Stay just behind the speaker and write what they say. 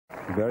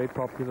Very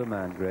popular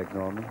man, Greg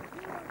Norman.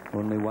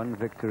 Only one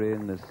victory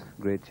in this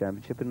great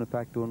championship, and in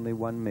fact only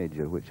one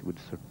major, which would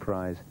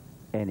surprise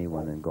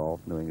anyone in golf,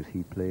 knowing as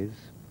he plays.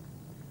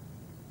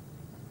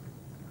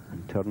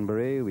 And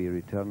Turnberry, we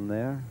return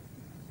there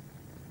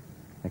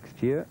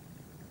next year.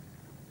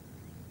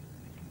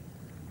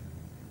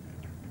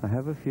 I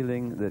have a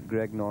feeling that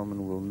Greg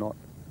Norman will not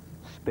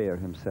spare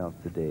himself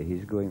today.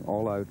 He's going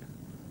all out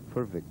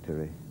for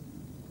victory.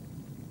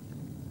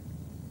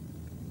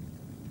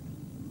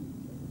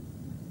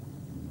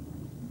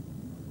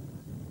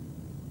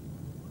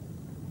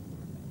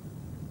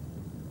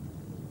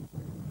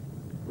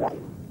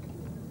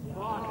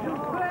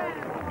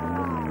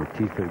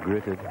 The teeth are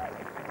gritted.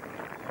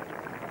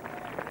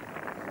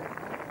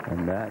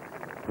 And that,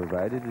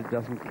 provided it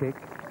doesn't kick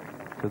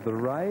to the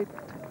right,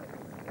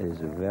 is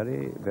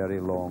very, very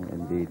long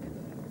indeed.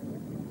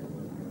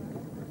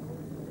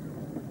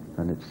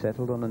 And it's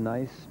settled on a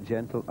nice,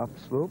 gentle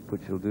upslope,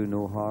 which will do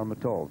no harm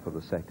at all for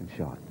the second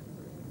shot.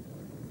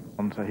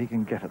 So he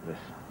can get at this.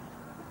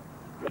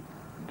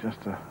 Just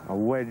a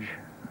wedge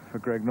for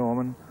Greg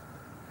Norman.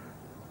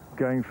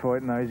 Going for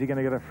it now. Is he going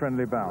to get a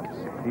friendly bounce?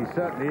 He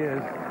certainly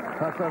is.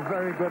 That's a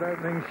very good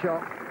opening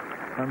shot.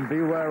 And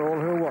beware all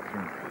who are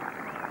watching.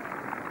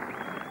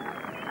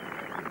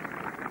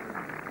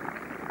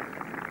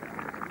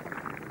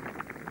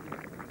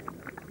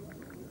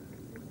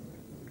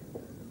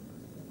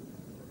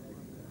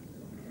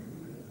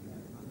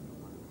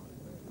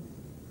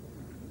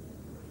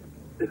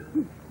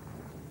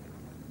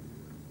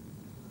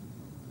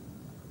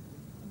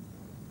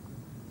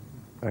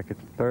 Back at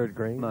the third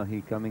green.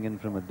 He coming in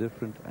from a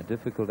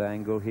difficult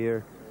angle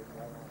here.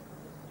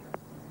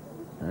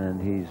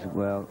 And he's,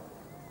 well,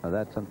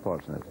 that's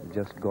unfortunate.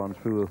 Just gone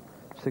through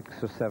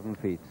 6 or 7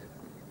 feet.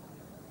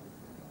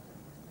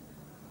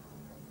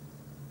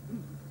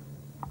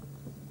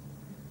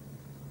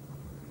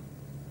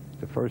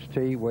 The first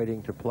tee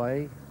waiting to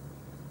play.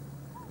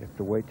 You have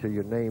to wait till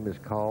your name is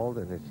called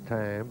and it's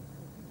time.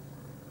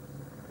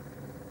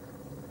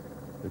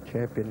 The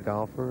champion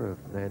golfer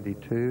of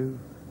 92.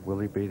 Will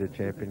he be the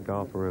champion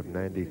golfer of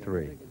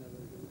 93?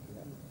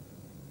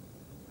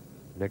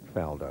 Nick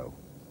Faldo.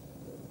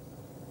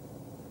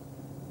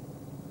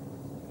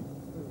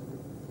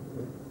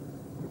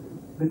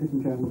 Ladies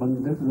and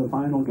gentlemen, this is the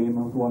final game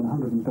of the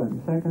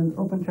 132nd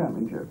Open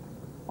Championship.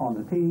 On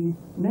the tee,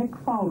 Nick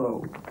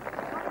Faldo.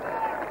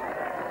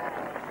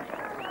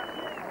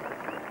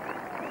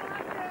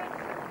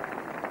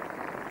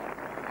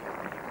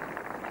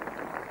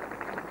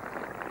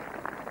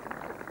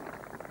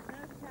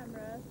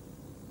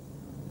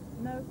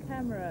 No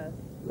cameras.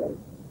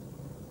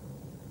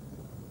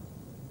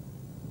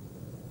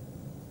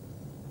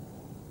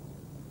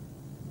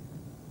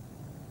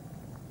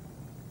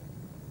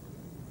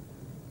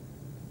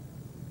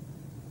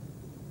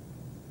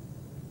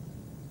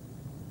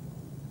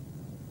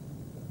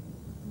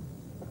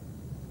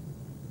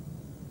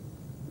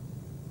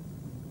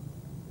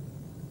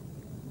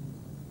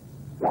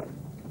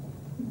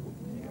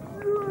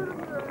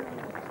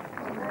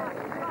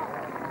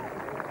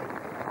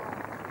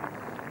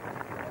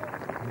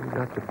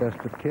 Not the best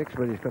of kicks,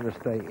 but he's going to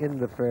stay in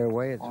the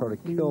fairway. It sort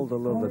of killed a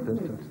little the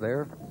distance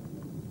there.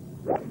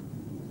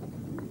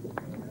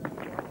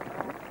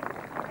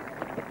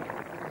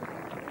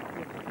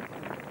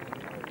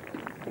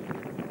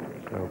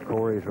 So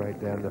Corey's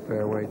right down the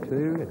fairway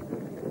too.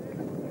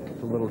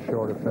 It's a little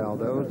short of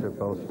Faldo's. They're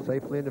both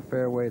safely in the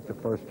fairway at the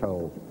first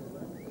hole.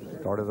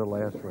 Start of the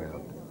last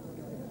round.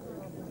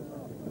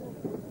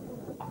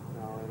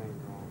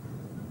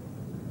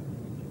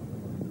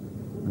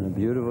 And a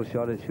beautiful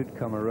shot. It should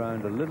come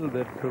around a little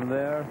bit from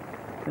there,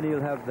 and he'll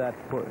have that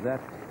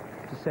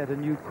to set a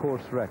new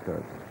course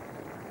record.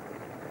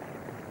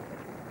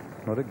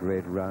 What a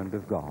great round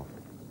of golf.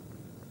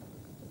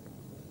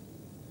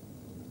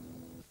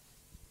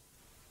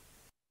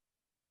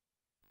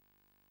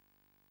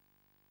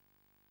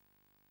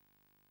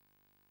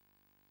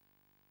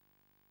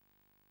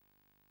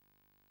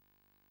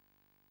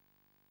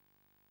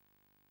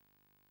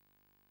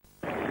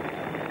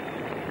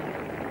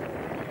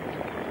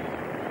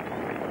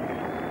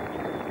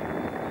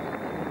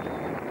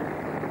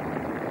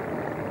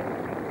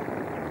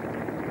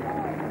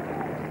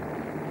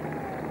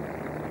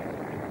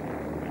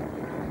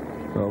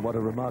 Well, what a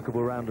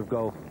remarkable round of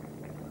golf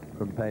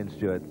from Payne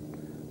Stewart.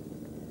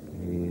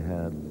 He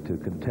had to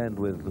contend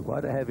with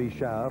quite a heavy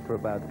shower for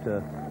about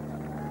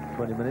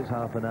 20 minutes,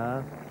 half an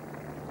hour.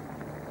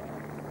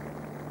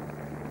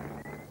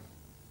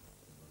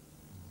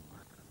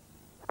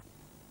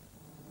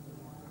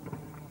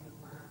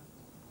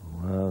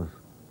 Well,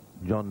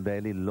 John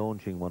Daly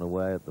launching one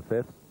away at the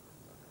 5th.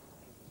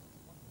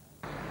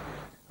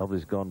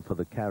 Obviously gone for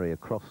the carry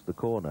across the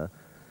corner.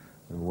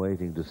 And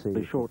waiting to see.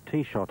 A short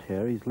tee shot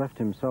here. He's left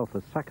himself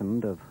a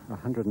second of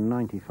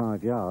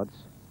 195 yards.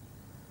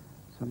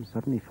 Some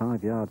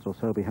 75 yards or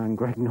so behind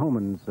Greg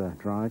Norman's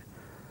drive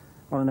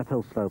on an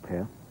uphill slope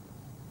here.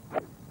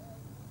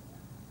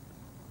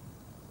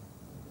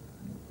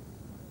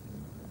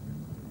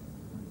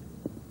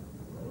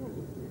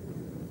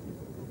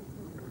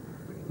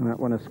 And that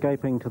one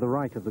escaping to the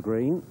right of the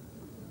green.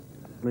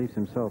 Leaves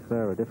himself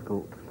there a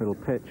difficult little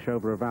pitch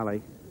over a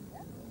valley.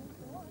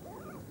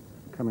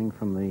 Coming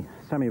from the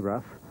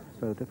semi-rough,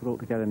 so difficult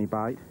to get any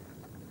bite.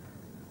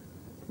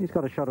 He's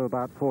got a shot of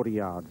about 40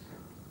 yards.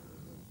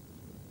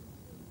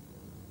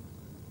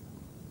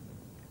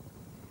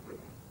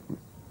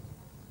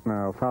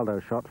 Now,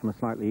 Faldo shot from a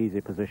slightly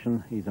easier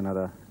position. He's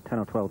another 10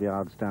 or 12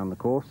 yards down the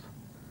course.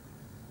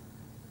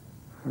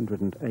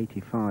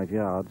 185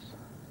 yards.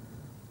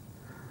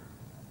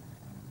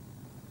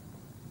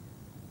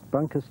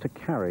 Bunkers to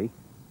carry,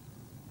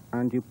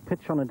 and you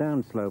pitch on a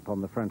downslope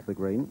on the front of the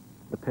green.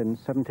 The pin's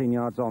 17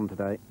 yards on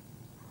today.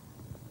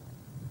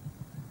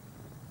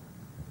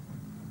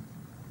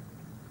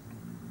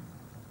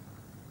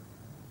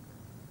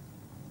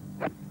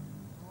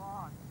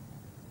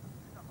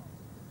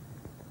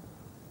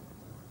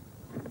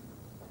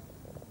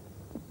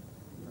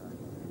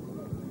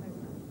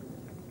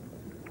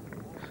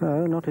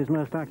 So, not his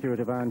most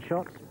accurate of iron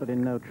shots, but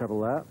in no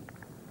trouble there.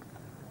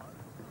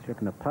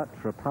 Chipping a putt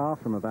for a par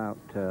from about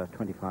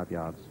 25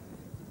 yards.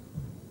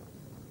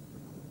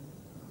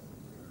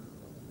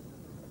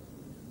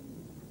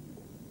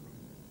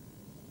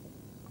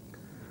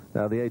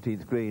 Now the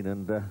 18th green,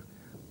 and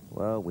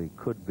well, we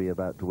could be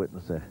about to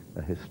witness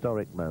a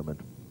historic moment.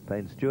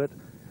 Payne Stewart,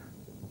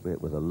 albeit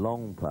with a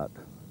long putt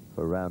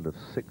for a round of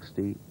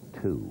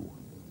 62.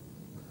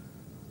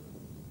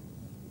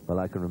 Well,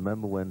 I can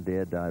remember when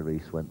dear Di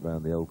Reese went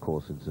round the old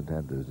course in St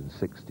Andrews in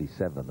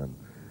 67, and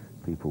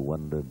people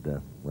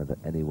wondered whether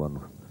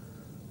anyone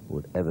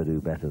would ever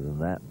do better than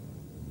that.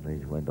 And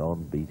they went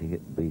on beating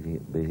it.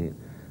 And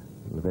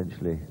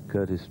eventually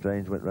Curtis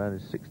Strange went round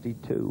in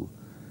 62,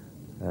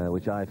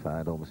 which I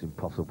find almost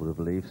impossible to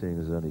believe, seeing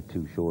as there's only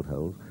 2 short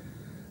holes.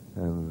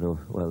 And,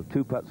 well,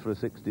 2 putts for a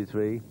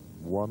 63,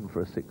 1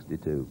 for a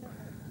 62.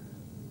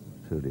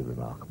 Truly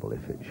remarkable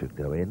if it should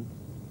go in.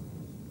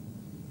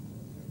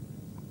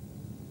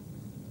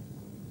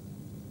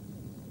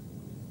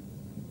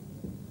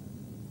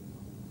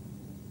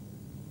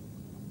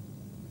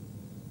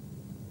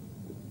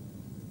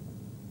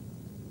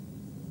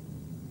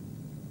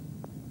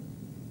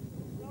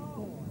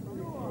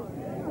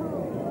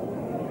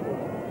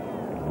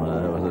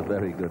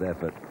 Very good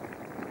effort.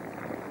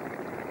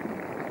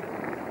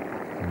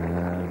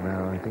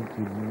 Now I think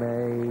he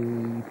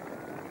may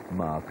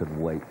mark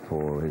and wait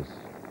for his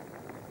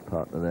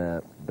partner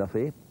there,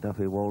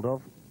 Duffy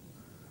Waldorf.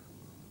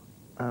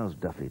 How's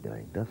Duffy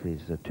doing?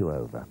 Duffy's 2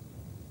 over.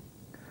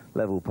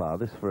 Level par,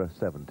 this for a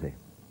 70.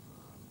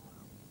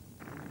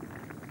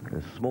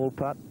 A small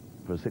putt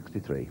for a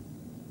 63.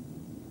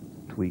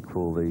 Tweak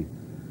for the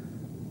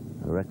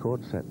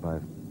record set by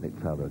Nick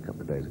Faldo a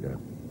couple of days ago.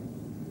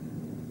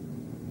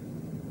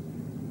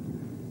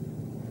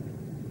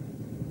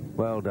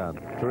 Well done.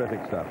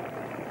 Terrific stuff.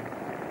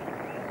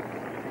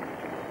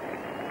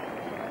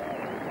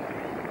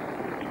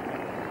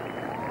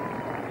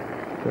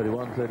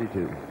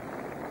 .31-32.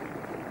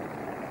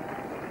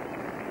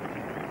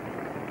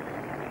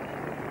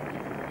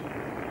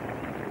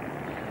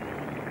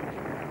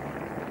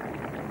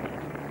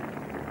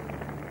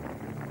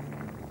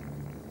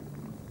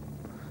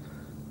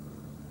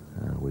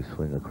 We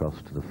swing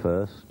across to the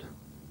first.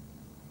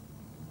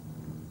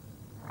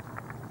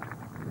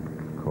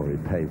 Corey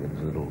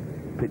Pavin's little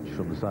pitch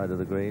from the side of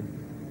the green.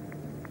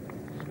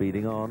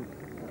 Speeding on.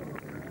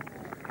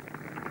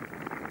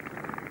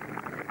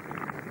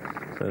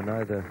 So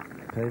neither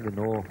Pavin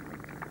nor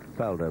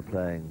Faldo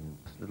playing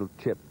this little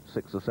chip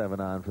 6 or 7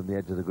 iron from the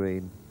edge of the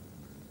green.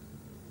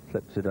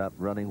 Flips it up,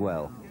 running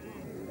well.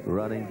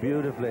 Running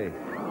beautifully.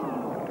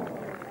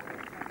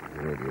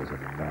 Really is a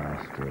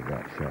master of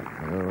that shot.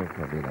 Oh,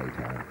 probably an 8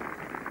 iron.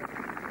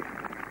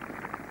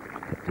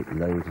 Kept it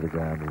low to the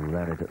ground,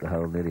 ran it at the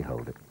hole, nearly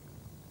holed it.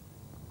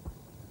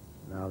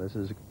 Now this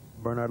is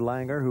Bernard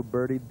Langer, who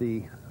birdied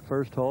the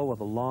first hole with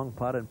a long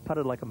putt and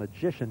putted like a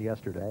magician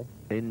yesterday.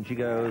 In she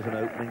goes, an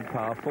opening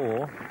par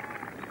 4.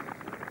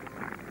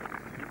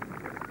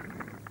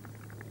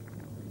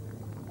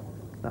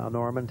 Now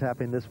Norman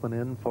tapping this one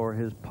in for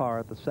his par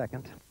at the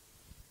second.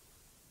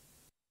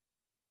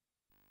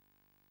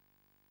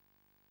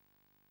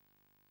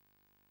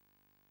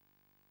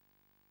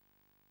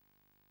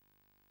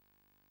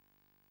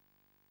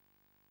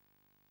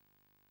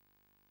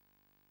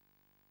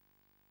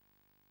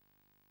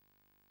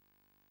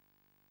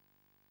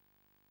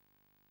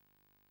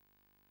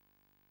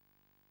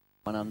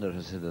 One under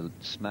has hit a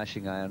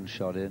smashing iron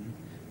shot in.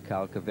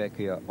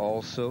 Calcavecchia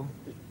also.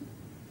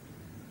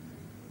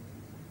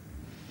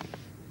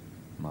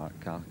 Mark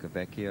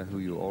Calcavecchia, who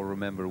you all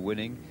remember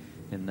winning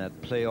in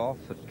that playoff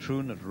at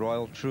Troon, at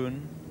Royal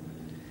Troon.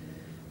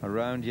 A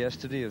round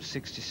yesterday of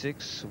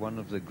 66, one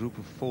of the group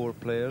of 4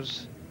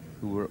 players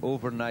who were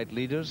overnight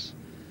leaders.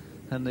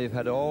 And they've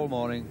had all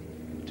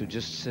morning to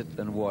just sit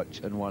and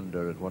watch and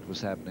wonder at what was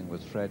happening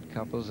with Fred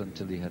Couples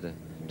until he had a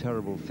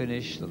terrible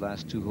finish. The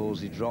last 2 holes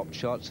he dropped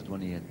shots at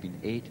when he had been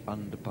 8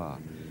 under par.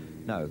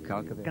 Now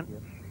Calcavecchia.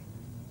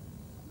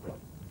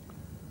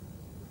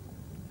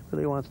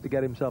 Really wants to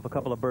get himself a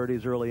couple of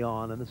birdies early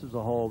on, and this is a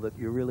hole that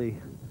you really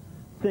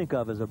think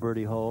of as a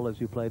birdie hole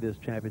as you play this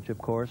championship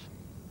course.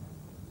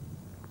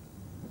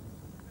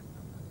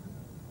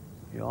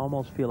 You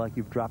almost feel like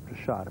you've dropped a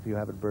shot if you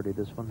haven't birdied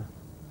this one.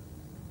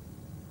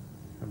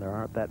 And there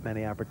aren't that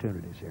many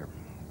opportunities here.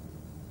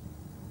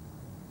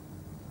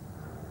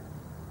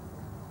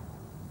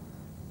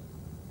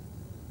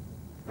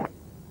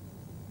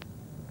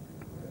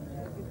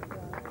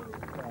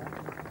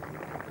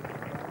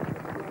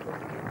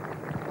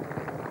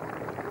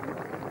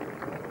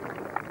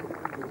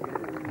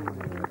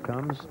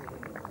 Comes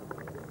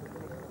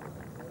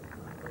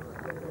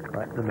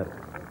right in the middle.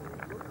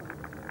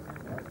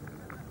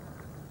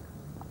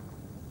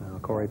 Now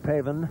Corey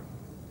Pavin,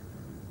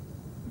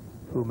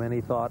 who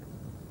many thought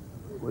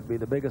would be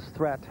the biggest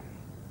threat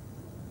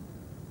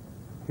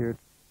here.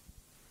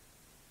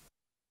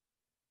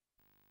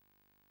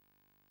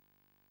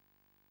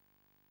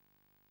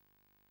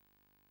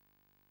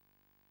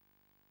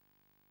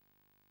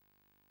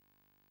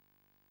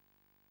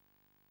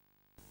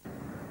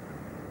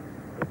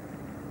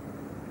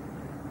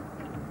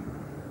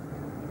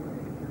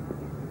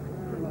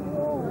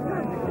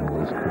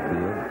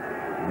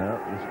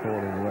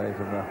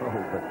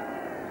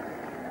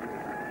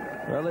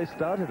 Well, they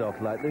started off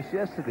like this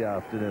yesterday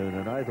afternoon,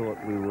 and I thought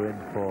we were in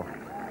for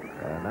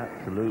an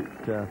absolute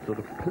sort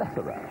of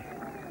plethora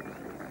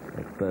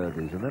of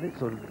birdies, and then it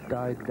sort of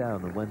died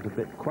down and went a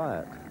bit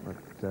quiet. But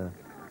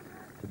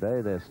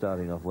today they're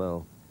starting off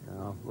well.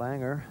 Now,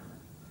 Langer,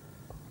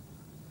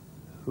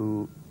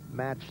 who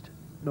matched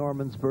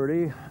Norman's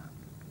birdie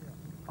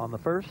on the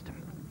first,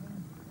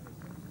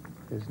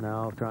 is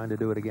now trying to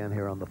do it again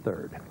here on the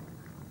third.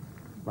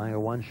 Langer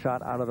one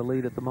shot out of the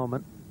lead at the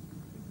moment.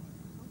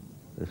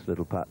 This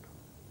little putt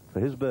for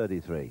his birdie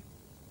 3.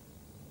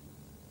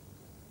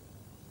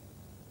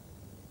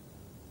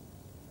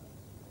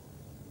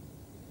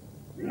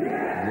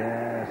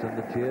 Yes, and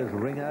the cheers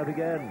ring out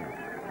again.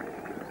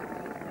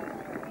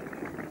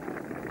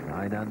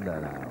 9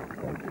 under now.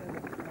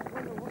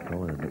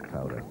 Norman-Nick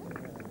Faldo.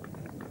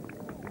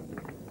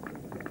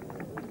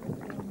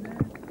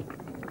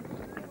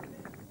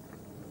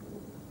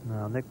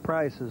 Now, Nick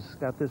Price has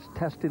got this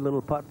testy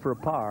little putt for a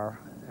par,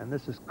 and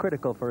this is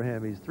critical for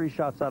him. He's 3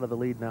 shots out of the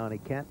lead now, and he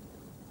can't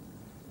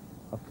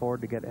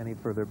afford to get any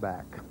further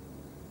back.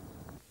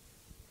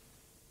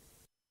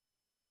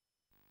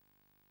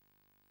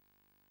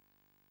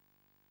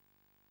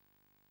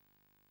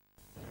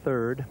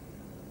 Third.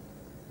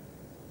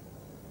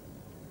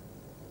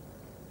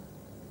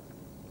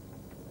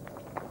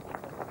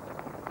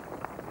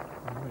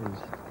 Well,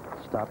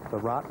 he's stopped the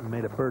rot and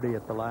made a birdie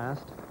at the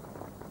last.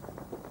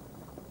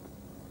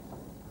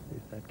 See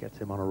if that gets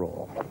him on a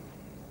roll.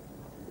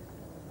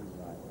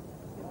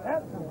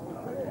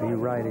 Be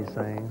right, he's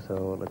saying,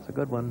 so it's a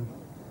good one.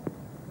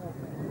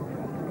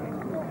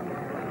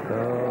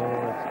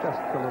 So it's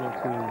just a little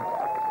too...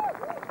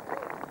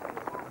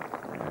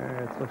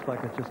 There, it looks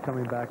like it's just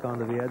coming back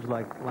onto the edge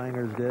like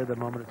Langer's did a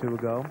moment or two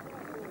ago.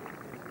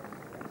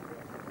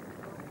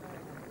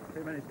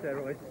 Too many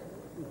steroids.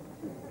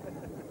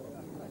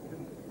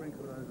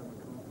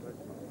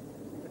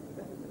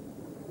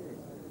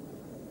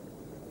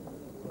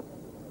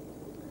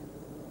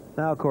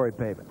 Now Corey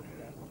Pavin,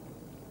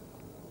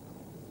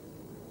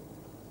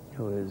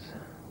 who is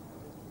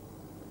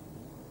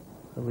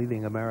the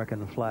leading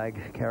American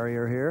flag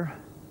carrier here.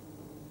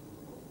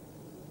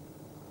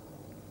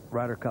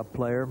 Ryder Cup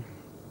player.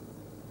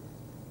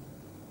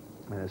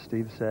 And as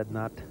Steve said,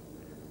 not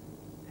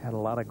had a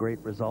lot of great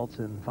results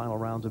in final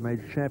rounds of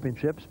major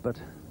championships, but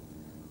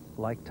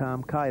like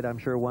Tom Kite, I'm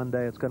sure one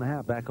day it's going to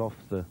happen. Back off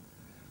the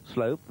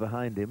slope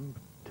behind him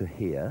to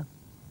here.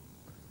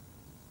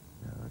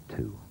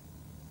 2.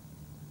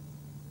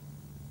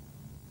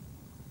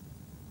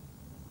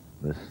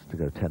 This to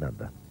go 10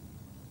 under.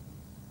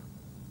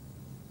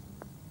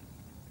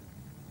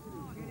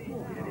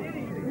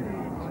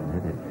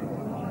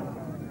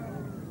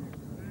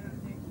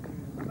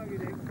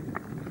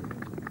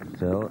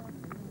 Still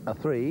a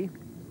 3.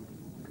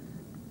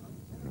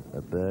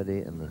 A birdie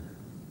and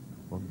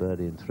 1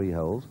 birdie in 3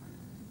 holes.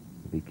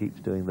 If he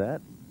keeps doing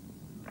that,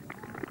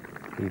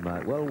 he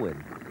might well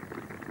win.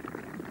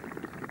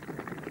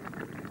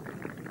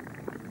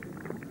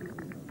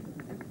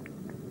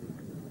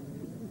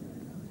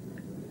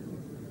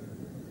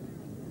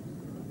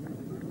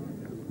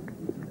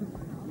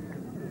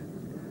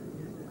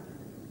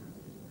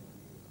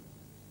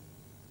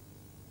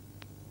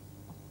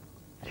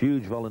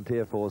 Huge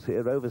volunteer force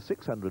here. Over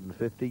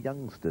 650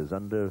 youngsters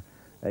under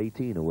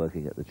 18 are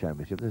working at the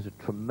championship. There's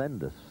a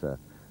tremendous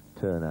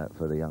turnout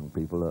for the young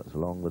people. That's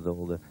along with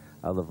all the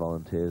other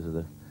volunteers of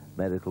the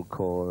medical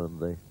corps and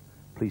the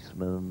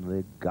policemen and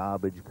the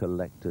garbage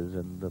collectors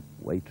and the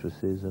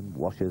waitresses and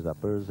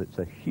washers-uppers. It's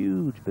a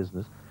huge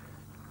business.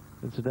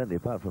 Incidentally,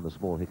 apart from the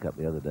small hiccup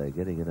the other day,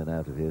 getting in and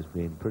out of here has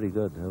been pretty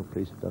good. The whole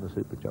police have done a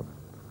super job.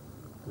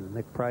 There's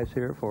Nick Price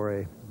here for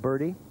a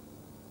birdie.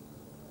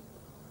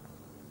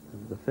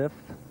 The 5th.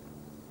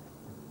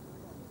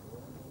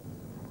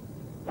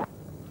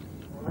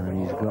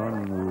 And he's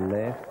gone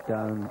left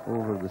down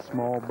over the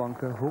small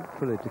bunker,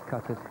 hopefully to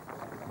cut it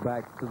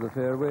back to the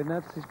fairway. And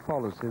that's his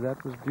policy.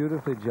 That was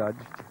beautifully judged.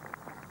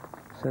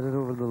 Set it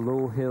over the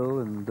low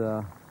hill and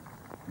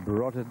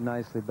brought it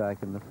nicely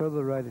back. And the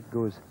further right it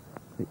goes,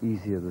 the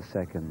easier the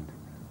second.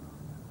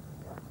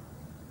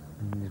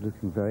 And he's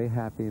looking very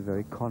happy,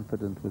 very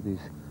confident with his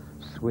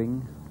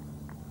swing.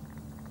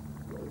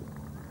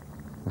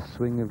 A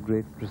swing of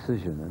great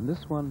precision. And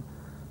this one,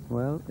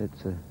 well,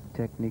 it's a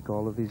technique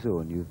all of his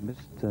own. You've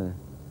missed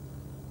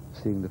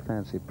seeing the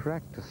fancy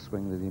practice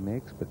swing that he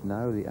makes, but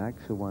now the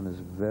actual one is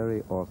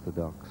very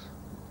orthodox.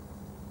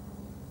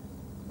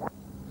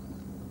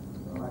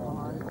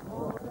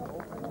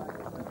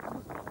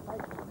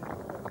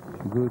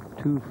 If you go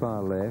too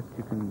far left,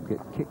 you can get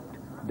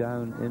kicked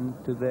down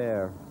into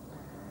there.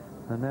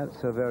 And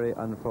that's a very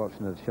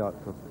unfortunate shot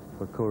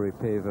for Corey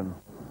Pavin.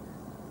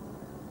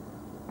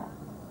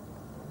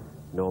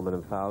 Norman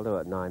and Faldo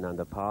at 9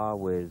 under par,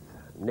 with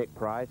Nick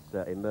Price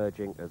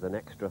emerging as an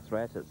extra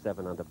threat at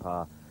 7 under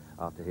par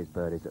after his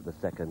birdies at the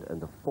 2nd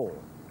and the 4th.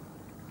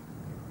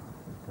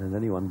 And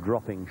anyone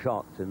dropping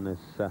shots in this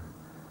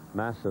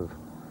mass of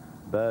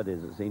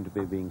birdies that seem to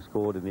be being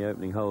scored in the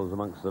opening holes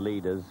amongst the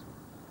leaders,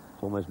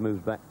 it's almost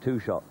moved back 2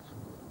 shots.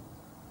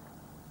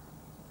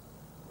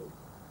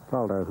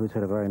 Faldo, who's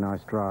hit a very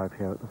nice drive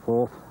here at the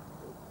 4th.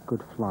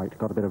 Good flight,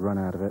 got a bit of run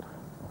out of it.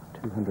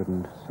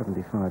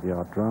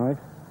 275-yard drive.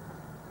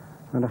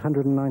 And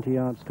 190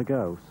 yards to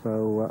go,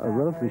 so a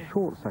relatively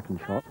short second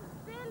shot.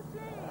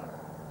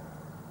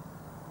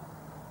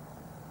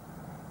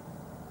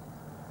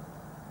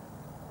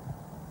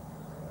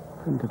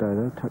 And today,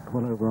 though, tucked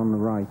well over on the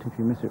right. If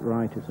you miss it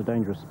right, it's a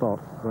dangerous spot.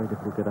 Very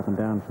difficult to get up and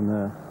down from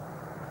there.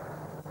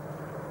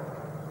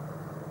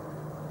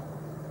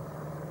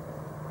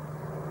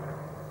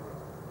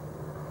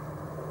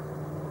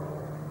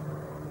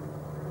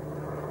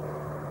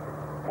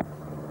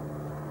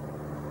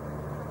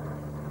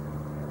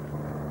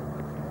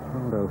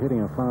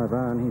 Hitting a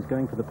 5-iron, he's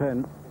going for the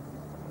pin.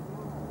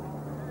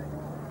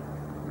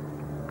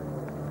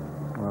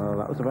 Well,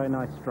 that was a very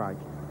nice strike.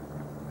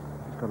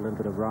 Just got a little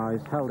bit of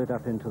rise, held it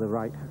up into the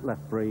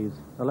right-left breeze.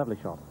 A lovely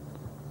shot.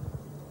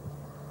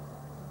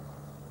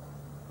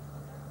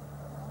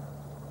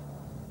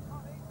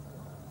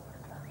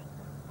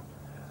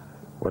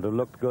 Would have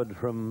looked good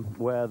from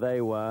where they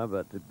were,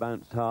 but it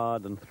bounced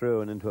hard and through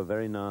and into a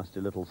very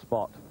nasty little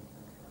spot.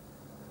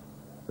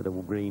 Bit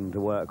of green to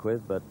work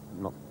with, but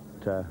not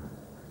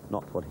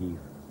what he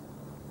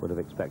would have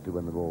expected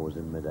when the ball was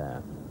in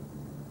midair.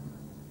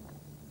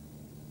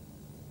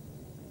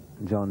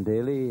 John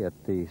Daly at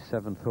the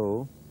 7th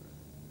hole.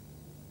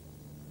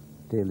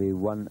 Daly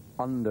 1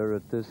 under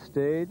at this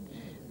stage.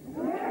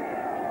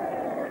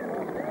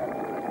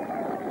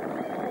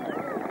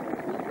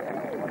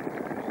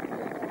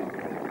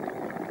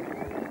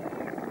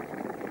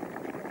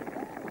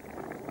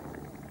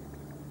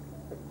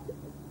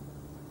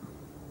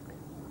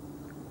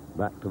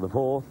 Back to the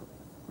 4th.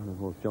 And of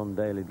course, John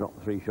Daly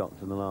dropped 3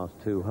 shots in the last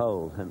 2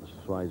 holes, hence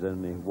why he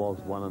only was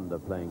 1 under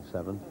playing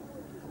 7.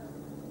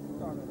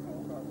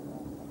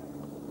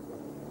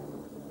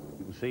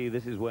 You can see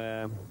this is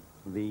where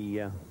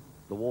the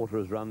water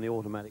has run, the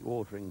automatic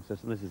watering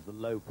system. This is the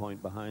low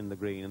point behind the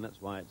green, and that's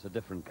why it's a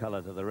different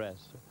colour to the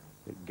rest.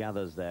 It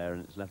gathers there,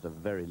 and it's left a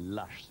very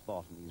lush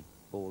spot, and his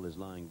ball is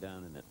lying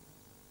down in it.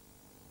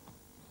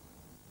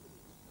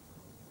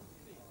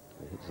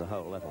 It hits the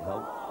hole, that'll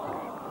help.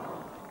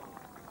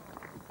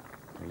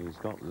 Well, he's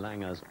got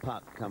Langer's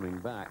putt coming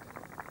back,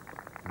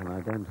 and I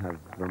don't have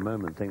for a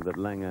moment think that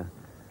Langer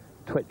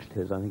twitched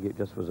his. I think it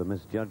just was a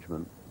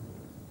misjudgment,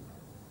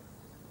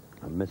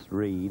 a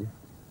misread.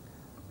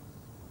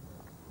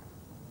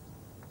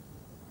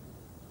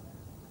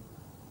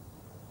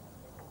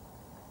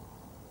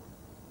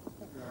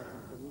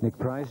 Nick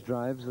Price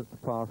drives at the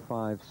par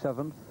 5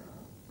 7th.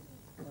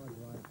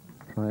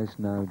 Price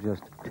now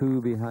just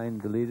 2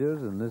 behind the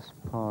leaders, and this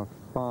par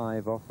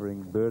 5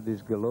 offering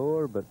birdies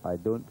galore, but I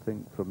don't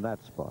think from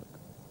that spot.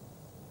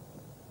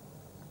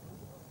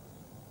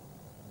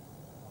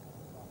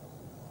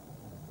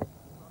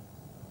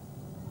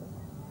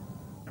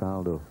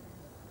 Faldo.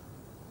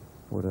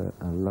 What a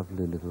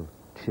lovely little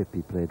chip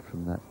he played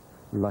from that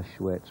lush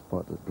wet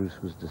spot that Bruce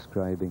was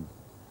describing.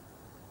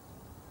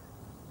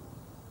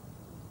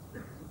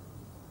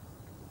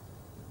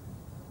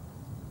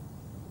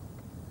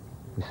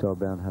 We saw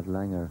Bernhard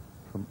Langer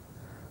from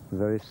a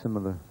very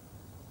similar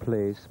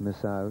place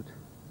miss out.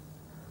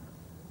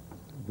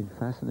 I've been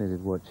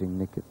fascinated watching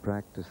Nick at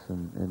practice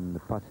and in the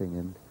putting,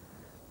 and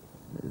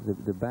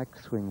the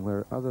backswing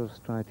where others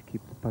try to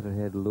keep the putter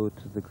head low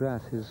to the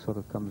grass, his sort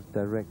of comes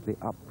directly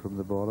up from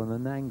the ball on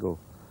an angle,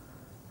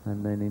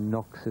 and then he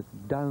knocks it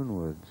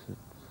downwards.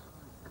 It's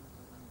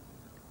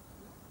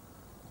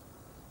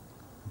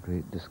a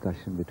great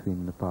discussion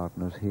between the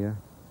partners here.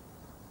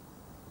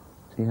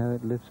 See how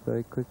it lifts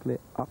very quickly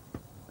up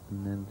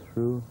and then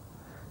through.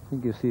 I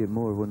think you see it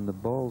more when the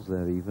ball's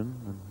there even.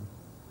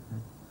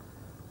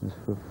 As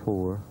for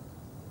 4,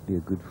 be a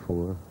good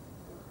 4.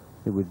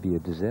 It would be a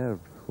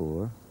deserved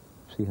 4.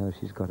 See how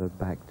she's got her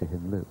back to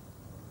him, look.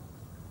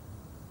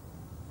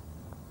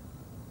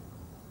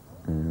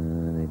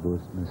 They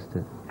both missed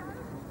it.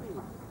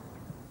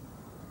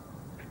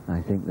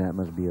 I think that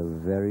must be a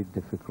very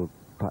difficult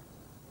putt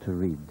to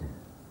read.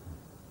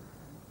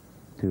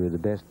 Two of the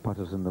best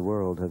putters in the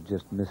world have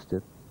just missed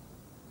it.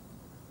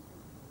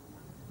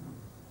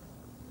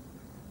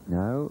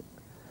 Now,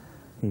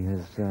 he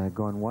has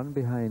gone one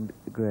behind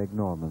Greg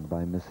Norman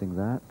by missing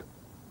that.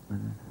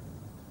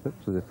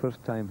 So the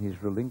first time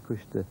he's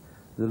relinquished the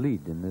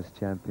lead in this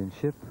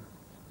championship.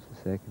 It's the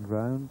second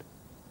round.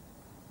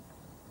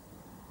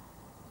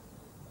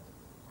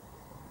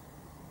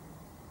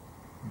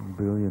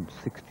 Brilliant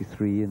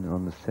 63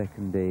 on the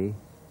second day.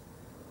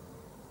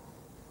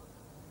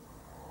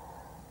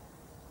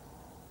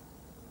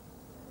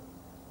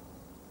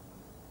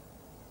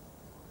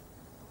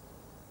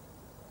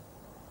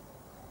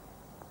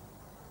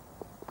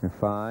 A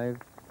 5.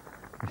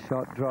 A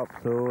shot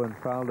dropped though, and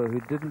Faldo,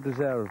 who didn't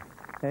deserve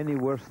any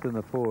worse than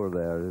a 4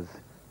 there. His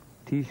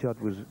tee shot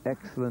was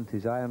excellent,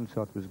 his iron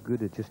shot was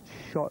good, it just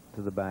shot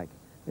to the back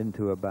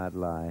into a bad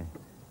lie.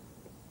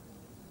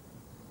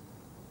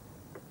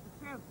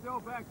 Go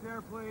back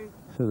there, please.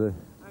 So the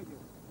Thank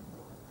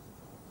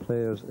you.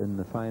 players in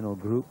the final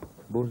group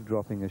both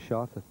dropping a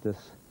shot at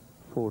this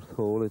 4th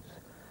hole. It's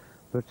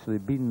virtually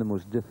been the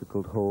most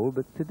difficult hole,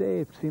 but today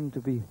it seemed to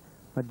be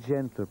a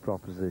gentler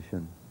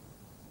proposition.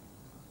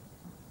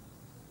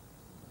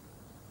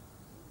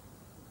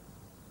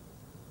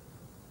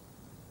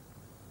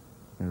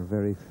 They're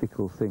very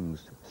fickle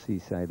things,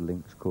 seaside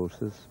links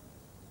courses.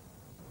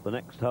 The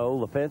next hole,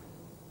 the 5th,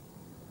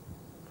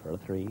 for a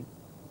 3.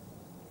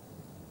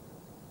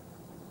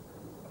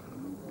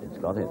 It's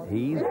got it.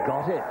 He's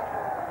got it.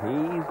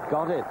 He's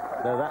got it.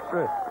 No, that's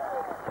true.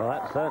 Well,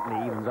 that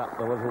certainly evens up.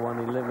 There was the one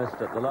he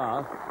missed at the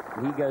last.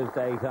 He goes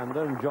to 8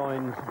 under and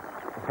joins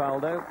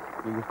Faldo.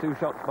 He was 2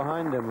 shots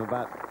behind him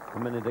about a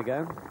minute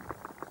ago.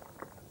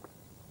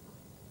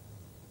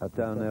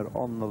 Down there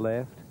on the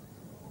left.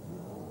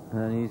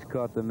 And he's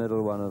got the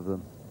middle one of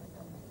them.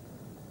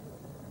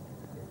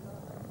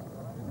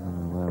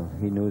 Oh, well,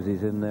 he knows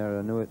he's in there.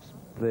 I know it's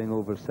playing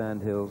over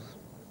sand hills.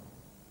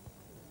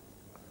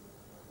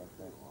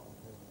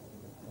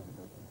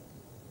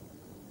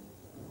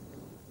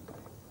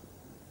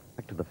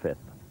 Back to the 5th.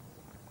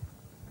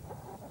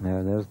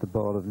 Now, there's the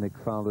ball of Nick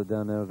Faldo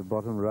down there at the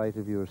bottom right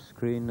of your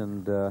screen,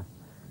 and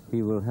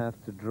he will have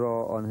to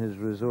draw on his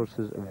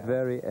resources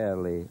very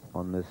early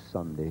on this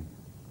Sunday.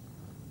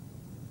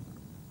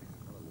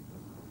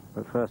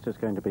 But first it's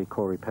going to be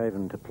Corey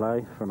Pavin to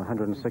play from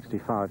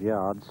 165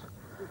 yards.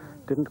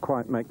 Didn't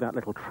quite make that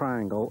little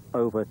triangle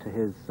over to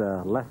his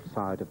left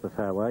side of the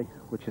fairway,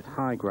 which is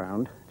high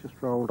ground. Just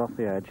rolled off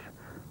the edge.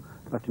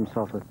 Left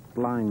himself a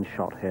blind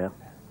shot here.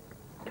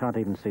 Can't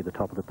even see the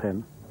top of the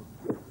pin.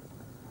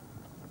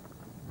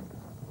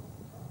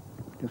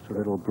 Just a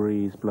little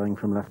breeze blowing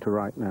from left to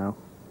right now.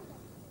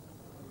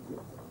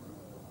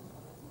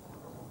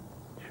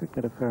 Should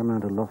get a fair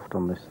amount of loft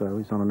on this though.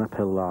 He's on an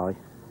uphill lie.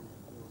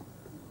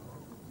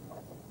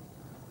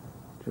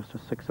 Just a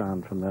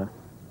 6-iron from there.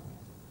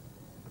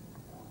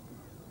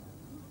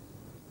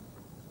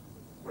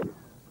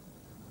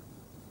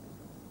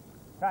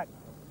 Cut.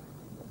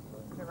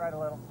 Sit right a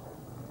little.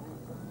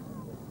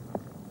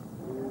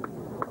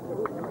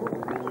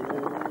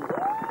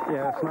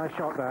 Yeah, it's a nice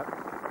shot that.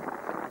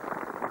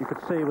 You could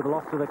see with the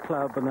loft of the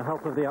club and the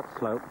help of the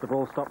upslope, the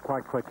ball stopped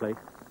quite quickly.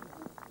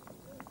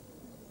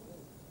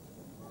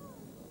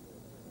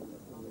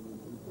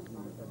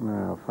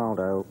 Now,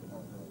 Faldo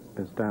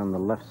is down the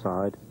left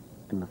side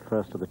in the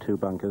first of the 2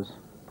 bunkers.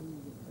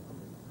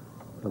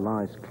 The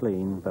lie's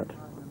clean, but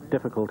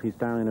difficult. He's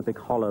down in a big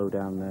hollow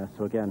down there,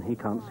 so again, he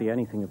can't see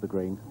anything of the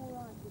green.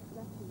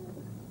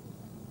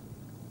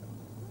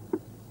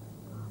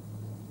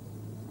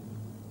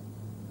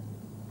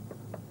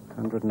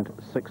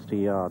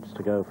 ...160 yards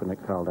to go for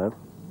Nick Faldo.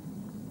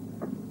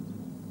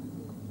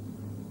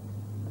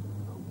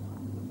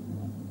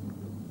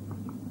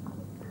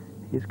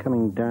 He's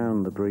coming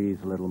down the breeze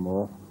a little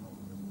more.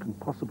 Can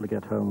possibly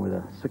get home with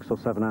a 6 or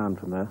 7 iron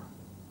from there.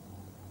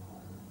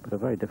 But a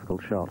very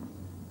difficult shot.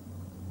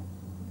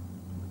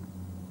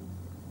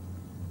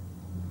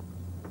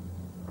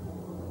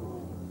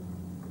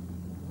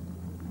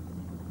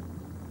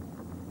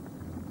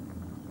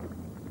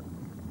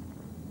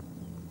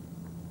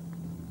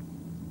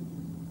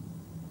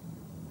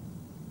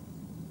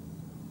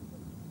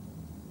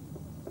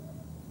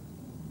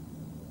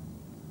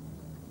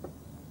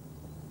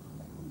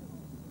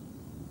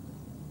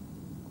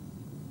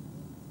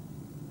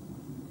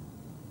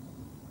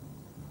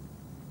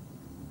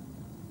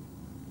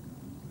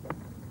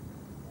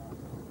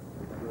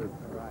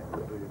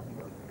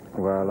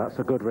 Well, that's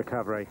a good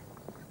recovery.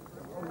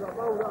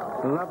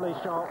 Lovely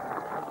shot.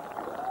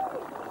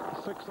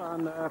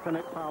 6-iron there for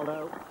Nick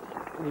Faldo.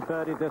 He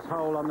birdied this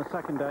hole on the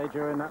second day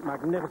during that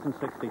magnificent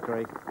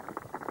 63.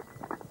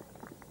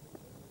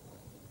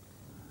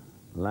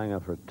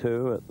 Langer for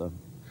 2 at the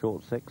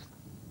short 6th.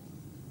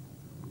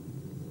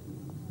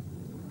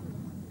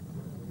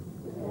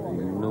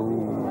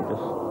 No,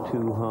 just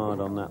too hard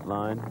on that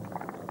line.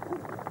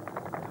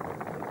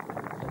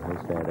 So he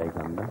stayed 8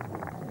 under.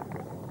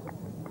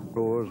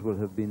 Roars will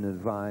have been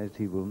advised.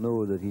 He will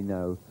know that he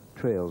now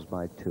trails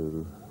by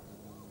 2.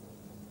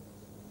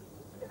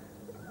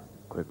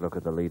 Quick look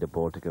at the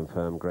leaderboard to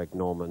confirm Greg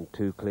Norman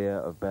 2 clear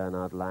of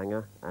Bernard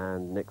Langer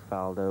and Nick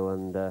Faldo,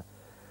 and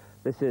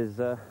this is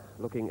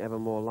looking ever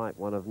more like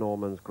one of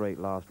Norman's great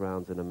last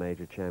rounds in a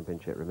major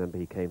championship. Remember,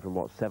 he came from,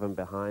 what, 7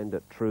 behind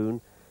at Troon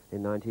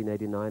in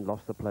 1989,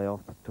 lost the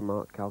playoff to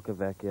Mark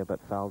Calcavecchia, but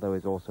Faldo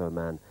is also a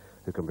man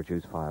who can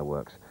produce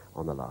fireworks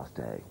on the last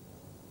day.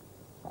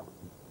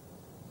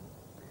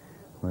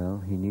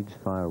 Well, he needs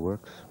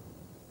fireworks,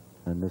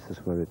 and this is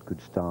where it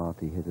could start.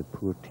 He hit a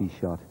poor tee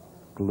shot,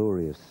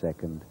 glorious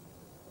second.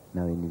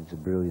 Now he needs a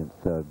brilliant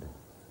third.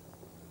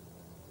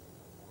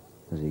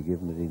 Has he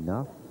given it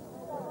enough?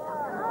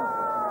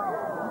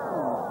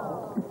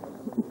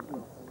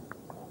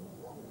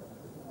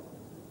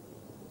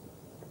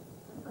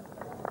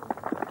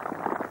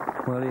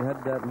 Well, he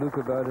had that look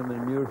about him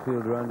in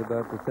Muirfield round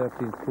about the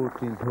 13th,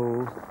 14th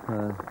hole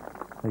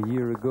a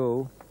year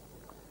ago.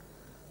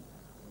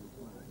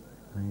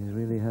 And he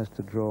really has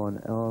to draw on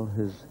all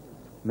his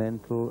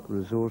mental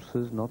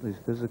resources, not his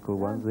physical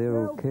ones. They're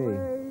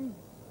okay.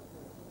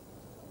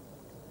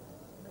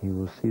 He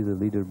will see the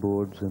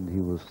leaderboards, and he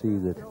will see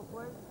that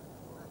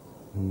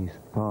his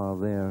par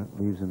there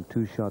leaves him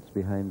 2 shots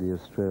behind the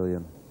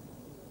Australian,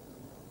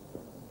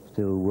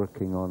 still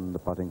working on the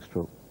putting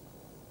stroke.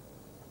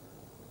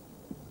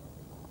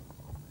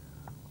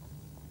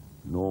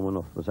 Norman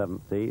off the 7th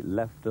tee,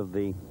 left of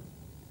the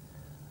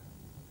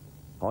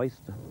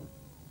hoist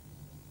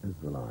is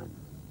the line.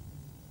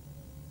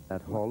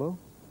 That hollow,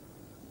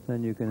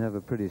 then you can have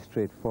a pretty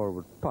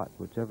straightforward putt,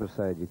 whichever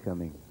side you're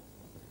coming.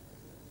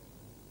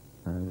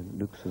 It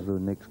looks as though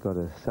Nick's got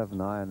a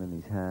 7-iron in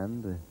his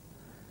hand.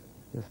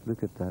 Just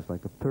look at that. It's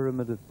like a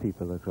pyramid of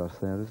people across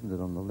there, isn't it,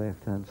 on the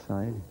left-hand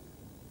side?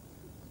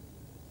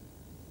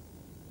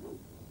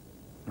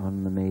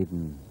 On the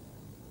maiden.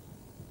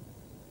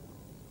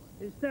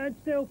 You stand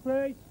still,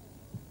 please.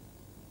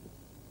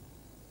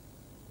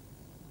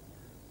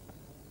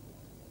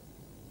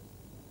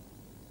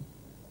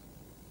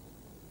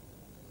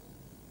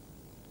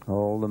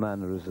 All the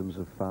mannerisms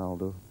of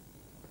Faldo.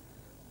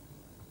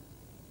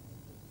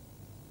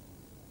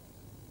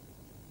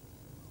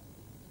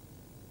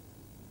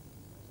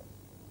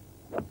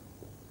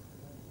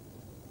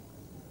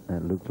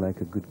 It looked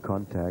like a good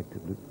contact.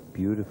 It looked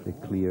beautifully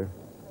clear.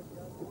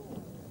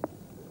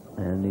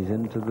 And he's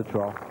into the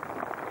trough.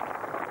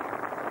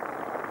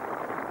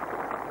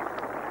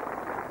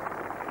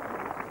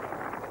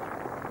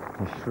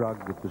 A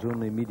shrug that was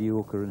only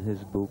mediocre in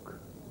his book.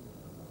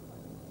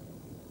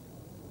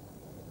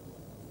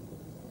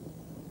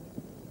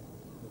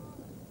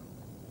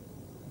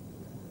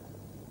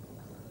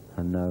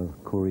 And now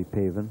Corey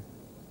Pavin.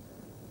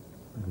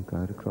 Look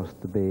out across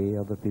the bay,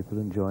 other people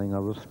enjoying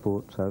other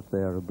sports out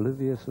there,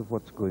 oblivious of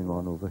what's going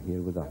on over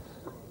here with us.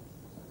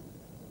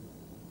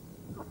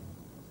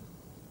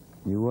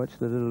 You watch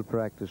the little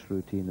practice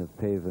routine of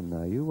Pavin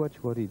now. You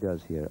watch what he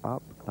does here.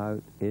 Up,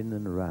 out, in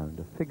and around.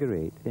 A figure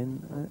 8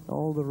 in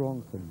all the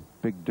wrong things.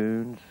 Big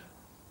dunes.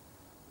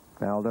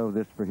 Faldo,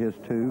 this for his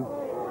 2. And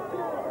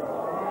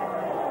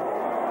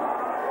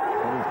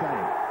he's got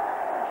it.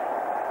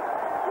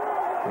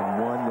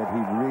 And one that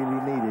he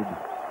really needed.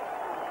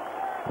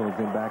 Pulls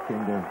him back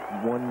into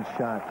 1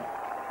 shot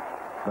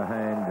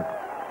behind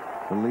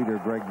the leader,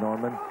 Greg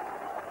Norman.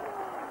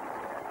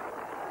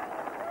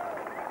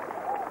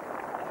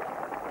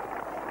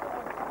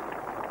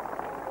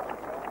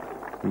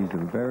 He's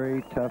a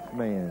very tough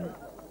man.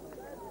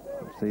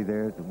 See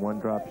there, the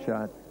 1-drop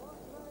shot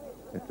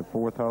at the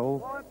 4th hole.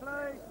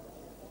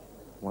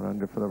 1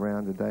 under for the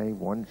round today.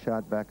 1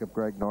 shot back of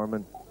Greg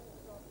Norman.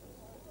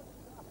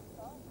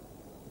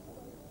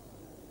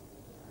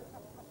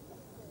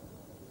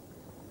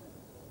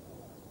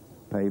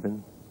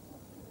 Pavin.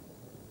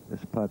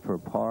 This putt for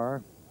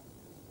par.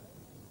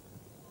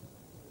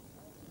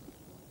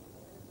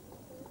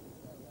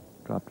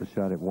 Dropped the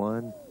shot at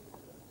 1.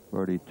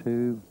 Birdie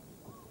 2.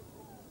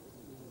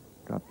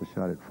 Dropped the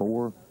shot at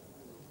 4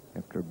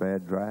 after a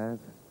bad drive.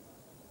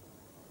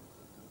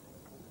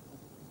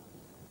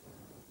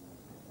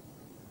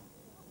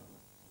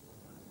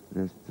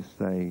 Just to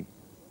say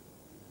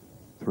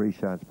 3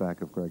 shots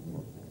back of Greg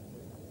Norman.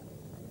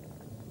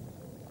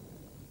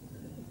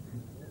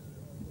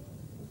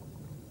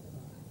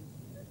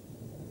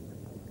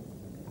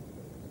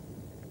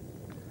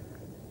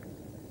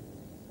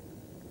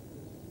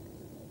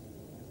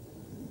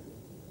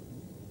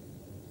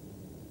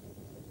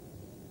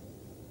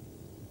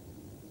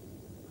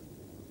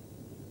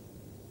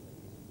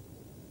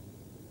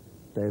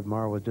 Dave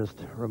Marr was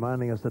just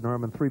reminding us that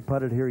Norman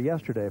 3-putted here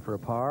yesterday for a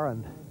par,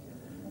 and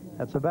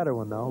that's a better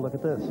one, though. Look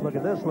at this, look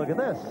at this, look at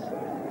this.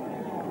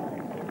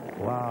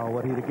 Wow,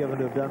 what he'd have given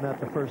to have done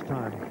that the first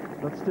time.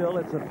 But still,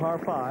 it's a par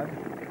 5.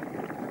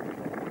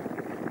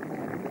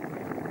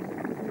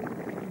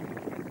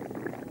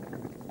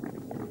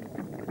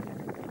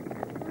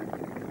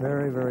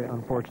 Very, very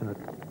unfortunate.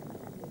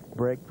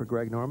 break for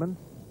Greg Norman.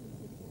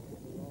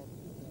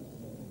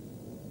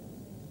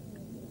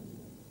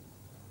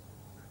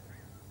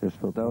 Here's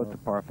Faldo at the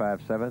par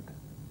 5 7th.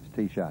 His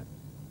tee shot.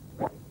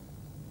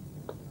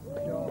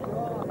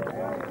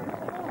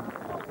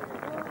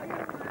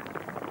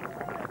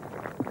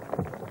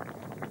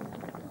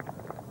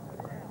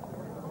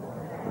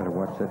 Better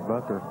watch that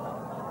bunker.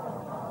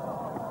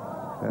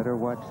 Better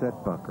watch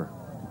that bunker.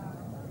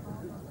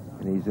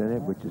 And he's in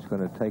it, which is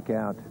going to take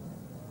out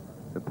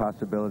the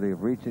possibility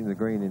of reaching the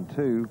green in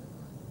 2.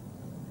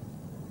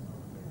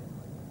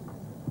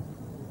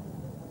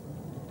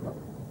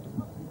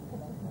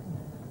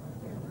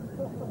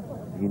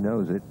 He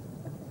knows it.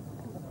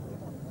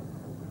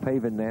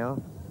 Paving now.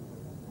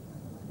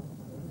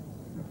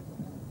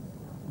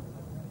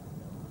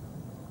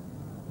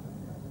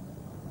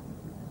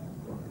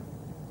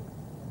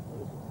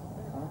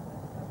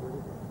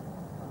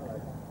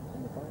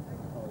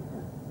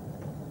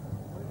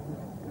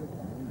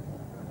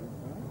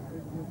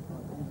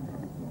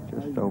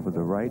 Just over the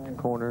right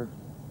corner.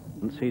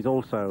 And he's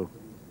also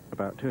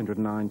about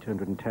 209,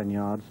 210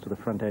 yards to the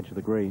front edge of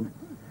the green.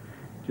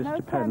 Just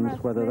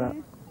depends whether that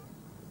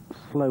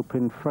slope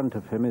in front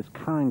of him is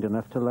kind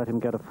enough to let him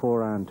get a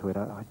 4-iron to it.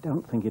 I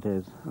don't think it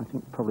is. I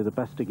think probably the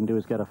best he can do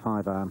is get a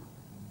 5-iron.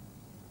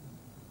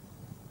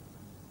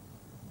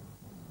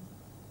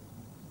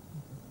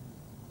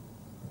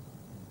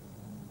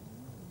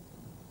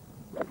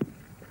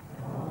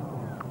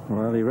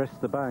 Well, he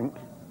risked the bank,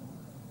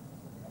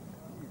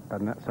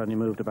 and that's only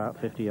moved about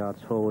 50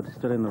 yards forward,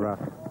 still in the rough.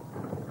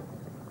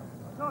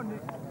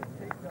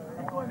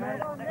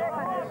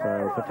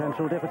 So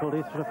potential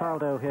difficulties for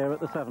Faldo here at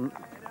the 7th.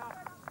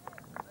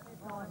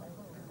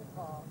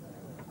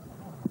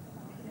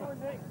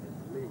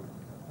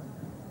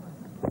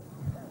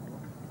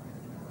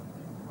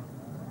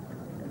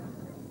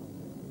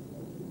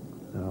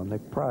 Now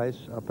Nick Price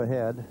up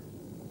ahead.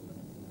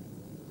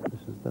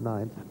 This is the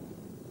 9th.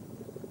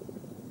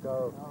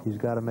 He's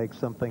got to make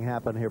something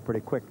happen here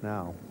pretty quick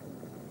now.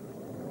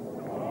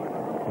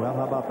 Well,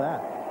 how about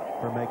that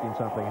for making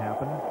something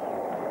happen?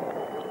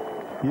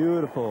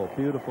 Beautiful,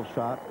 beautiful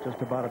shot.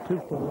 Just about a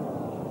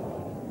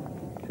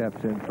 2-foot.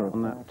 Taps in for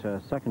on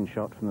that second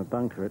shot from the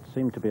bunker. It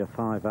seemed to be a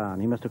 5-iron.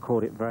 He must have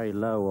caught it very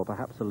low, or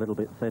perhaps a little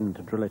bit thin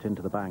to drill it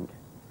into the bank.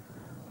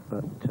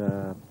 But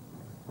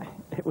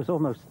it was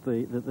almost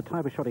the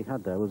type of shot he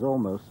had there was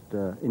almost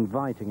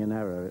inviting an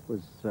error. It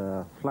was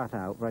flat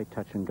out, very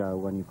touch and go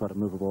when you've got to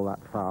move a ball that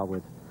far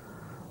with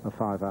a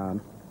 5-iron.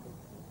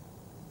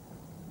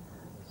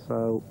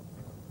 So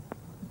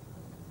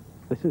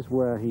this is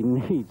where he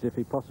needs, if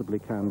he possibly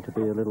can, to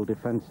be a little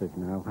defensive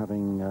now,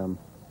 having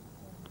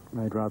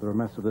made rather a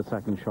mess of the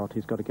second shot.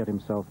 He's got to get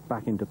himself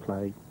back into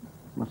play,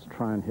 must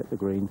try and hit the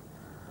green,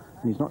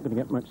 and he's not going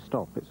to get much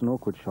stop. It's an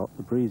awkward shot.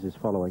 The breeze is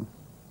following,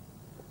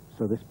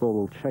 so this ball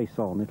will chase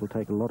on. It'll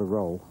take a lot of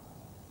roll.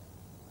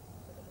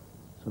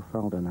 So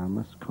Faldo now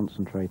must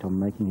concentrate on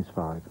making his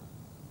 5.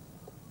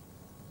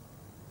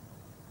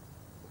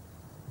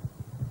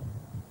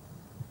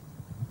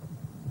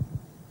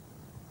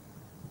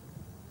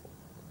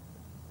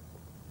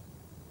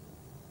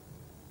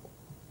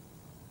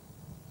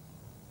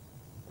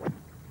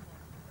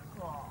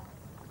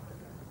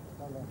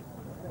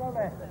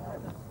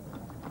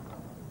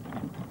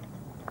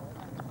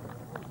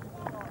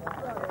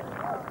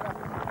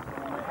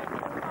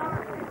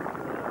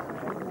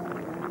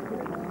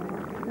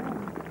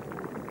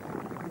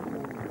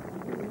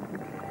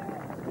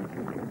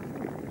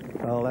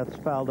 Well, that's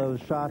Faldo's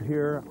shot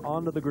here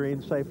onto the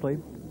green safely.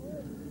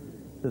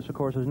 This, of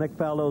course, is Nick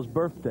Faldo's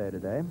birthday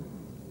today.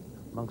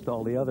 Amongst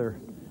all the other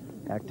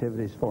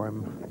activities for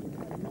him,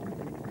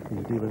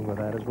 he's dealing with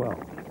that as well.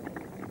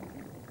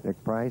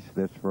 Nick Price,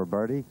 this for a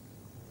birdie.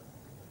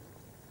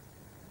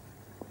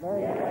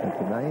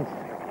 That's a nice.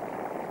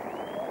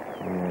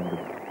 And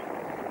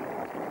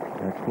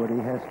that's what he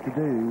has to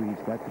do.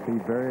 He's got to be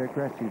very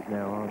aggressive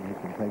now. He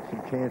can take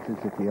some chances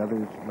that the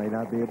others may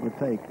not be able to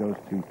take. Goes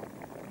to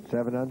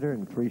 7 under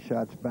and 3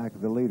 shots back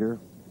of the leader.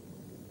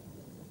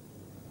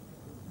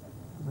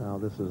 Now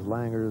this is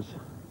Langer's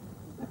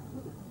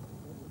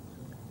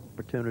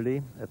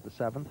opportunity at the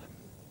 7th.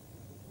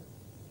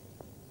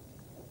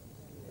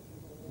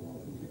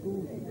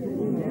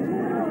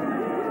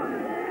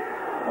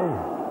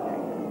 Oh,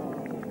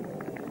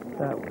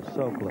 that was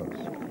so close.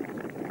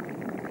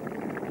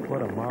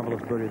 What a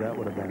marvelous birdie that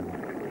would have been.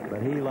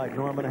 But he, like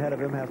Norman ahead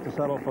of him, has to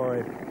settle for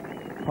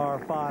a par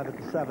 5 at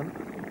the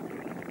 7th.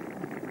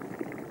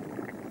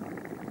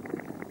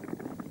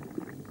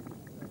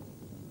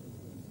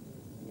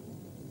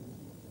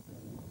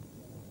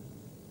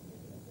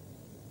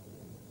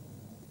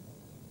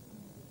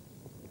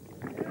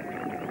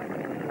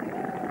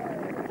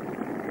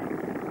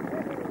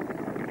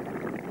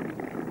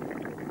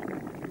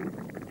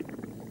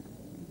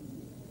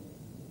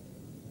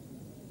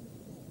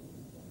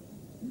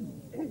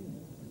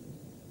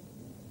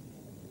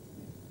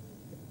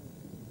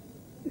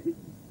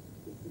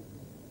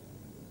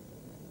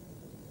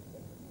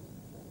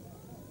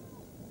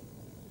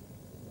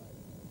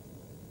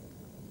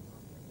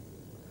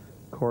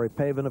 Corey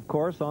Pavin, of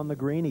course, on the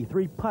green. He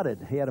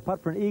three-putted. He had a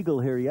putt for an eagle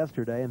here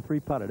yesterday and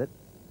three-putted it.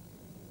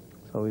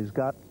 So he's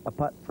got a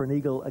putt for an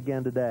eagle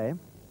again today.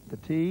 The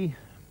tee,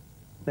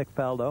 Nick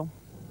Faldo,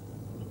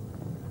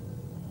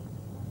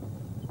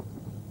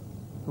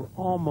 who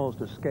almost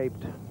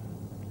escaped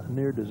a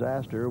near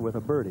disaster with a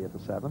birdie at the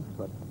 7th,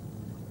 but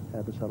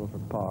had to settle for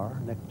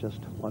par. Nick just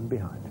one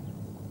behind.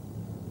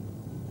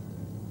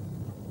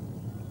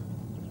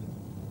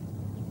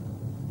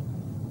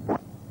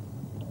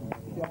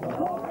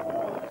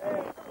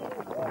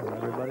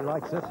 Everybody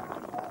likes it.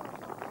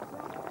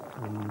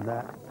 And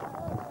that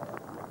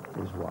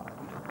is why.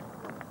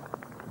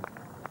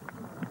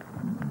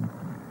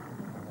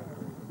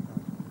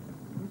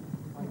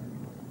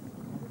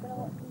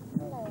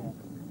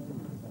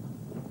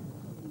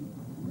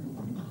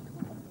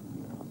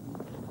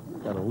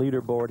 Got a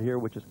leaderboard here,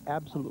 which is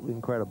absolutely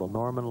incredible.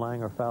 Norman,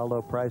 Langer,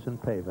 Faldo, Price,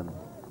 and Pavin.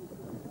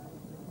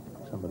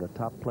 Some of the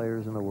top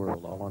players in the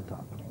world, all on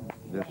top.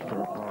 This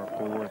for a par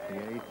 4 at the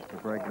 8th for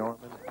Greg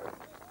Norman.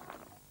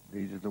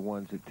 These are the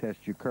ones that test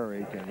your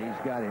courage, and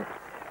he's got it.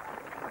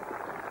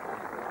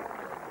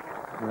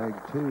 Greg,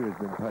 too, has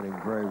been putting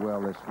very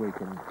well this week,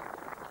 and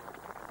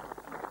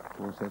of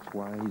course that's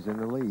why he's in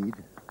the lead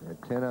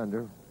at 10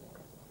 under.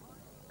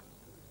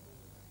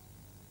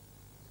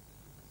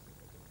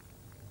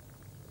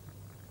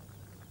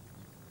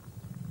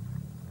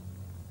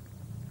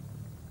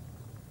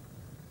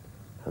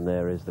 And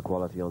there is the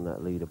quality on that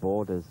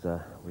leaderboard as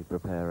we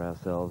prepare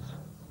ourselves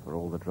for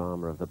all the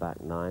drama of the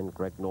back 9.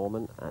 Greg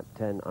Norman at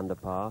 10 under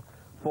par.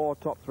 4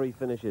 top 3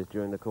 finishes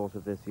during the course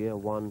of this year.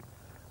 1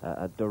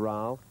 at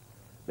Doral.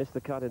 Missed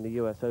the cut in the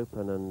US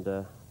Open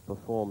and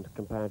performed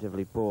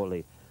comparatively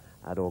poorly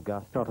at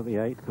Augusta. Shot at the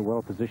 8th, a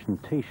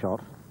well-positioned tee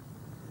shot.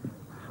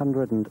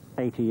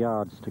 180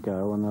 yards to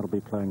go, and that'll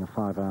be playing a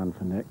 5-iron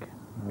for Nick.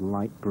 A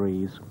light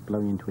breeze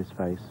blowing into his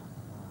face.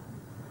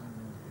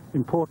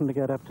 Important to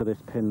get up to this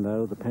pin,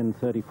 though. The pin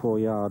 34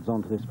 yards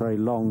onto this very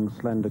long,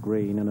 slender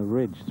green and a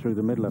ridge through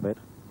the middle of it.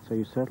 So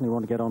you certainly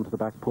want to get onto the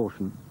back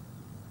portion.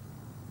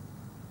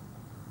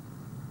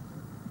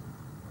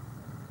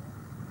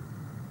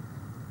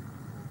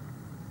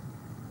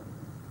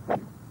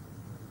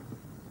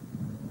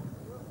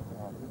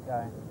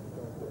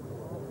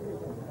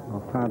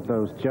 Well,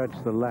 Faldo's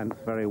judged the length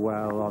very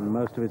well on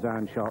most of his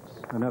iron shots.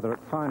 Another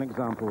fine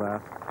example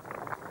there.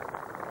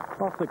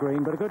 Off the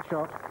green, but a good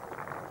shot.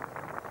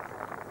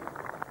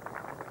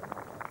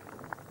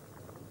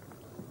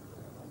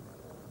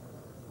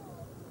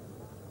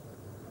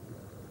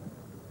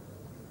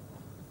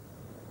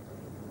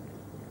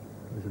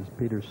 This is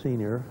Peter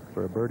Sr.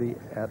 for a birdie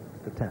at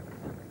the 10th.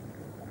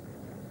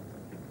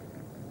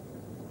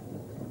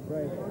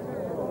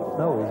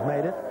 No, he's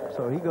made it.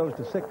 So he goes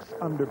to 6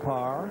 under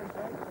par.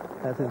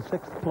 That's in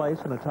 6th place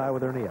in a tie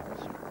with Ernie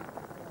Els.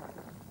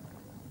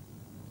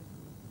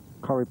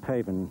 Corey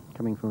Pavin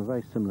coming from a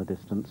very similar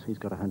distance. He's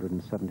got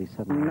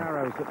 177.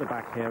 Narrows at the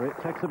back here. It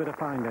takes a bit of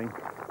finding.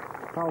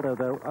 Faldo,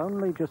 though,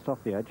 only just off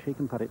the edge. He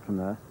can putt it from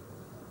there.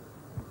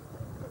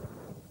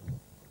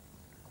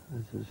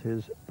 This is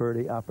his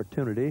birdie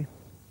opportunity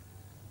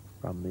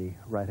from the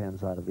right-hand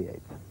side of the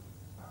 8th.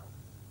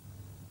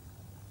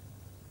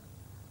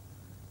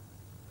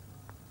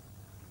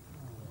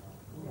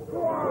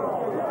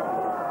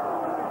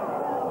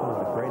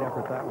 What a great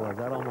effort that was.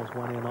 That almost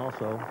went in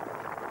also.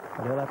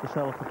 But he'll have to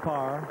settle for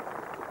par.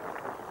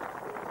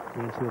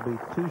 Means he'll be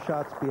 2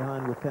 shots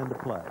behind with 10 to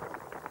play.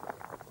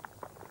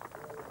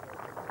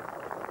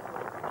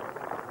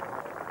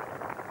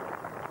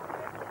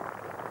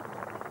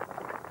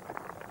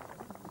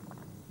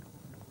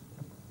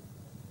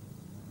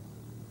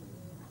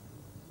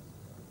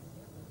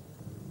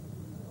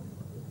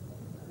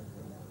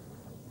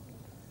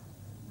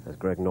 As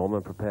Greg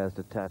Norman prepares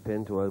to tap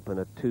in to open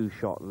a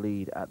 2-shot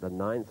lead at the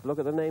 9th. Look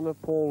at the name of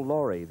Paul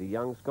Lawrie. The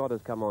young Scot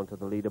has come onto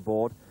the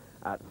leaderboard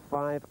at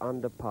 5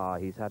 under par.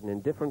 He's had an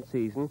indifferent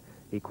season.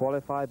 He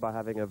qualified by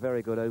having a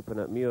very good open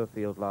at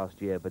Muirfield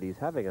last year, but he's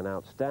having an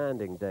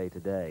outstanding day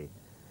today.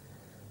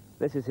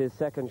 This is his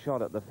 2nd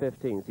shot at the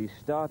 15th. He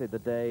started the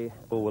day...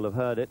 People will have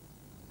heard it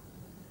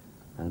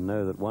and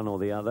know that one or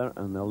the other,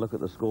 and they'll look at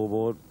the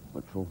scoreboard,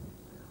 which will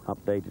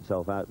update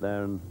itself out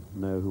there and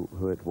know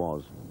who it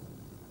was.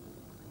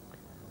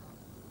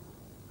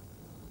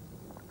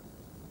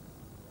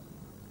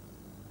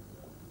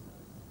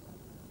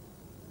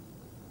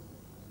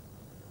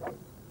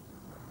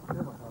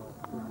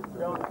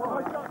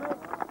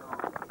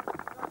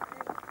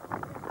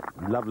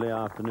 Lovely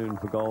afternoon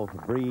for golf. A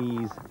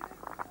breeze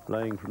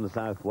blowing from the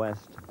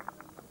southwest,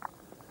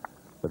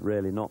 but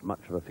really not much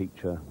of a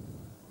feature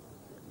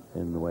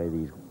in the way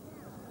these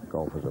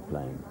golfers are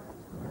playing.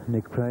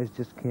 Nick Price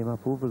just came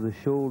up over the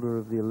shoulder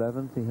of the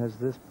 11th. He has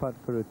this putt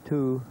for a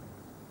 2.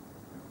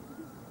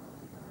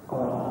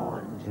 Oh,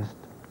 and just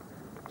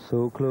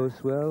so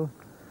close. Well,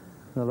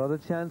 a lot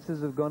of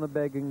chances have gone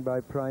a-begging by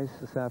Price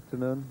this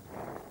afternoon.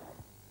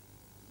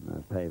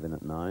 Pavin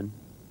at 9.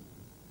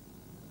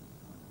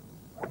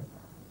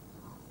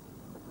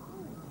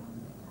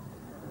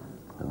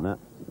 And that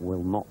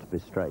will not be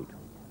straight.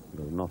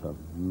 There's not a...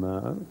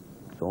 No,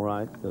 it's all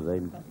right. So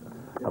they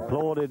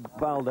applauded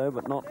Faldo,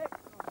 but not...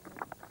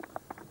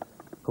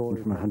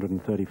 From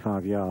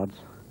 135 yards.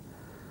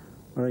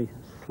 Very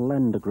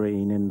slender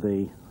green in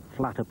the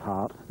flatter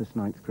part, this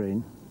ninth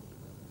green.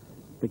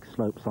 Big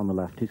slopes on the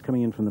left. He's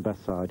coming in from the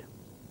best side.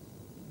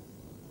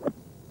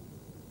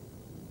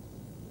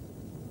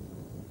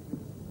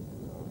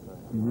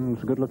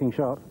 It's a good-looking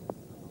shot.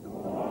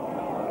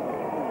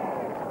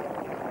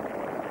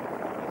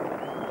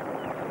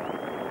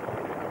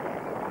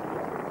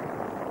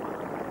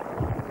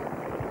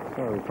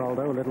 So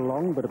Faldo a little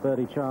long, but a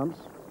birdie chance.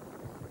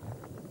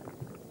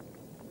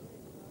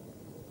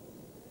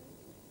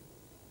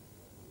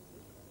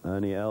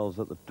 Ernie Els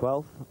at the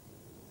 12th.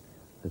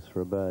 This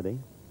for a birdie.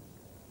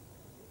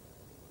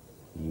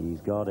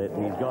 He's got it.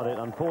 He's got it.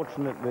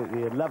 Unfortunately,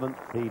 the 11th,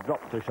 he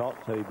dropped a shot,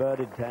 so he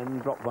birdied 10,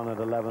 dropped one at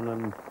 11,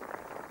 and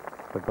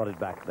but got it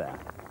back there.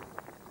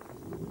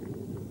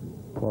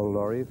 Paul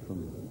Lawrie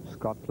from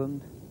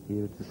Scotland.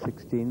 Here at the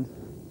 16th.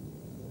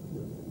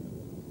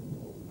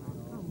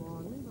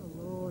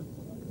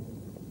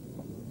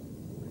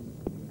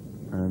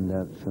 And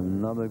that's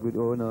another good...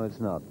 Oh, no, it's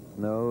not.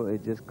 No,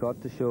 it just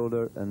caught the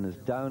shoulder and is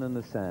down in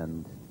the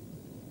sand.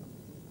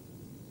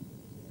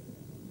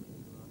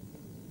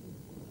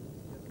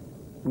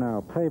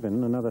 Now,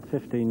 Pavin, another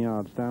 15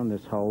 yards down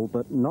this hole,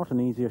 but not an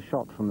easier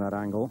shot from that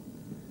angle.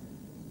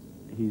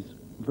 He's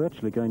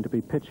virtually going to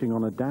be pitching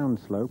on a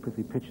downslope if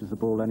he pitches the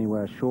ball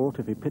anywhere short.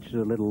 If he pitches a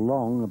little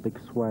long, a big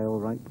swale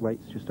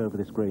waits just over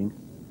this green.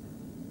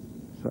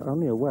 So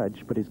only a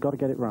wedge, but he's got to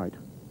get it right.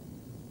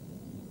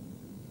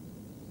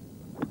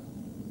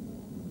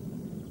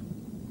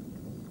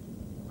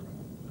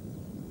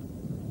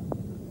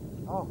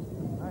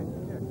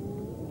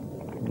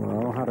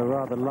 Well, had a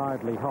rather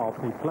lively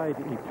hop. He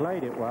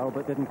played it well,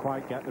 but didn't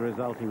quite get the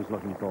result he was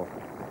looking for.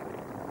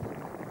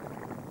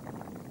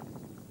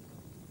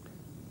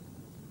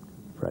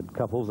 Fred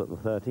Couples at the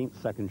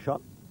 13th, second shot.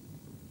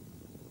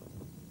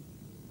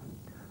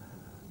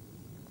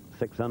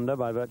 6 under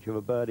by virtue of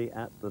a birdie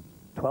at the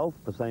 12th,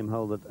 the same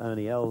hole that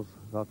Ernie Els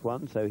got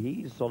one. So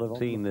he's sort of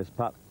seen this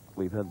putt.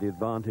 We've had the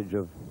advantage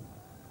of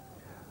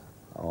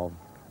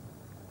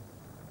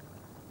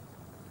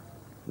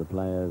the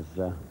players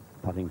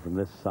putting from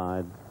this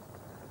side.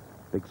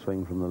 Big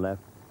swing from the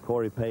left.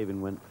 Corey Pavin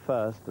went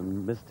first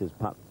and missed his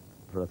putt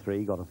for a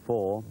 3, got a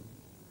 4.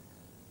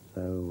 So,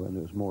 and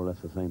it was more or less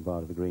the same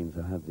part of the green,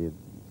 so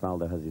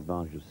Faldo has the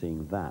advantage of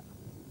seeing that.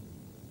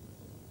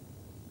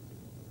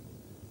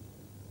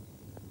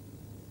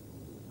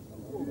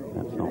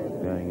 That's not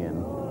going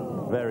in.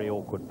 Very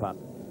awkward putt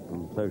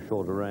from so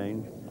short a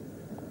range.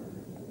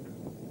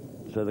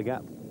 So the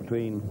gap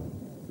between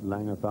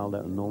Langer,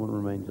 Faldo and Norman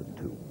remains at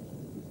 2.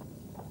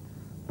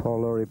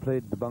 Paul Lawrie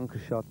played the bunker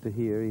shot to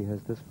here. He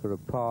has this for a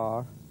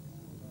par,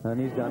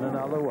 and he's done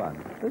another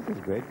one. This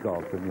is great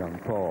golf from young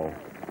Paul.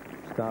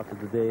 Started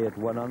the day at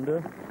 1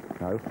 under,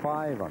 now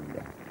 5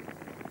 under.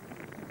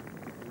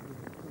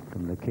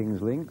 From the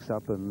King's Links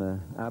up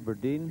in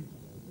Aberdeen,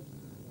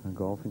 a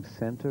golfing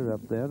centre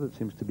up there that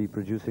seems to be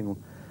producing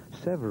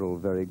several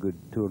very good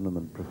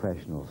tournament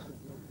professionals.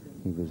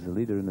 He was the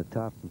leader in the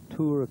Tartan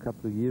Tour a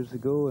couple of years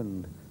ago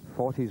and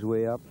fought his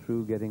way up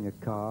through getting a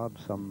card.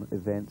 Some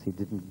events he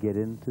didn't get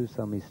into,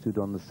 some he stood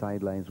on the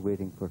sidelines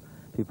waiting for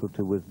people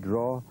to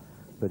withdraw,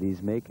 but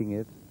he's making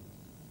it.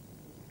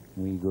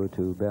 We go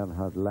to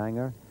Bernhard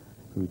Langer,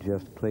 who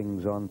just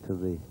clings on to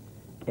the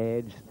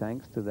edge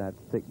thanks to that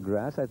thick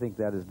grass. I think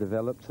that has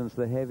developed since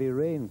the heavy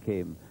rain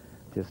came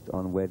just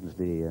on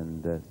Wednesday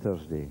and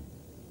Thursday.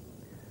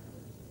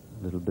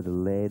 A little bit of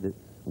lead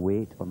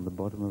weight on the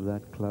bottom of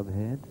that club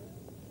head.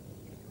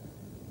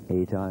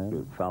 8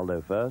 iron.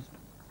 Faldo first.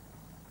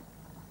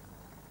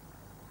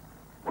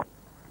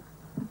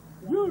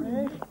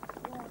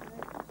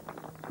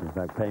 In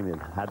fact, Payman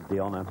had the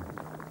honour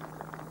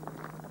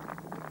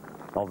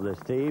of this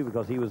tee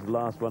because he was the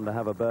last one to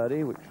have a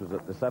birdie, which was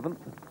at the 7th.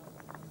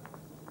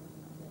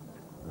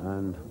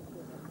 And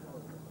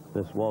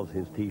this was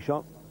his tee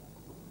shot.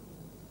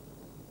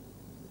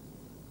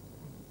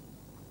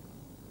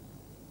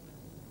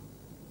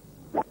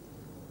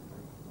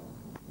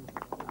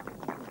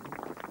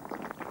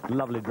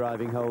 Lovely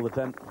driving hole, the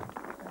 10th.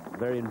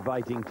 Very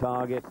inviting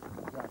target,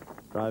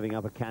 driving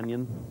up a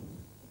canyon.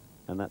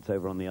 And that's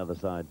over on the other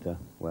side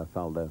where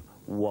Faldo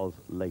was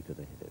later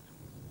to hit it.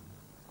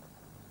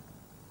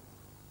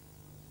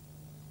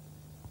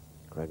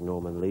 Greg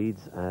Norman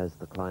leads as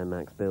the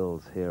climax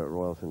builds here at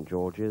Royal St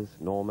George's.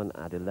 Norman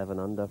at 11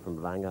 under from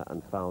Langer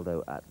and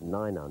Faldo at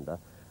 9 under.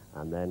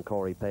 And then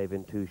Corey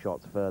Pavin 2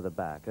 shots further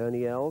back.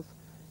 Ernie Els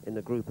in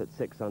the group at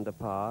 6 under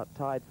par,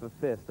 tied for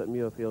 5th at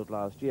Muirfield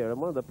last year. And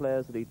one of the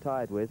players that he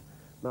tied with,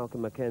 Malcolm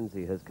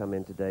Mackenzie, has come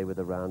in today with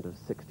a round of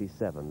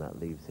 67. That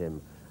leaves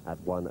him at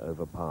 1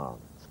 over par.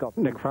 Scott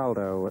Nick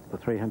Faldo at the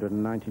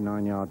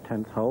 399-yard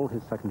 10th hole,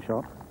 his second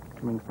shot,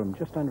 coming from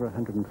just under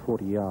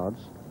 140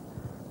 yards.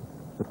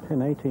 The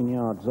pin 18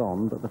 yards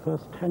on, but the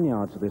first 10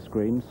 yards of this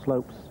green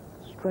slopes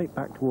straight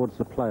back towards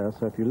the player,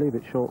 so if you leave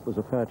it short, there's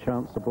a fair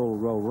chance the ball will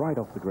roll right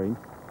off the green.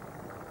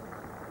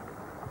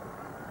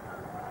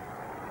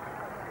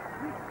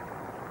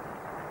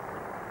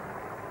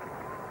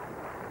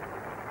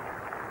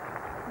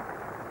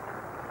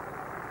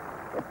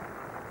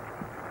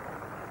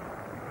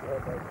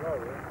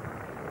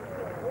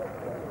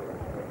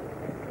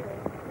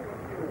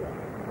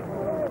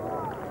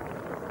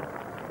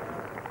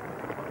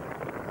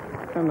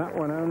 And that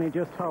one only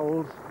just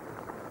holds.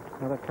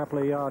 Another couple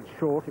of yards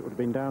short, it would have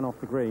been down off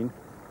the green.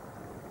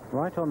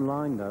 Right on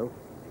line, though.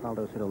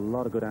 Faldo's hit a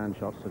lot of good iron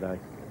shots today.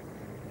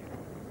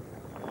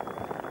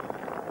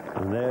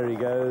 And there he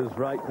goes,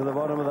 right to the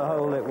bottom of the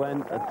hole it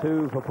went. A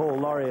 2 for Paul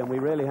Lawrie, and we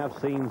really have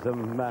seen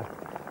some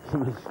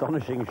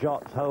astonishing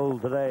shots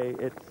holed today.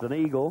 It's an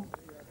eagle.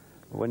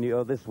 When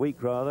you this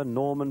week, rather,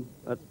 Norman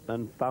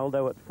and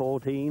Faldo at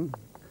 14.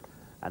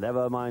 And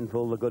ever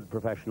mindful, the good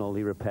professional,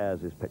 he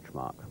repairs his pitch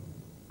mark.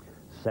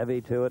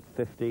 Seve 2 at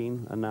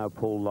 15, and now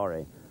Paul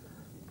Lawrie.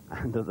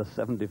 And at the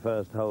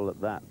 71st hole at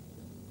that.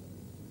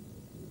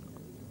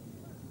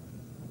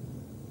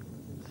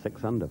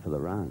 6 under for the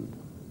round.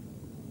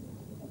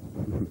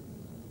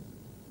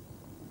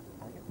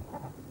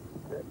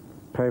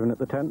 Paven at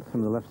the 10th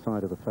from the left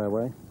side of the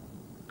fairway.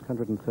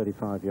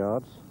 135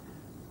 yards.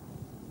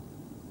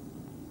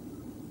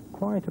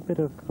 Quite a bit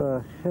of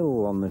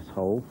hill on this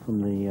hole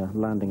from the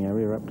landing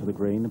area up to the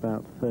green,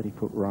 about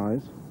 30-foot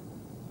rise.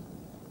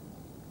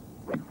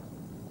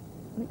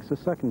 Makes the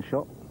second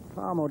shot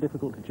far more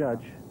difficult to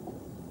judge.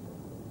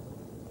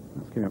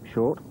 That's coming up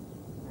short.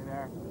 Hey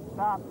there.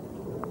 Stop.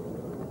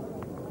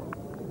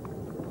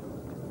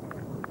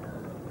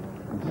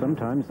 And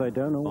sometimes they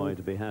don't all.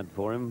 To be had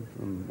for him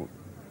from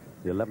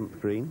the 11th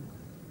green.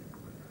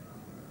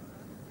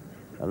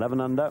 11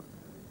 under,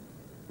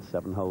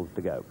 7 holes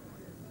to go.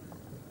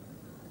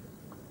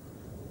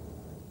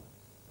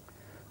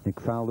 Nick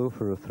Faldo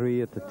for a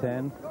 3 at the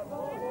 10.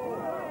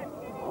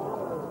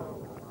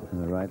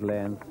 And the right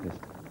length, just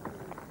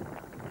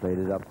played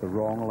it up the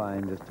wrong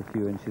line, just a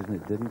few inches, and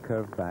it didn't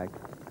curve back.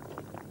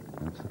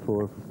 That's the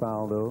 4 for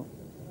Faldo.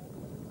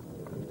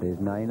 Stays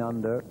 9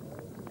 under.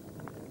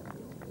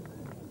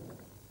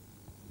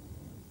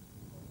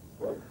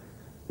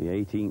 The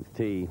 18th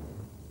tee.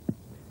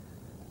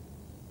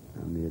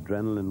 And the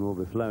adrenaline will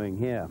be flowing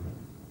here.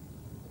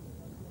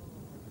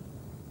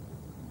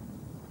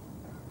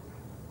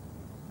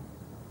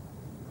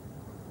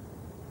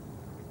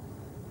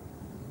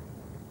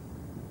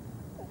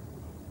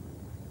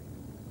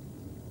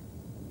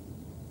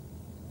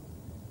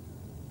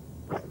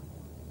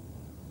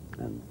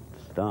 And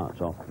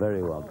starts off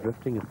very well,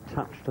 drifting a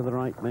touch to the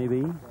right,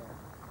 maybe.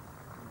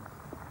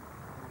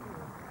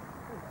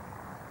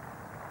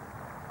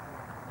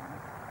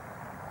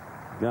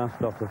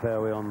 Just off the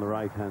fairway on the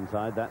right-hand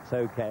side, that's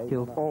okay.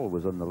 Killed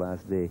always on the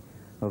last day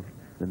of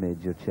the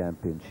major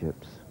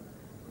championships.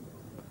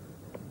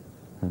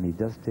 And he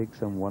does take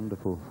some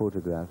wonderful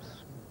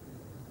photographs.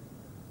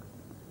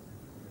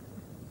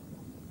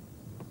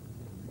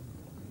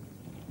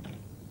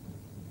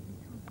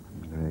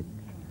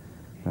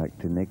 Back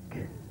to Nick.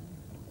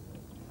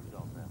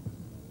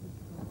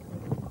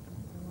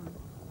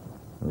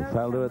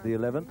 Faldo at the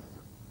 11th.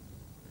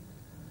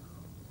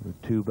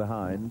 With 2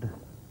 behind.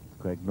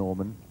 Greg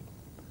Norman.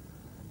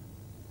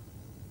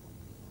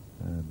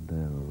 And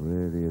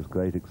really is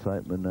great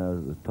excitement now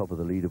at the top of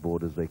the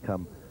leaderboard as they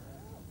come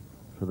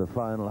for the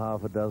final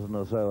half a dozen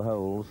or so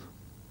holes.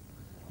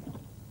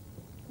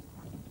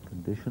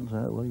 Conditions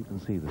out, well, you can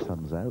see the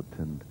sun's out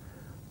and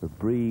the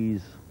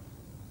breeze,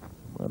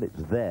 well,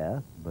 it's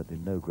there, but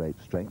in no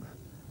great strength.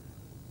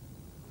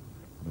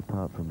 And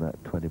apart from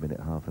that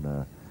 20-minute, half an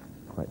hour,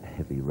 quite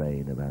heavy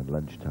rain around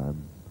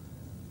lunchtime,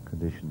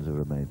 conditions have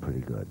remained pretty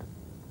good.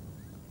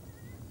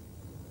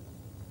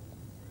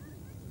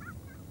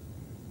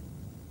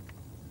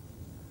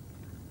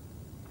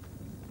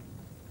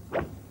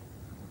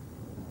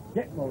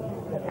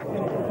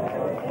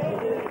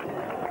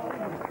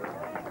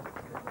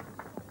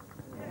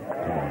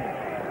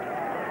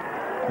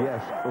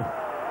 Yes. Oh.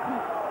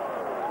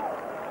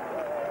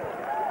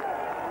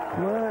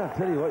 Well, I'll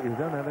tell you what, you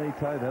don't have any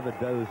time to have a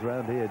doze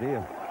around here, do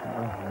you?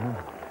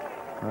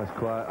 Nice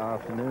quiet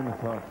afternoon. I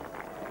thought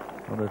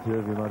one or two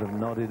of you might have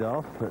nodded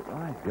off, but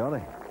my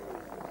golly.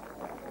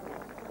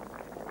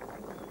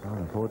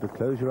 Can't afford to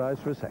close your eyes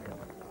for a second.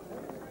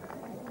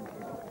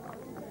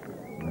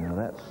 Now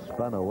that's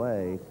spun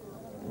away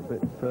a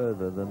bit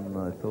further than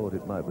I thought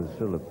it might, but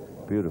still a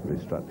beautifully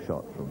struck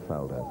shot from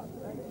Faldo.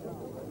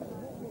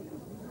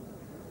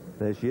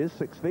 There she is,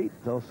 6 feet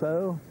or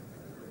so.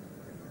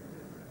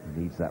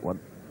 He needs that one.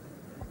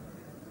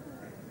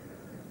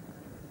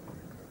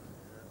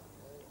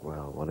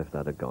 Well, what if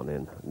that had gone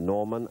in?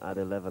 Norman at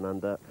 11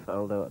 under,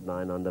 Faldo at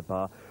 9 under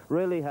par.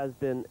 Really has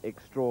been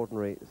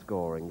extraordinary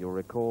scoring. You'll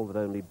recall that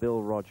only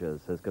Bill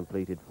Rogers has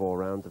completed 4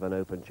 rounds of an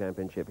Open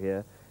Championship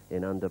here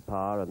in under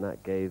par, and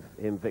that gave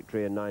him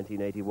victory in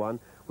 1981.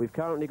 We've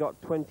currently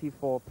got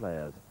 24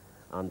 players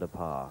under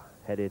par,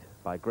 headed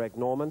by Greg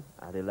Norman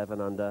at 11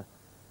 under,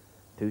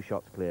 2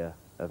 shots clear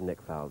of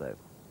Nick Faldo.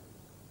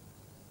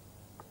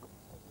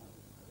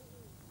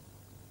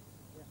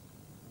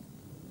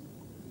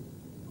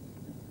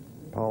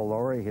 Paul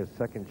Lawrie, his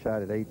second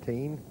shot at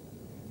 18.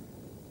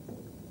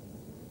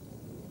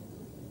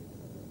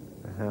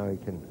 How he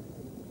can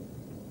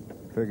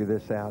figure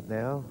this out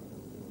now.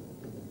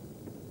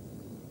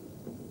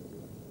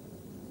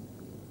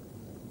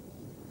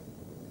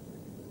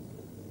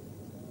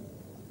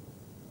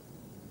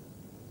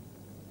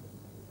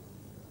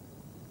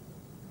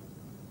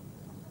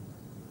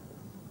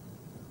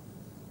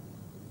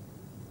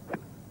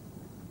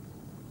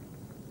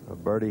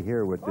 birdie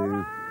here would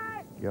do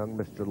young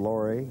Mr.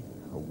 Laurie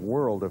a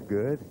world of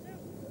good.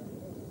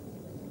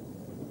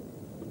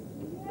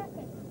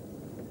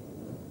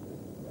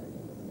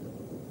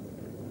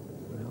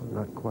 I'm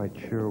not quite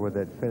sure where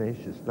that finish.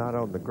 It's not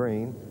on the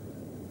green.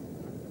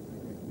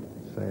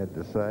 Sad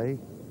to say.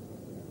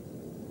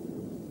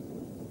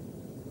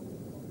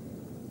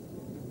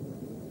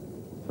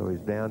 So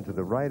he's down to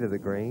the right of the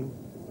green.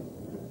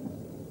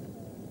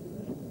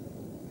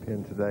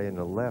 Pin today in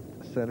the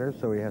left center,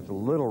 so he has a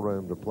little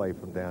room to play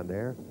from down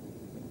there.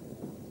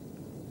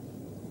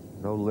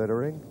 No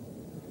littering.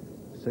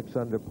 6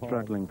 under par.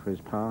 Struggling for his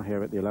par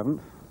here at the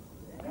 11th.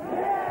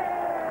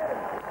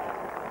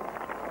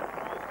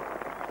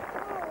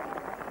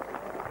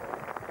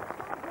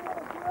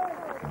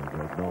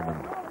 Greg Norman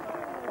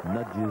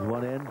nudges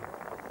one in.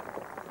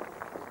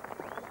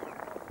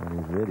 And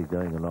he's really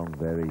going along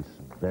very,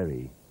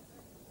 very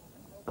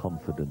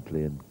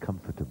confidently and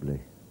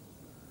comfortably.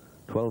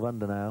 12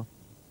 under now.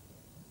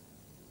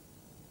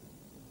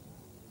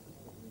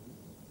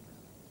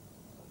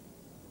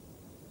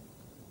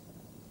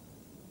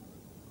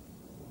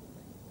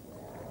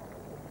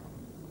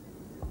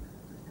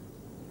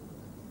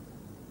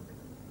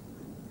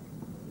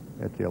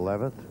 At the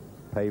 11th,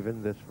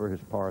 Pavin, this for his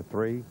par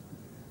 3.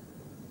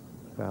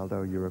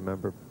 Faldo, you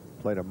remember,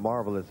 played a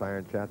marvelous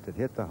iron shot that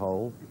hit the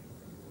hole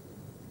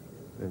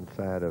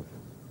inside of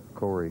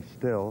Corey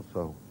still,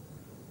 so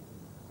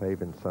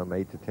Pavin some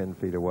 8 to 10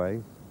 feet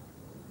away.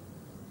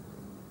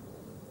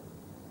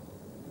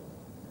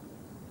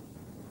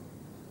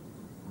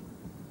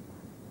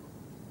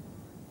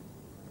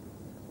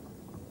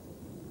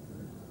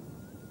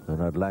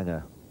 Bernard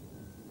Langer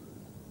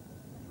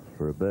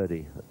for a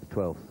birdie at the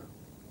 12th.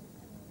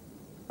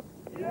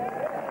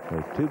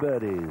 There's 2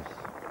 birdies.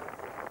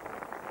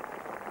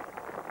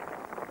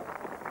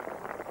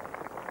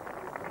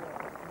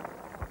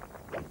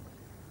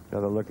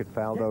 Another look at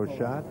Faldo's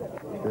shot,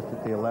 just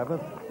at the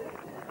 11th.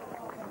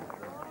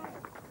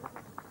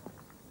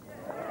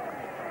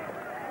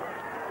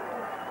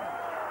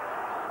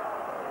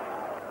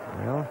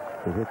 Well,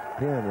 if it hit the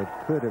pin, it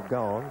could have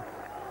gone.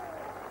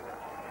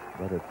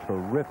 But a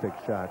terrific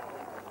shot.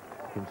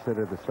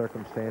 Consider the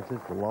circumstances,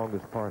 the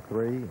longest par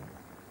 3,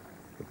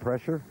 the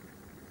pressure.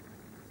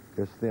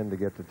 Just then to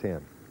get to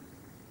 10.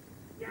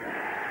 He's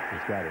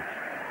got it.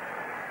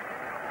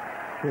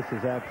 This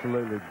is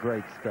absolutely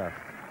great stuff.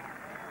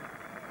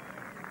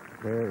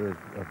 There is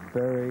a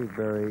very,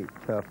 very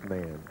tough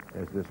man,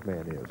 as this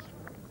man is.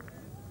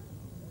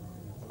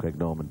 Greg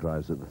Norman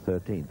drives at the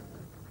 13th.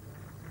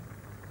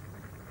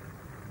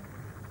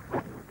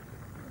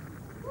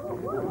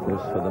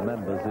 This, for the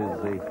members,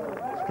 is the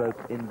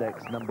stroke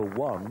index number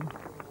 1.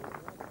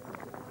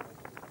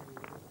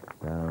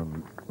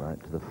 Down right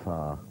to the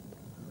far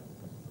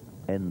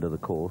end of the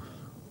course.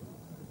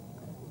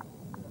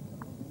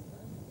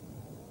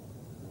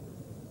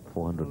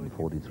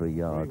 443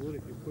 yards.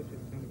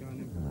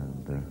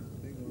 And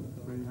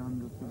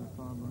 300 to the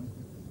far right.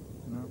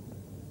 No.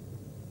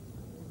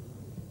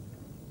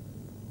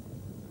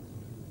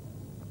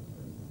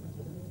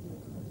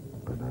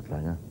 Bernard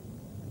Langer.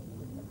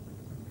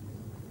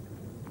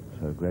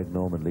 So Greg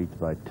Norman leads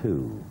by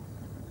 2.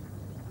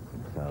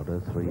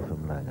 Faldo 3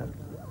 from Langer.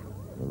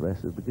 The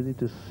rest is beginning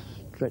to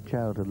stretch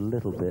out a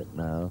little bit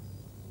now.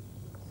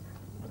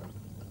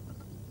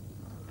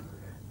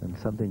 And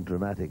something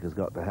dramatic has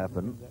got to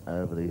happen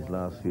over these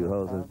last few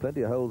holes. There's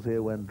plenty of holes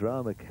here when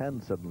drama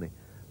can suddenly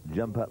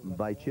jump up and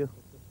bite you.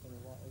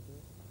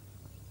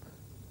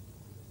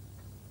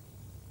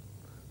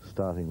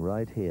 Starting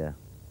right here.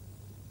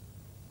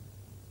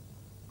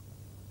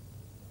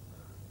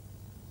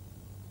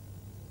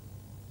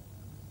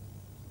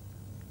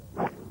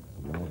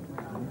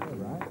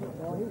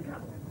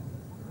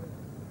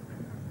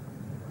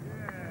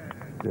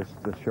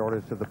 Just the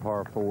shortest of the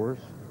par 4s.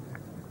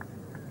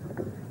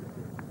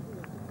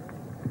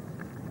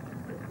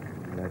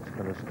 That's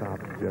going to stop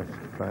just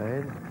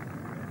fine.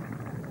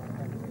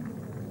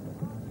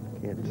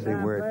 Can't see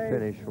where it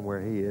finished from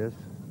where he is.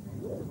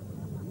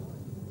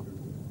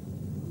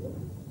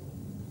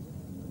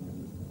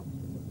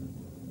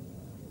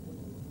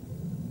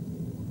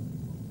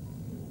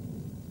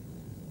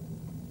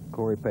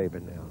 Corey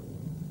Pavin now.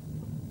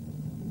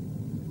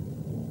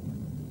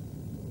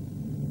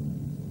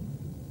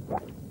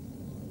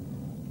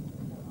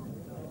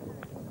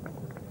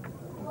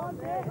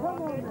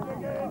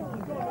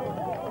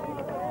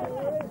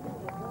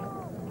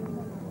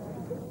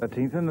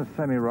 In the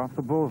semi-rough,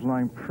 the ball's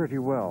lying pretty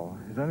well.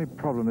 His only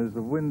problem is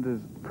the wind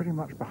is pretty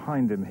much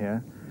behind him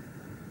here.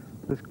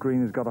 This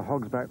green has got a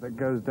hogsback that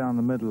goes down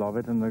the middle of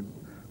it, and the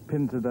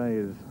pin today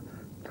is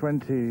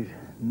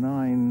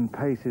 29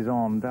 paces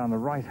on down the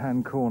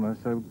right-hand corner,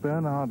 so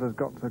Bernard has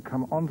got to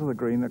come onto the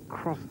green,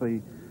 across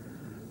the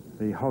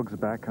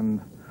hogsback,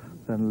 and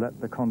then let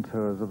the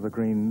contours of the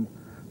green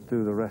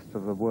do the rest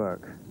of the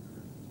work.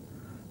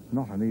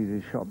 Not an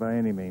easy shot by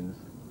any means.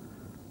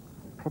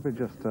 Probably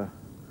just a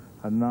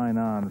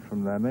 9-iron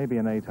from there, maybe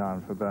an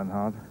 8-iron for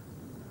Bernhard.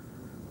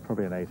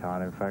 Probably an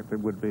 8-iron, in fact. It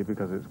would be,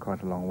 because it's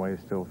quite a long way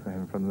still for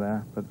him from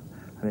there. But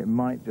And it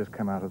might just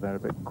come out of there a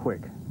bit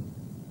quick.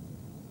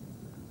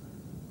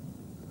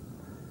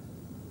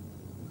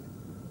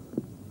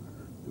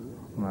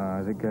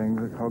 Is it going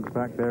the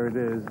hogsback? There it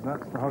is.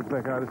 That's the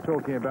hogsback I was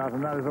talking about,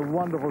 and that is a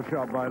wonderful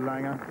shot by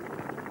Langer.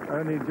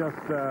 Only just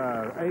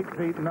 8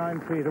 feet,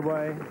 9 feet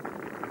away.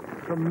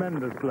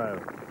 Tremendous blow.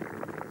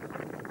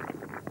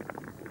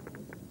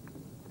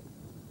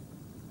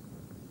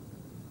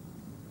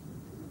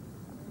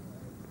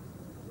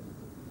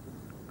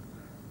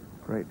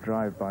 Great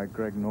drive by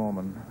Greg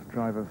Norman.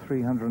 Drive of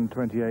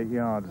 328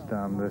 yards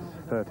down this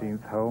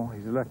 13th hole.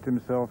 He's left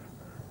himself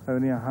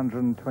only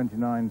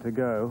 129 to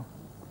go.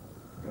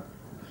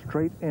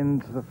 Straight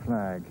into the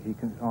flag. He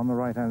can, on the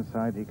right-hand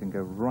side, he can go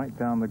right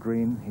down the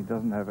green. He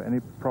doesn't have any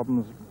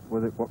problems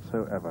with it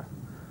whatsoever.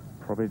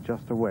 Probably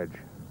just a wedge.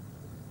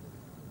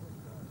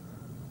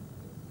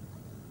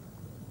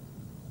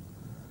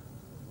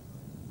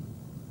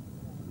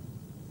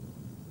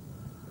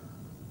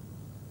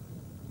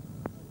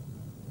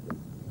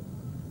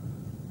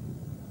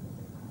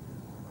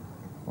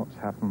 What's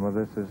happened with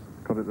this is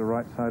got it the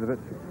right side of it.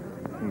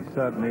 He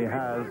certainly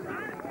has.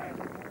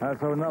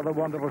 That's another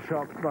wonderful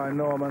shot by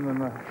Norman, and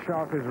the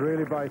shark is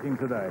really biting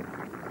today.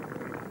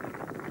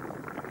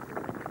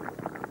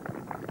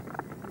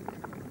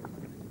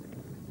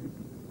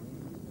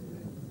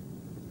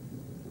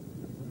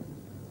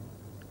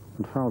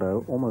 And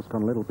Faldo almost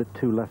gone a little bit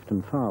too left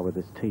and far with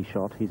this tee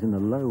shot. He's in the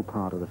low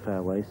part of the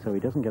fairway, so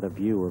he doesn't get a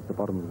view of the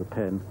bottom of the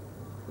pin.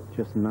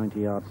 Just 90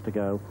 yards to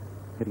go,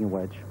 hitting a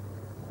wedge.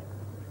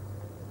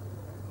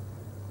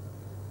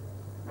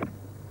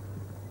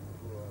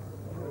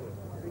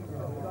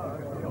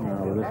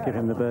 Let's give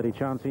him the birdie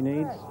chance he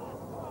needs.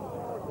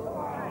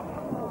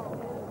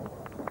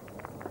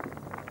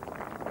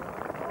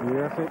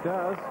 Yes, it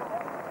does.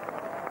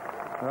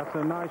 That's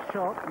a nice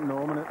shot.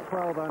 Norman at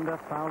 12 under,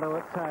 Faldo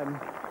at 10.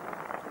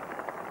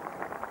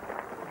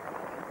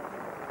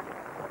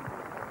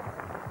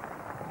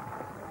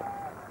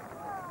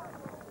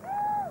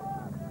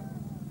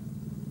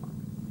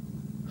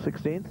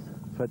 th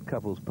Fred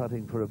Couples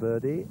putting for a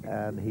birdie,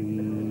 and he...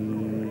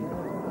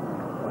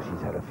 Oh,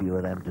 she's had a few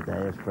of them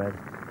today, has Fred.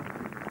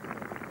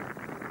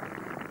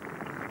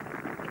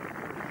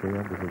 3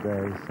 under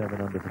today,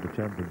 7 under for the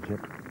championship.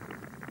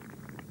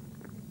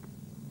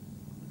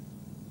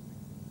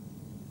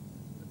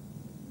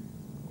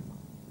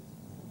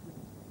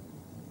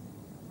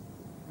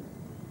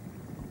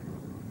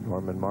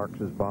 Norman marks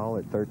his ball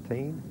at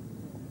 13.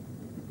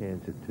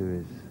 Hands it to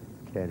his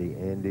caddy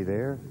Andy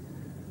there.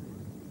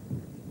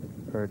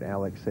 Heard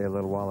Alex say a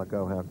little while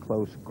ago how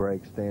close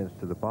Greg stands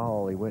to the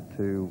ball. He went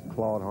to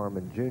Claude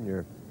Harmon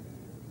Jr.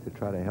 to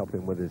try to help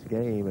him with his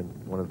game,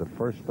 and one of the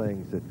first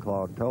things that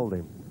Claude told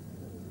him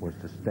was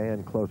to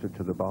stand closer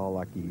to the ball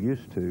like he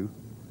used to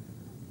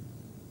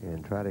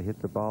and try to hit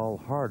the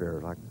ball harder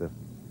like the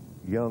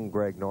young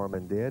Greg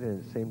Norman did,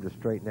 and it seemed to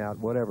straighten out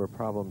whatever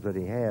problems that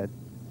he had.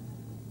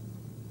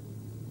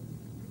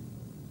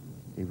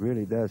 He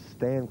really does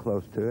stand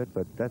close to it,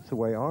 but that's the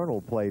way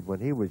Arnold played when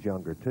he was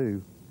younger,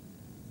 too.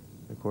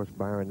 Of course,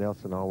 Byron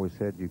Nelson always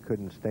said you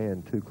couldn't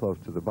stand too close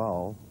to the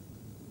ball.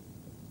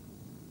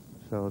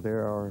 So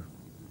there are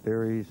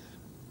theories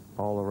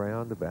all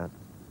around about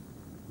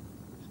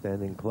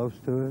standing close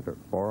to it or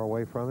far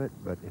away from it,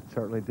 but it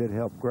certainly did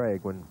help Greg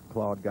when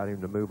Claude got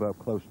him to move up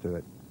close to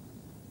it.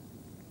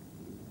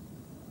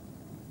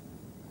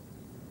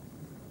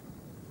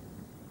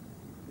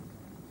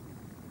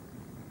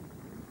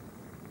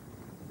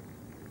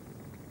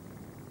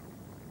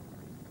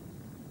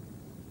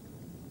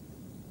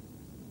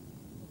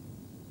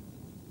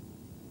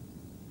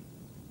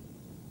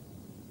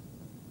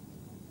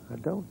 I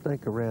don't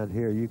think around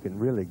here you can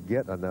really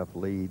get enough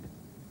lead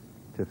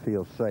to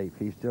feel safe.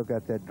 He's still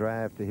got that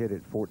drive to hit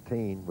at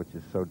 14, which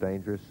is so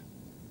dangerous.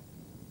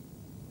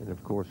 And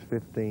of course,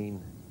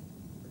 15,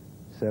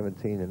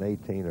 17, and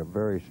 18 are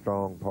very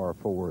strong par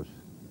fours.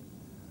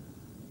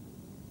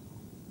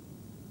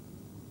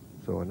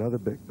 So another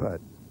big putt.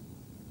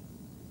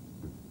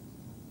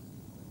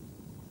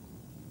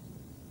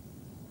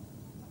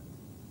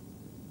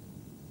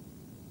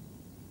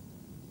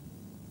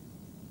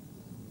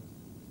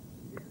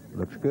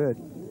 Looks good.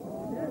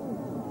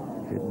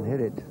 Didn't hit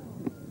it.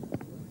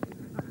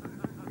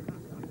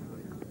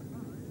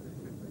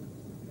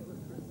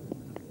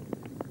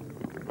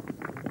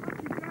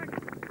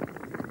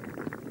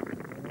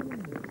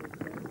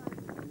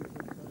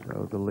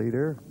 So the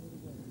leader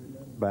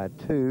by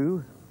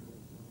 2,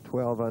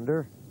 12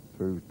 under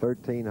through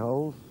 13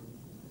 holes.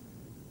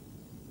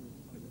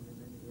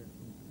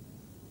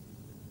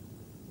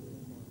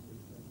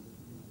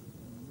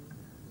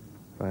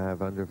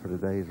 Five under for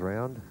today's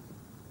round.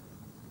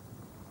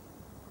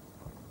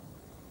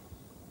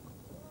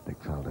 Nick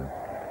Faldo.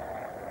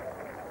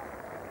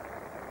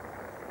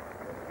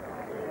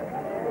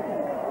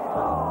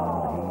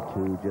 Oh, he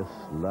too just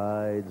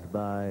slides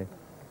by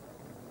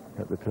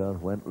at the turn,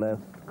 went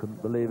left,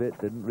 couldn't believe it,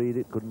 didn't read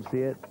it, couldn't see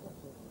it.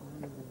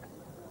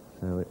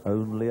 So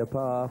only a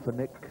par for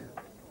Nick.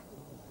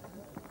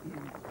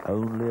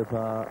 Only a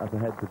par up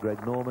ahead for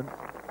Greg Norman.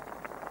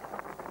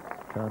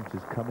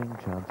 Chances coming,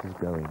 chances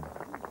going.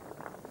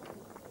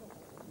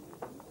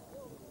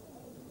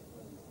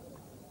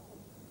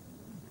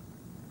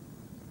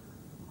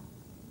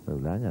 So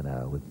Langer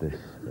now with this,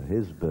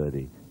 his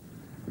birdie.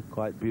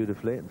 Quite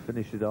beautifully and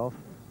finished it off.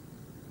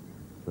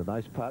 The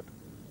nice putt.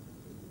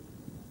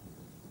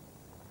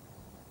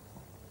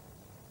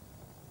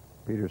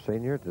 Peter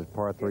Sr. to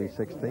par 3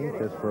 16th,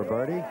 just for a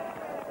birdie.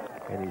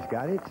 And he's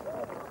got it.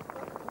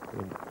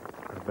 And,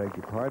 I beg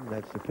your pardon,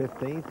 that's the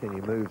 15th, and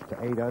he moves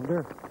to 8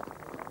 under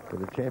for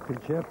the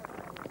championship.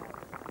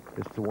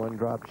 Just a one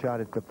drop shot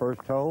at the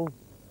first hole.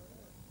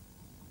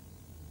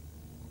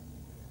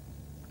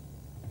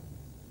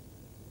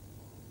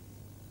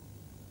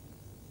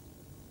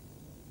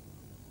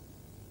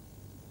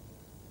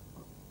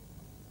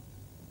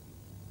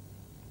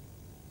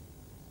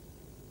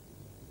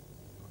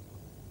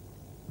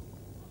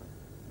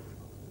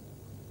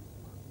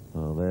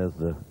 Well, there's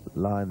the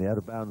line, the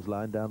out-of-bounds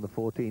line down the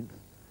 14th.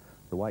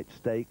 The white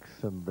stakes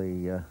and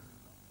the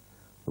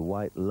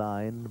white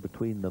line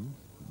between them,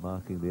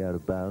 marking the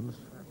out-of-bounds.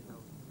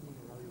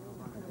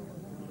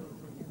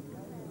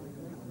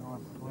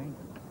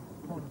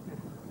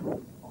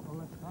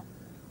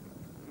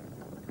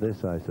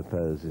 This, I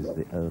suppose, is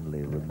the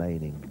only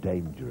remaining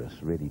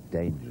dangerous, really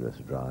dangerous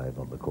drive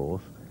on the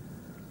course.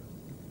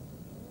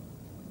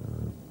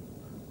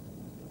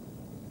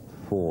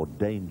 4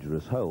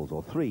 dangerous holes,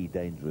 or 3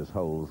 dangerous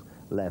holes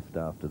left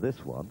after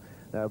this one.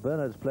 Now,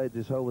 Bernhard's played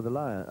this hole with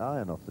a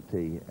iron off the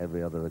tee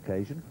every other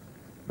occasion.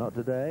 Not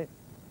today.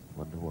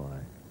 Wonder why.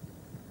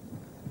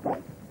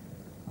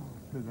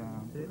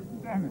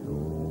 Damn it.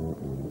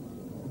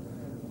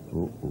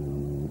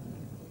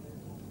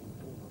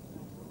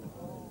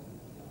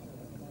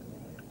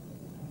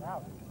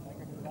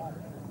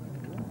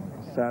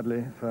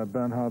 Sadly for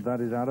Bernhard,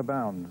 that is out of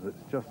bounds.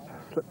 It's just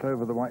slipped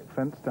over the white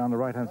fence down the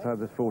right-hand side of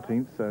this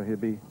 14th, so he'll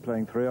be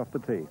playing 3 off the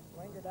tee.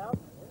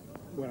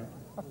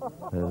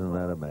 Isn't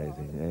that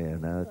amazing? Yeah,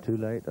 now too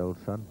late, old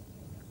son.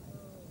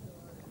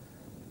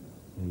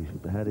 He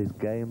should have had his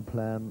game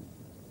plan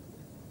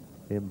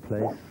in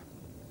place.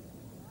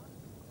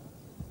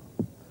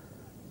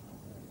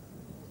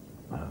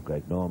 Oh,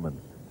 Greg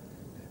Norman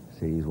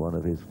sees one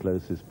of his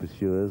closest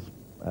pursuers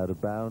out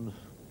of bounds.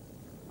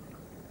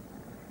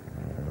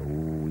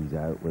 He's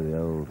out with the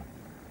old.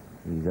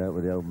 He's out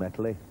with the old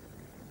metally.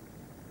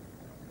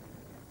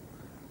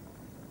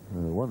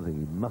 One thing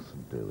he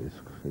mustn't do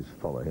is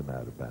follow him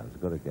out of bounds.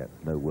 He's got to get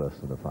no worse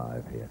than a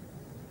 5 here.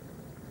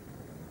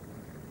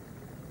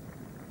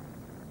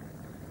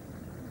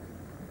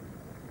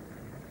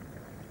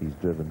 He's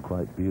driven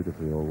quite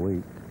beautifully all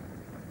week.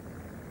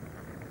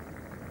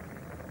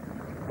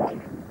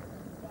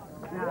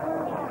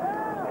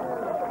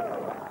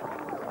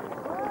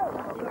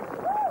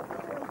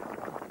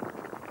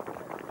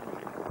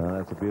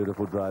 That's a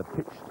beautiful drive.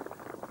 Pitched,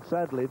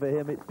 sadly for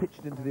him, it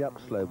pitched into the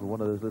upslope of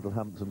one of those little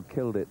humps and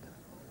killed it.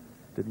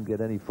 Didn't get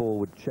any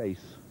forward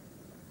chase.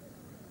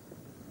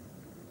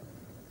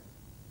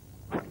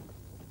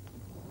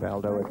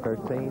 Faldo at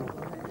 13.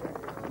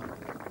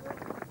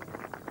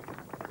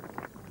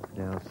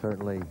 Now,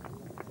 certainly,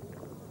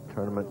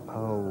 tournament,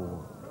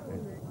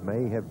 it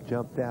may have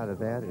jumped out of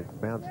that.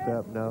 It bounced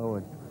up, no,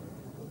 and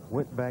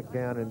went back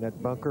down in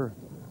that bunker.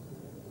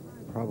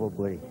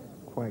 Probably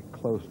quite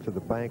close to the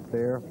bank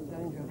there.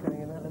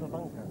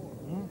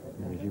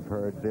 As you've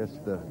heard, this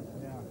the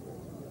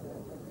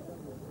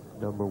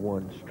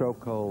 #1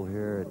 stroke hole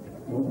here at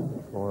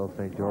Royal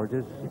St.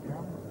 George's.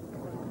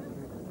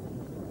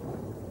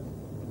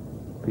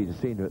 Peter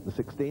Senior at the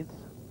 16th.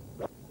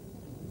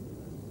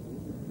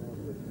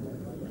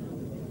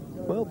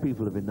 Well,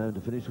 people have been known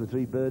to finish with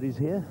 3 birdies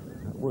here.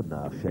 That wouldn't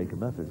half shake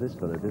them up if this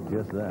fella did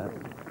just that.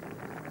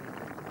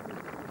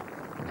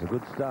 It's a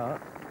good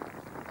start.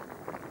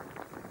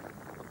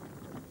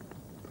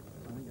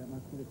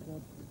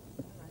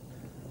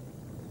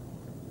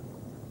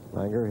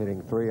 Langer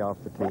hitting 3 off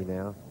the tee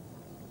now.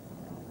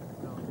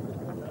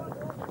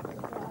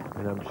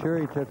 And I'm sure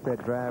he took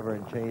that driver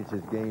and changed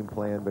his game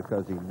plan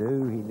because he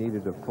knew he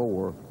needed a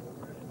 4.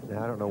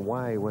 Now, I don't know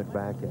why he went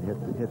back and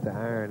hit the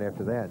iron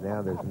after that.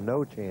 Now there's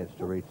no chance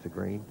to reach the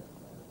green.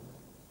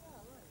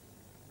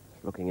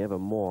 It's looking ever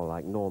more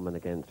like Norman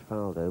against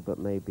Faldo, but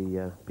maybe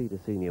Peter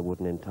Senior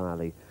wouldn't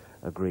entirely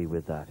agree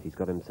with that. He's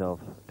got himself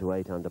to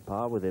 8 under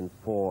par, within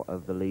 4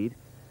 of the lead.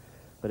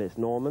 But it's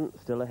Norman,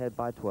 still ahead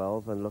by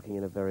 12 and looking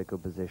in a very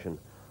good position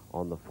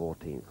on the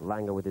 14th.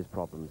 Langer with his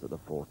problems at the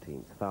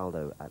 14th.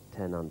 Faldo at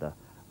 10 under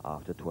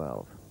after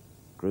 12.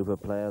 Group of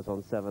players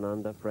on 7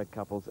 under. Fred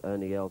Couples,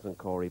 Ernie Els and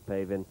Corey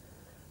Pavin.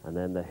 And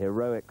then the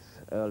heroics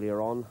earlier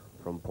on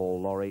from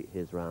Paul Lawrie,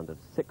 his round of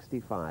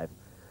 65,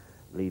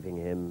 leaving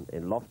him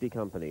in lofty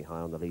company high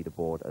on the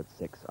leaderboard at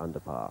 6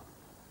 under par.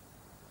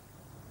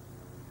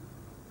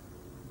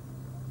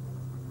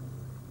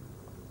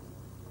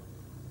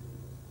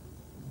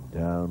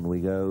 Down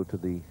we go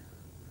to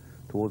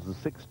towards the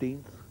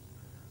 16th,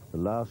 the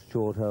last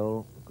short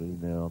hole, green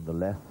there on the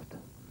left,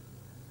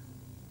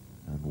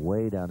 and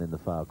way down in the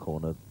far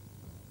corner,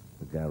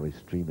 the gallery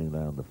streaming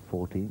down the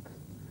 14th,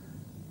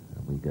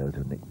 and We go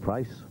to Nick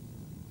Price.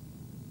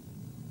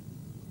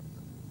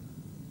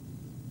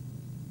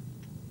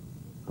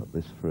 Got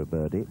this for a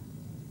birdie.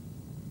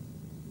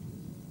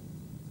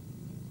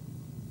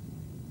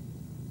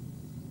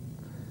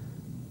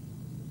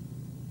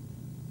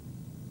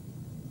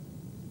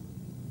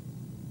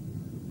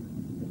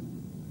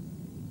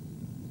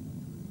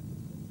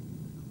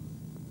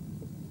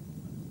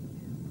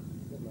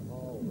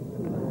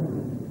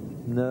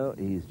 No,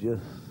 he's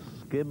just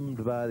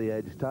skimmed by the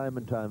edge time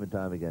and time and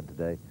time again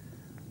today.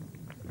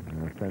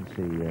 I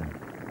fancy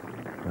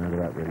around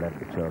about the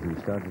 11th shot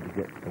he started to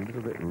get a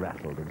little bit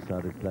rattled and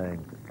started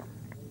playing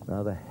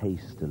rather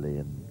hastily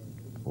and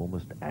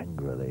almost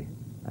angrily,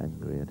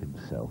 angry at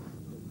himself.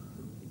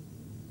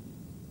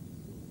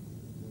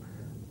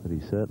 But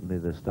he's certainly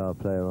the star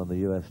player on the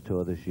US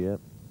tour this year.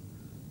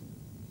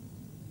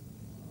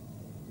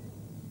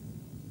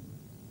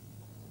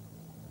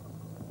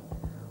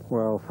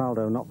 Well,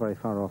 Faldo not very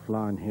far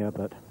offline here,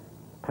 but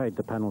paid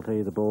the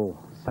penalty. The ball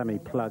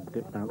semi-plugged,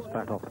 it bounced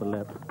back off the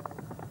lip.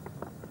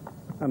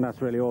 And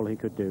that's really all he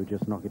could do,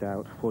 just knock it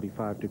out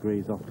 45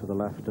 degrees off to the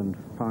left and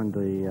find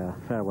the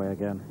fairway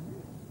again.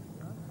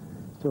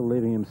 Still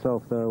leaving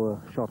himself,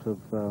 though, a shot of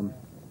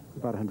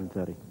about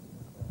 130.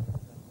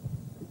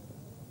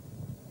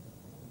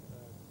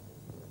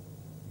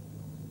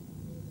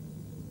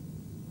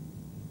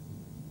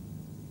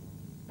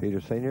 Peter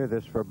Sr.,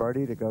 this for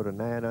birdie to go to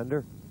 9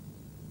 under.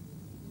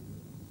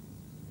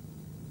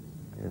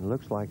 And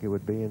looks like it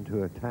would be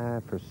into a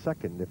tie for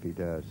second if he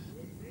does.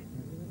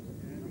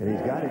 And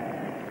he's got it.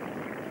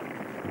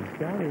 He's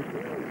got it.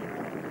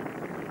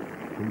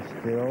 He's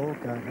still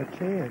got a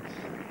chance.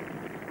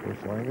 This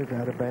Langer's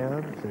out of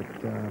bounds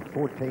at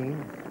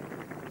 14.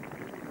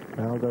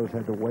 Faldo's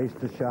had to waste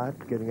a shot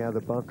getting out of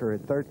the bunker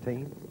at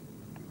 13.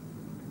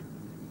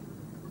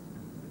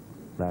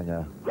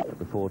 Langer at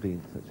the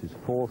 14th. That's his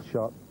 4th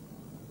shot.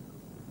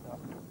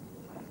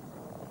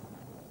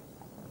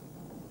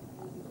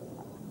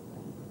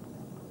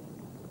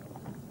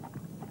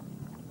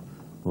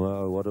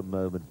 Well, what a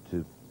moment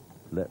to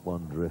let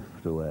one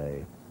drift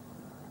away.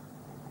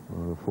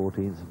 Well, the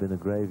 14th has been a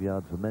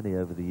graveyard for many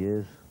over the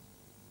years.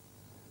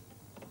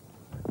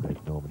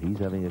 Great Norman, he's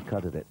having a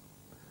cut at it.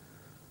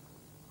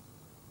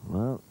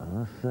 Well,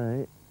 I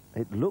say,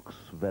 it looks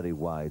very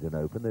wide and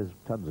open. There's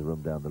tons of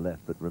room down the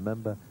left, but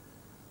remember,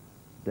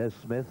 Des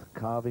Smith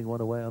carving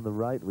one away on the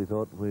right. We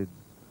thought we'd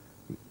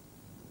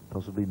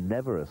possibly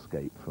never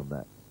escape from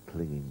that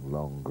clinging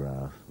long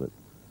grass, but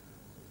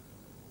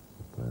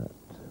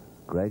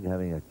Greg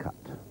having a cut.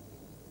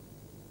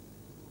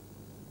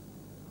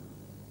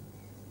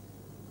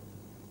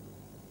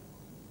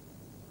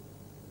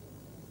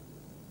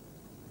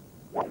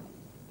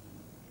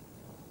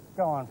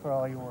 Go on for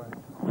all you're worth.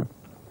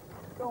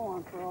 Go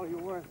on for all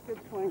you're worth. Good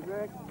swing,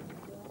 Greg.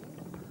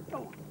 Go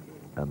on.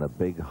 And a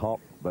big hop,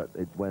 but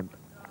it went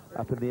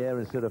up in the air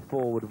instead of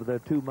forward, but they're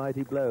two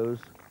mighty blows.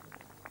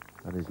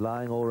 And he's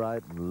lying all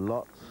right, and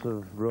lots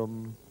of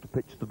room to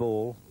pitch the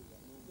ball.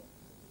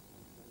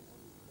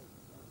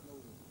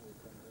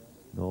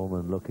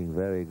 Norman looking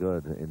very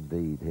good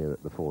indeed here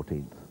at the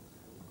 14th.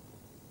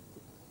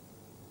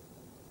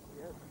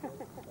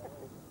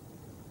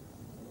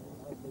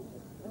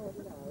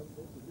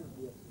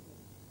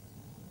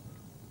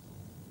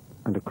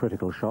 And a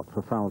critical shot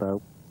for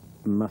Faldo.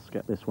 Must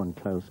get this one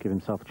close, give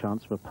himself a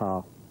chance for a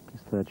par.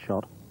 His 3rd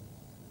shot.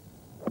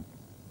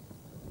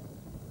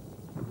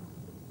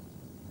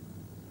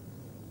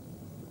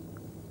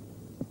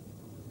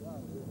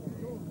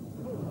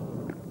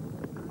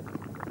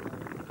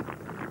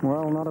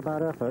 Well, not a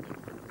bad effort.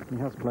 He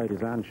has played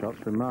his iron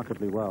shots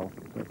remarkably well,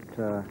 but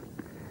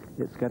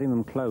it's getting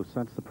them close,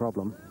 that's the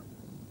problem.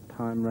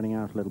 Time running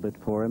out a little bit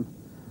for him.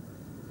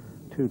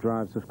 2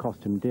 drives have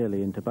cost him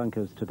dearly into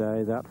bunkers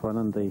today, that one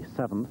and the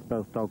 7th,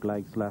 both dog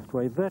legs left,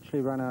 where he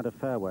virtually ran out of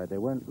fairway. They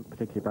weren't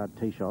particularly bad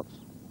tee shots.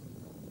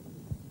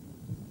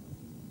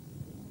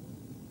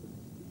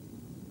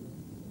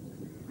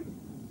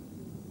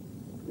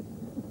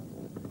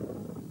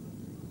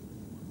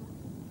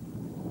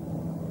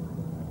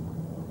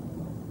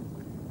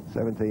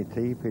 Seventeenth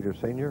tee, Peter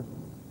Sr.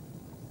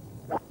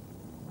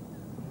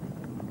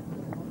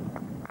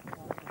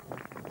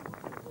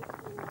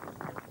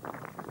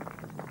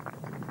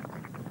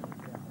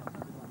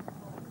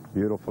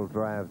 Beautiful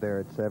drive there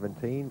at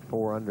 17,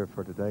 4 under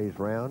for today's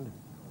round.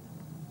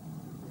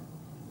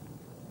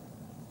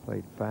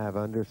 Played 5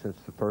 under since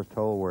the first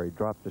hole where he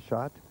dropped the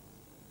shot.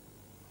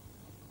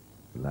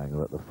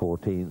 Langer at the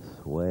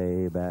 14th,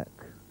 way back.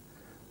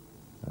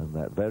 And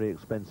that very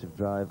expensive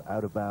drive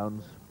out of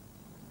bounds.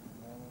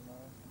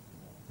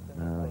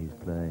 Now he's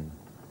playing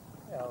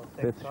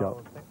 5th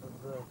shot.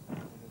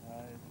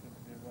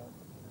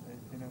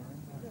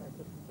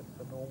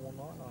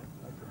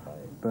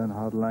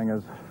 Bernhard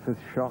Langer's 5th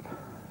shot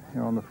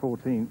here on the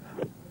 14th.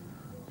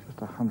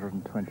 Just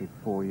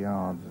 124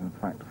 yards, in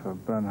fact, for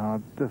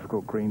Bernhard.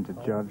 Difficult green to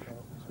judge,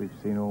 as we've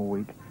seen all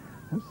week.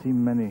 Haven't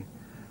seen many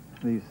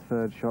of these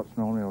 3rd shots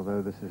normally,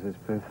 although this is his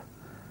 5th.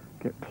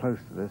 Get close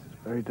to this, it's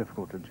very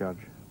difficult to judge.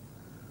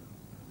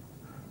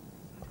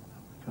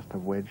 just a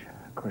wedge.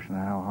 A question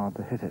of how hard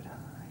to hit it.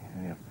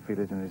 You have to feel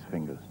it in his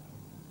fingers.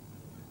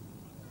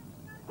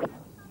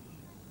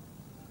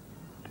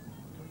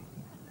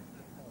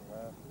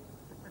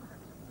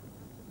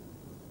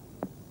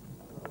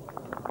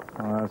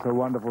 That's a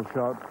wonderful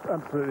shot.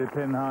 Absolutely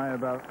pin high,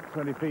 about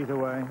 20 feet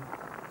away.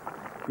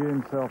 Give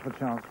himself a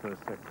chance for a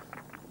 6.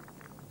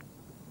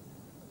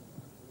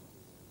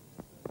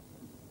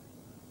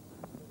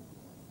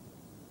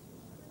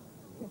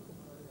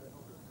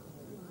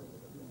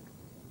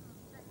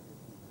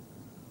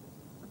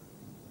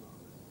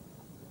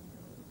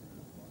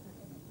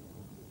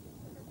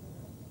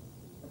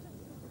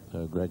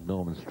 So Greg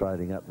Norman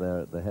striding up there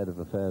at the head of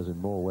affairs in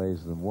more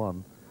ways than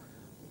one,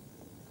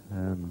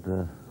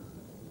 and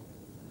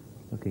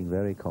looking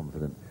very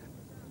confident.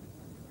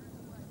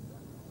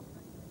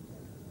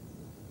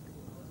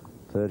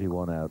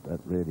 31 out, that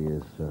really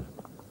is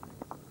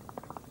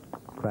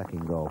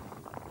cracking golf.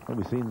 And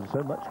we've seen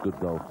so much good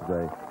golf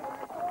today.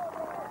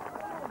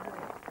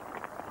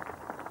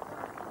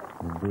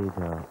 Indeed,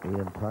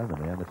 Ian Plyman,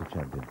 the amateur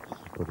champion,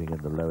 putting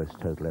in the lowest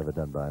total ever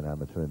done by an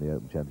amateur in the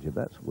Open Championship.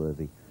 That's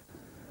worthy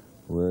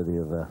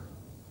of a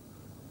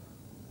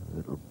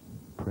little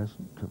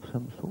present of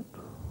some sort.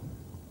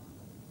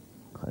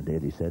 I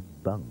nearly said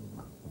bung.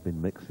 I've been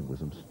mixing with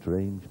some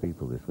strange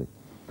people this week.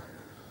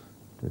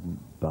 Didn't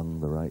bung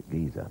the right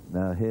geezer.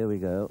 Now here we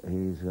go.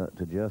 He's got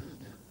to just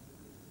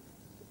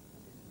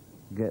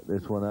get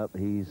this one up.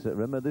 He's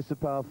remember, this is a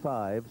par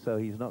 5, so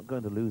he's not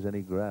going to lose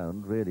any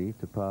ground really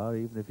to par,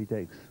 even if he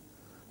takes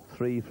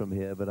 3 from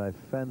here. But I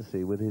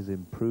fancy with his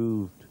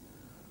improved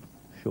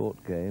short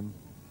game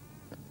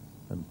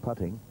and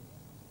putting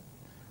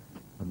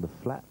and the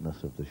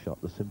flatness of the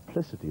shot, the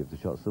simplicity of the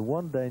shots, the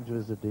one danger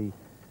is that he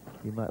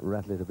might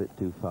rattle it a bit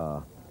too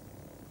far.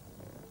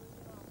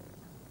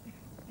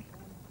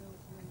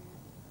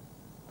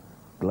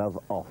 Glove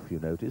off, you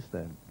notice.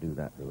 Don't do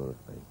that. I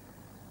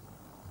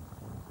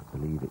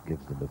believe it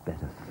gives them a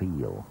better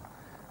feel.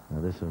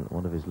 Now this is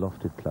one of his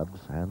lofted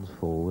clubs, hands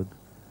forward,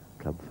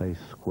 club face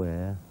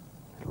square,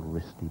 little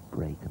wristy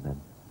break and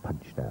then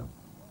punch down.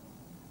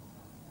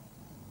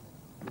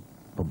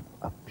 Boom,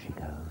 up she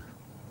goes.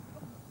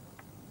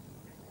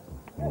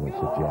 Oh, it's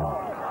a gem.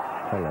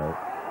 Hello.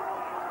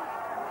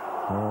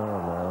 Oh,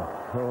 no.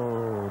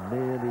 Oh,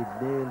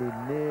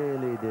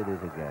 nearly did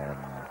it again.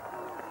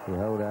 He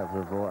held out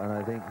for a 4, and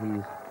I think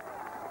he's,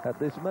 at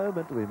this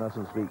moment, we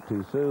mustn't speak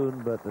too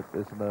soon, but at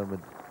this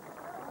moment,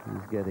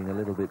 he's getting a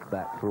little bit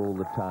back for all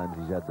the times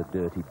he's had the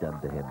dirty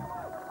done to him.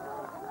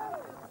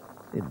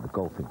 In the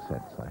golfing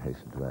sense, I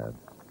hasten to add.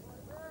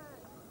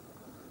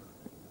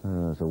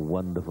 It's a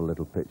wonderful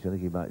little pitch. I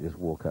think he might just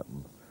walk up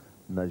and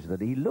nudge that.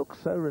 He looks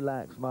so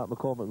relaxed. Mark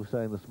McCormick was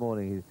saying this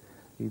morning,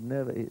 he'd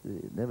never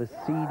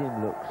seen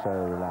him look so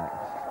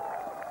relaxed.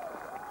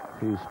 A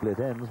few split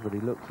ends, but he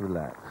looks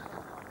relaxed.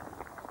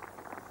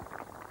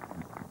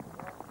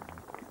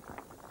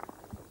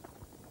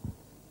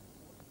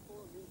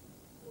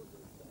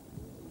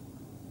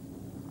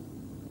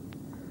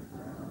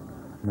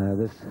 Now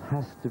this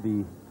has to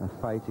be a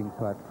fighting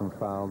putt from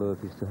Faldo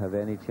if he's to have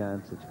any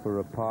chance. It's for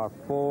a par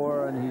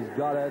 4, and he's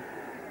got it.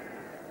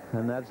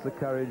 And that's the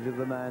courage of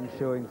the man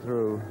showing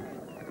through.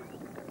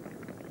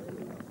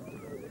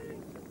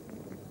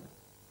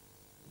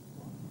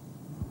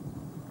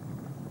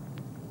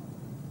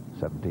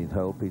 Seventeenth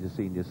hole, Peter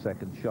Senior's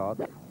second shot.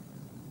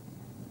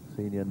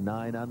 Senior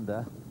 9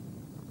 under.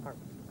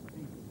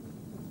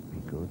 Be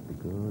good, be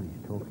good.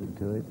 He's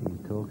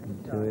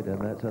talking to it, and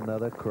that's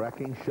another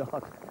cracking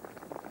shot.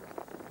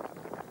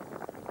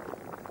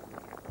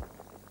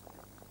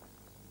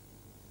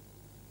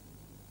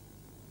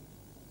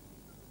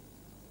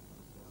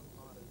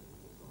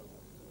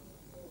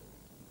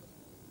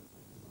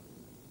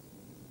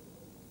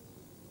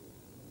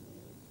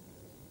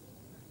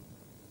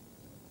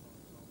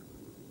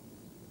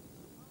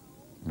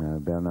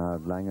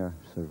 Bernard Langer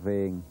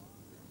surveying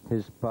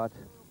his putt.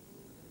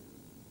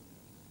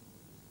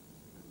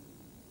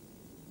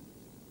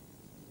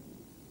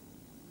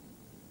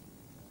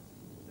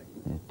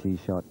 A tee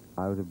shot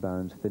out of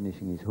bounds,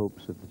 finishing his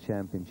hopes of the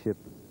championship.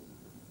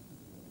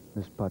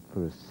 This putt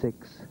for a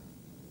 6.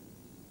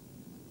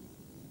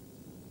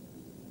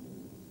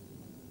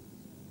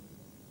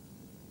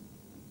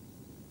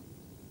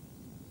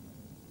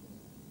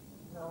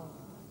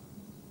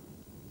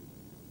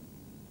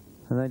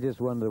 And I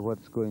just wonder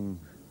what's going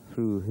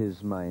through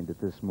his mind at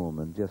this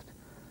moment. Just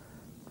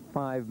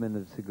 5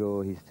 minutes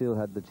ago, he still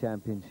had the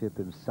championship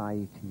in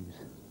sight. He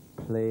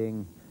was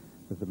playing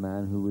with the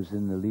man who was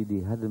in the lead. He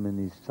had him in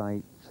his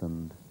sights,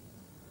 and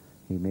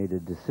he made a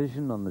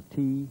decision on the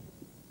tee,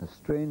 the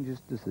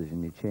strangest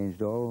decision. He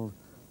changed all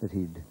that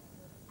he'd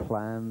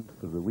planned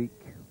for the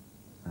week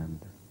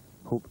and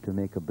hoped to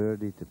make a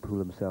birdie to pull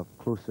himself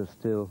closer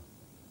still,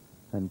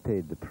 and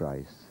paid the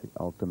price, the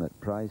ultimate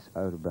price,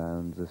 out of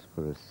bounds. This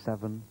for a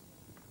 7.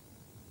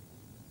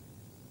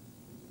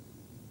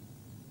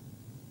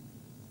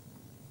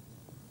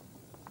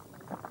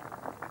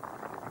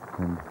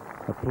 And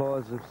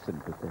applause of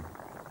sympathy.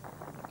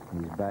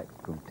 He's back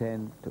from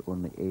 10 to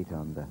only 8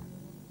 under.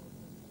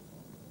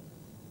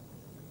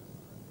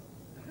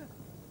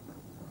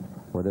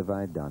 What have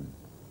I done?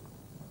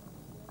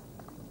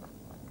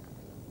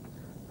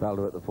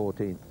 Faldo at the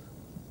 14th.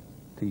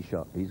 Tee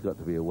shot. He's got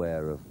to be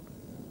beware of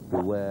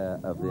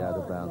the out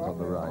of bounds on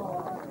the right.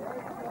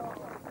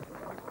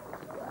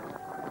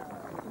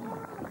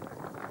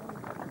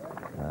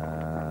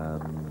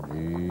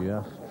 And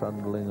just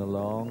trundling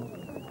along.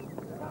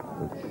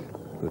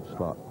 Good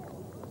spot.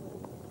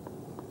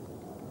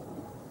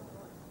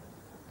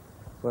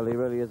 Well, he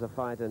really is a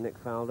fighter,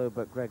 Nick Faldo,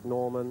 but Greg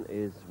Norman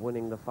is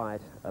winning the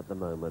fight at the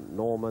moment.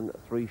 Norman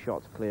 3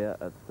 shots clear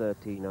at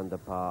 13 under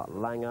par.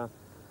 Langer,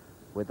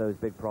 with those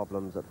big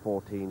problems at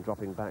 14,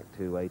 dropping back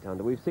to 8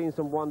 under. We've seen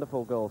some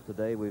wonderful golf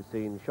today. We've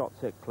seen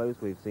shots hit close.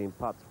 We've seen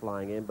putts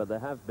flying in, but there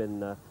have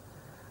been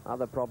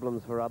other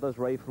problems for others.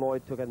 Ray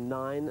Floyd took a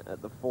 9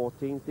 at the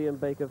 14th. Ian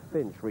Baker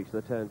Finch reached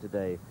the turn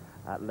today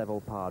at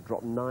level par,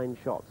 dropped 9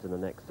 shots in the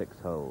next 6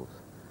 holes.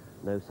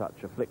 No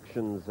such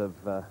afflictions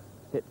have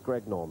hit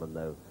Greg Norman,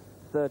 though.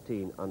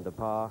 13 under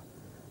par,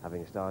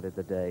 having started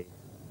the day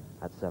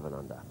at 7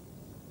 under.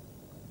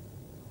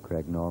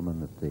 Greg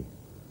Norman at the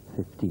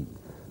 15th.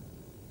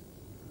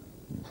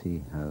 You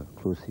see how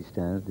close he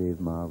stands. Dave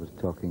Marr was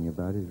talking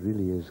about it.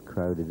 Really is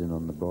crowded in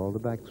on the ball. The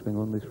backswing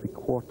only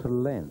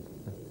 3/4 length.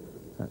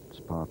 That's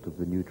part of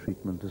the new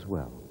treatment as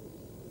well.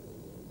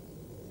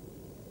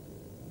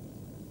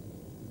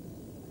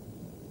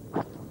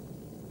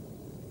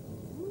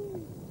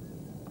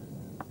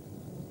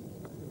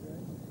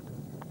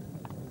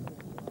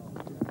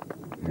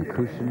 The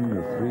cushion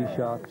of 3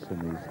 shots,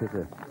 and he's hit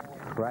a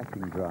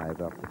cracking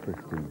drive up to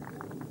 15.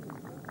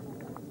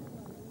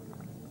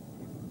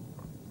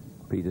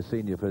 Peter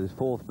Senior for his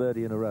 4th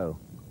birdie in a row.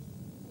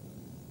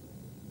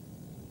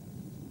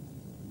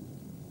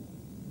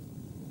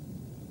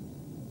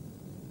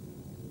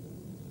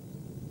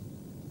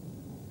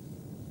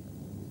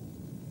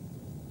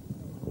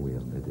 Oh, he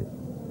hasn't hit it.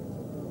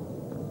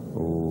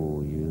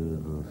 Oh,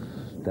 you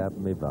stabbed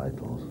me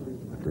vitals.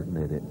 I didn't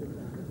hit it.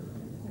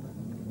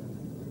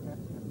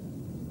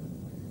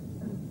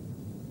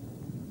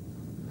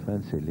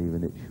 Fancy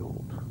leaving it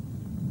short.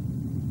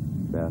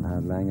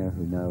 Bernhard Langer,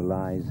 who now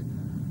lies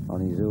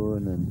on his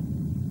own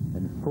and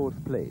in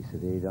 4th place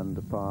at 8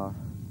 under par,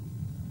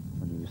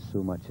 and he was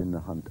so much in the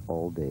hunt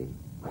all day.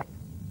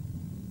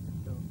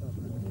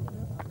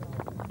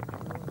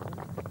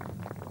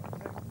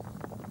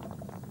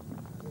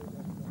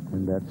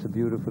 And that's a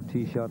beautiful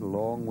tee shot. A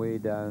long way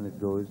down it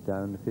goes,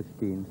 down to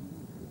 15.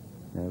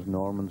 There's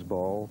Norman's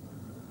ball,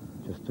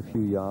 just a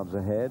few yards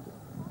ahead,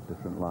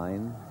 different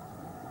line.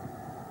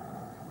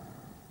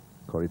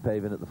 Corey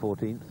Pavin at the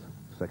 14th,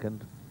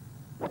 2nd.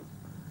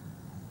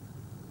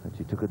 And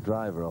she took a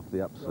driver off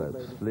the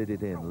upslope, slid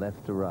it in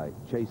left to right,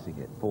 chasing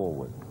it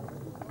forward.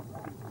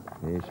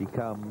 Here she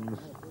comes.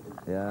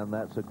 Yeah, and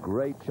that's a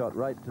great shot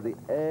right to the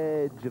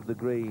edge of the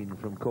green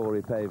from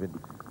Corey Pavin.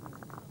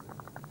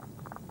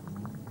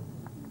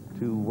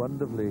 2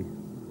 wonderfully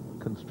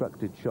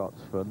constructed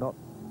shots for not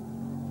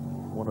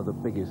one of the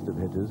biggest of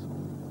hitters.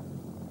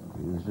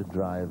 Used a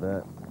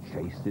driver,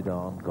 chased it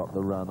on, got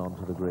the run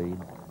onto the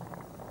green.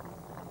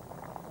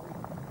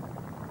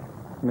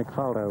 Nick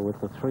Faldo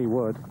with the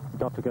 3-wood,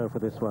 got to go for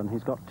this one.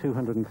 He's got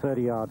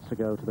 230 yards to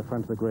go to the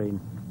front of the green.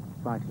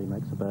 Likely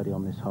makes a birdie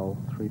on this hole,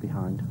 3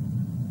 behind.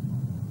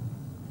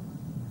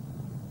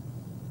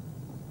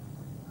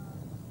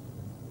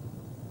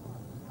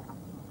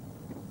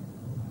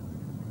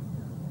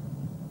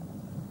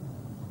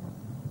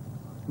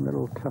 A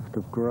little tuft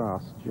of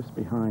grass just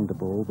behind the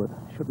ball, but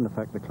shouldn't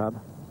affect the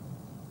club.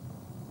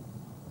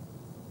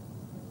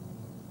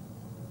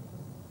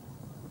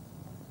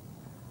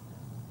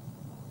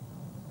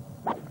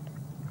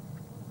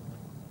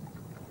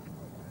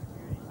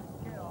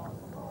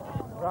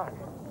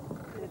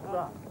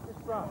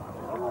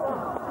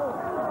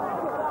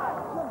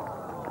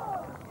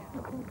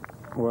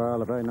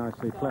 Well, a very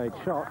nicely played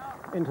shot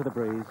into the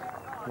breeze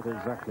at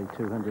exactly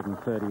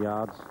 230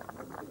 yards.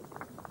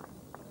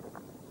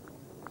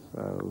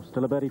 So,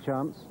 still a birdie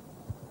chance.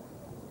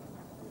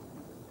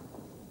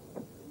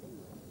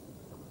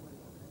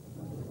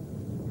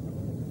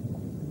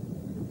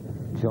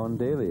 John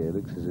Daly, it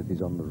looks as if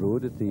he's on the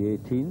road at the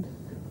 18th,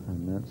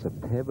 and that's a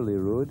pebbly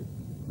road.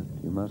 But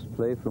you must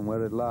play from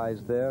where it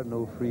lies there,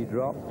 no free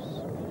drops.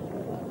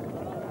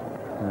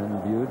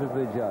 And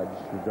beautifully judged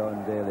for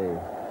John Daly.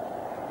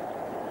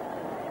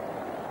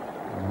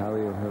 And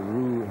Howie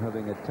Haru,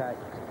 having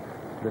attacked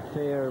the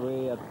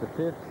fairway at the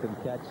 5th and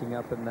catching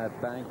up in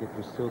that bank, it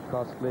was so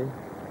costly.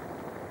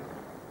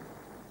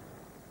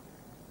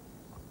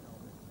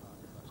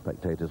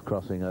 Spectators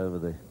crossing over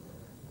the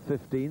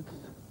 15th.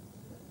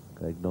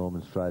 Greg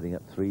Norman striding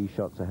up 3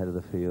 shots ahead of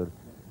the field.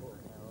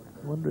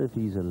 I wonder if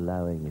he's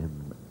allowing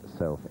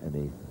himself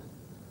any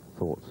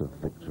thoughts of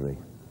victory.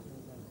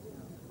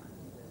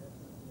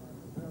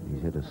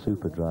 He's hit a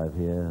super drive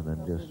here and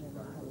then just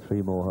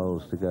 3 more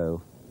holes to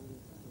go.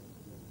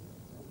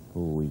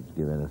 Oh, we'd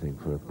give anything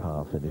for a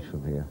par finish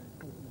from here.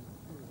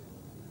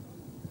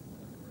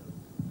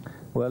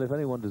 Well, if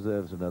anyone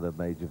deserves another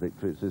major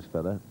victory, it's this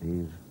fella.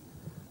 He's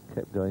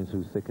kept going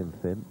through thick and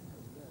thin.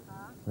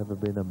 Never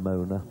been a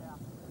moaner.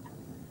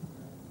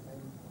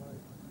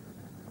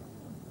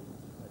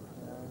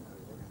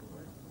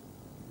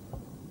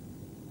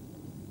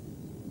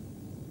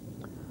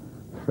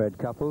 Fred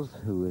Couples,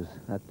 who is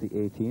at the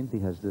 18th, he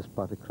has this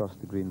putt across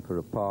the green for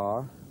a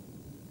par.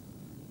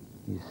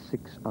 He's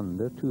 6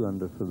 under, 2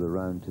 under for the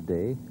round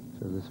today,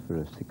 so this for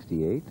a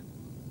 68,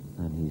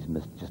 and he's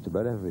missed just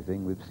about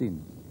everything we've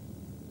seen.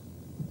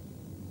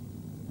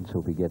 Let's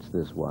hope he gets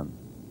this one.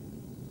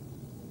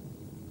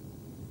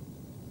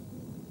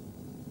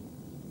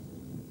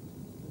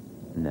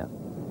 No.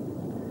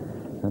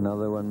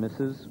 Another one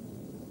misses.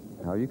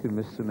 How you can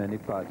miss so many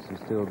putts and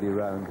still be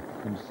round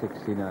in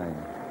 69.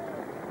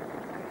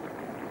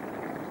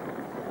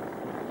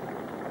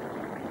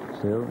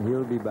 Still,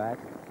 he'll be back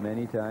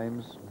many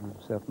times.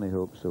 I certainly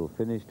hope so.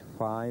 Finished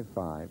 5-5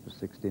 for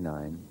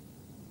 69.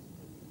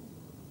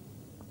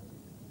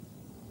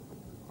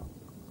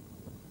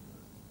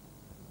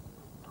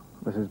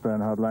 This is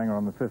Bernhard Langer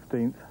on the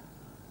 15th.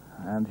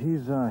 And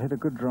he's hit a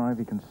good drive.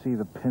 You can see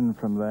the pin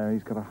from there.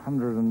 He's got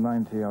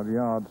 190 odd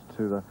yards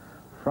to the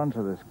front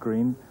of this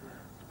green.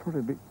 He's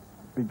probably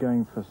be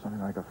going for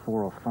something like a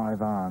 4 or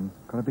 5 iron.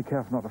 Got to be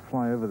careful not to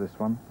fly over this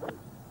one.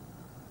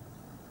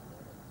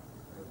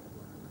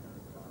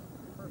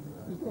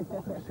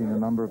 I've seen a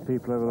number of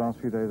people over the last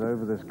few days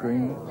over this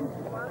green,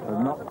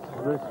 but not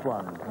this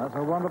one. That's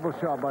a wonderful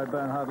shot by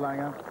Bernhard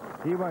Langer.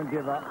 He won't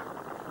give up.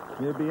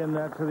 He'll be in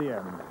there to the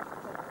end.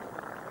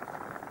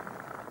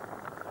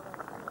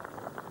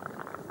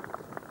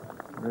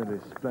 Really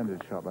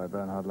splendid shot by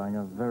Bernhard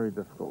Langer. Very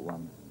difficult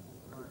one.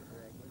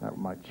 That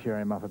might cheer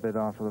him up a bit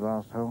after the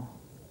last hole.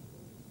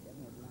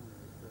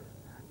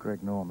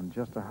 Greg Norman,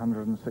 just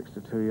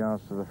 162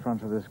 yards to the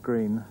front of this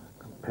green.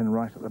 Pin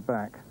right at the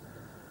back.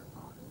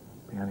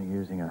 Be only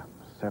using a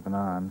 7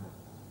 iron.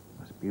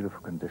 There's beautiful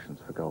conditions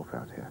for golf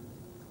out here.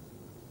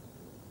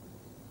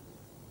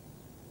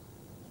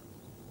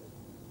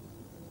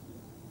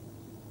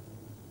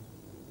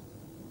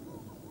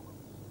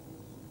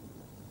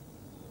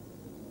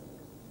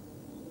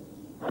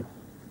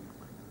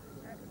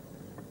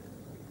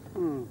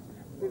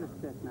 Give a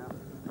stick now.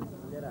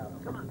 Get out.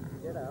 Come on,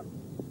 get out.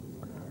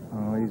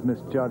 Oh, he's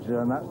misjudged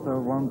there, and that's the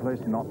one place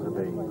not to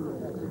be.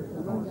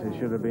 He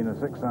should have been a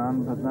 6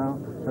 iron, but now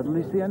at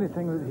least the only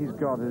thing that he's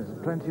got is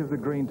plenty of the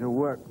green to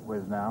work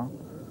with now.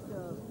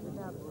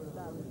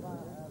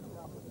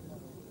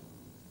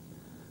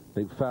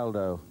 Big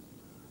Faldo,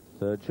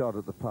 third shot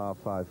at the par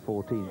 5,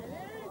 14th.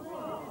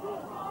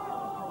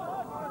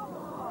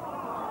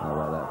 How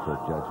about that for a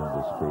judge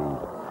under speed?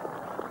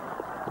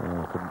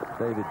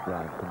 David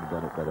Brown couldn't have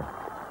done it better.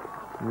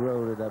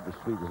 Rolled it up as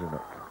sweet as a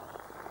nut.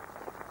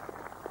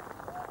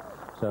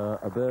 So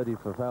a birdie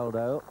for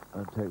Faldo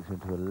and takes him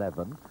to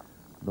 11.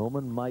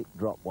 Norman might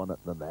drop one at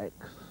the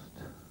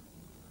next.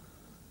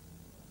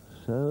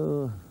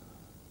 So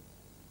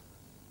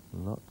a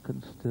lot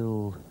can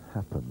still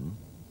happen.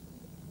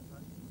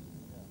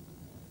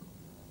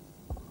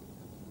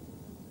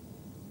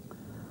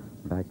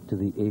 Back to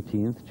the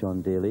 18th,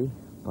 John Daly,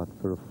 putt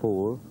for a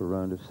 4 for a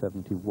round of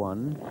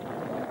 71.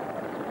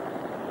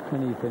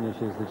 And he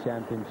finishes the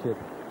championship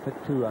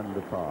at 2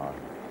 under par.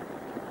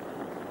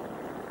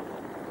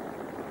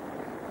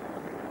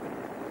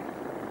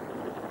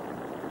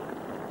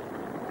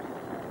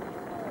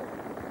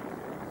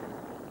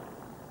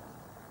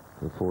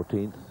 The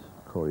 14th,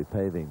 Corey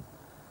Paving,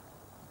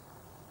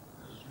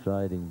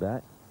 striding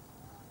back.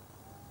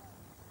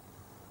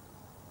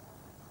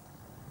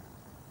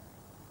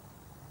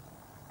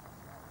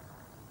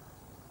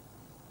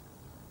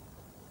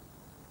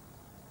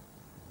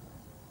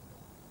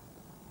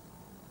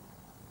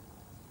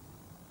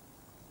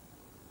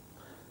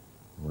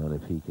 Well,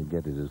 if he can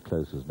get it as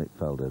close as Nick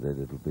Faldo did,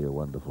 it'll be a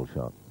wonderful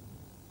shot.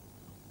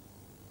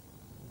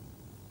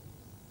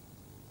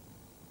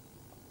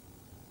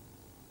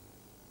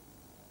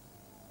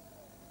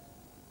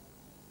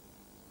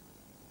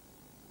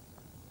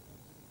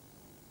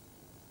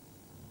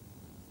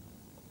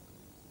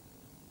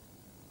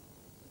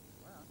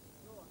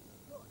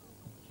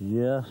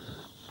 Just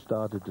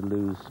started to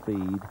lose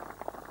speed.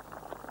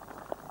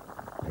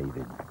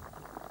 Paving.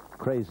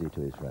 Crazy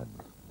to his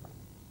friends.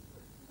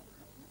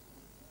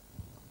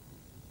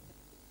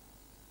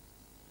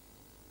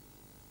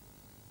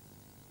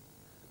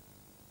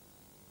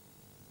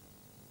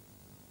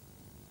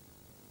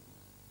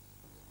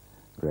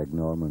 Greg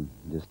Norman,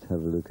 just have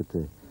a look at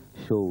the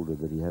shoulder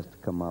that he has to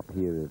come up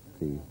here at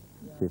the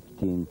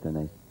 15th, and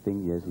I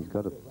think, yes, he's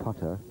got a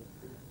putter.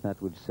 That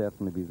would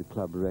certainly be the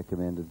club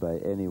recommended by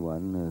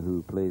anyone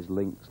who plays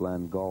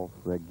linksland golf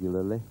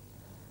regularly.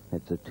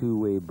 It's a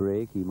two-way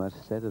break. He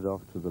must set it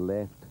off to the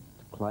left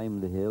to climb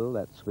the hill.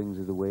 That swings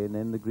it away, and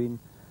then the green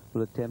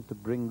will attempt to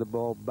bring the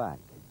ball back.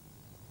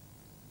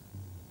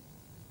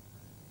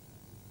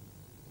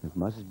 You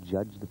must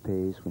judge the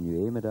pace. When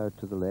you aim it out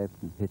to the left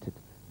and hit it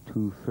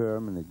too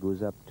firm and it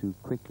goes up too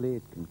quickly,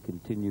 it can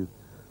continue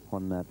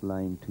on that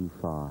line too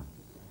far.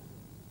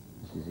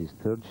 This is his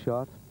third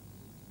shot.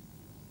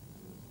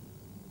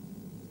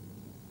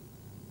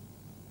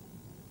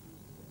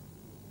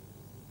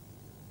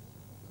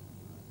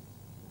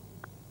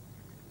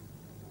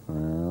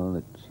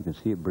 Well, you can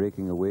see it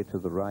breaking away to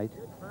the right,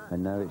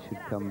 and now it should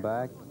come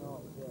back.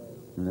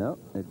 No,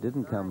 it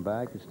didn't come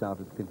back. It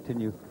started to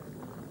continue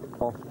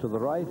off to the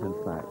right, in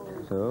fact.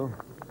 So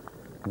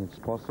it's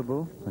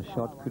possible a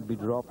shot could be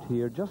dropped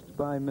here just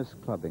by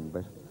misclubbing,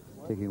 but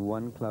taking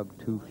one club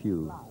too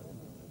few.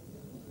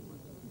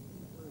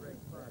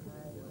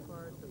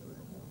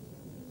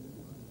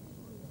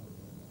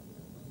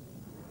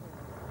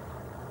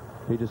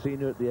 Peter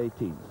Senior at the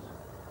 18th.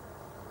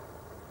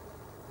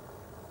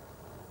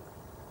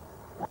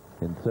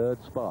 In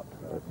third spot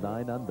at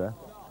 9 under.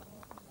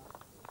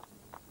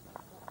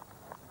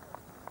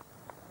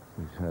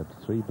 He's had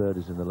 3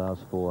 birdies in the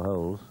last 4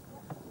 holes.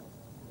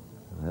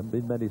 There haven't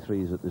been many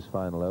threes at this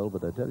final hole,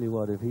 but I tell you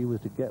what, if he was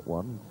to get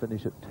one,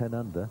 finish at 10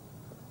 under,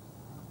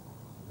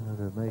 that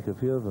would make a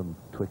few of them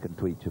twick and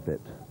tweech a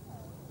bit.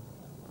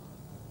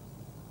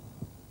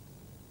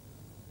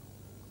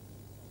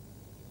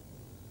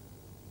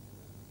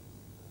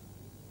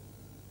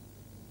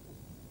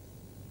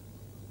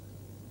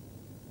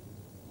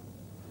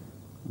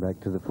 Back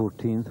to the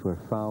 14th, where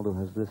Faldo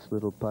has this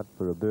little putt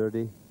for a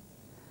birdie.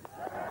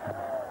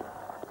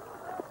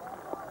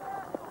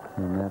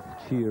 And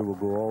that cheer will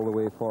go all the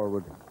way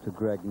forward to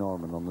Greg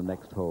Norman on the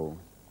next hole.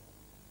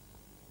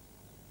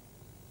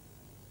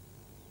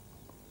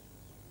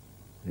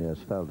 Yes,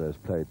 Faldo's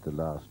played the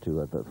last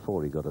 2, but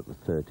 4 he got at the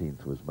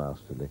 13th was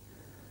masterly.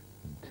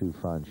 And 2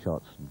 fine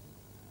shots, and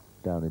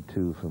down in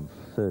 2 from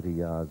 30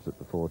 yards at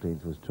the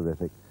 14th was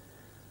terrific.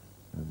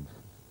 And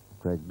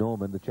Greg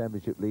Norman, the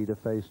championship leader,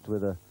 faced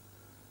with a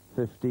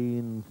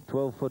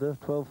 12-footer,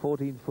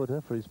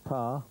 14-footer for his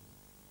par.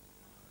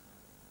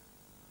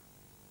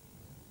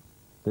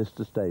 This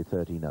to stay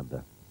 13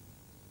 under.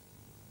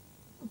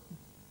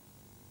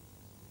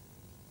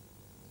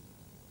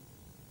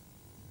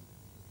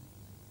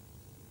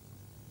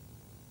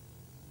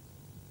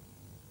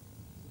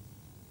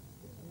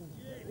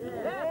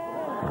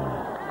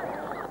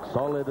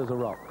 Solid as a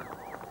rock.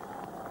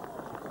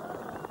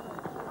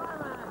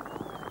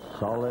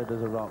 Solid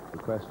as a rock. The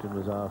question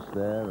was asked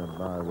there, and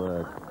my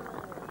word,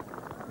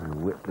 he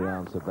whipped the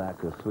answer back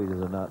as sweet as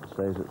a nut.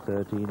 Stays at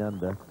 13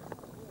 under.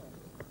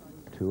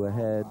 2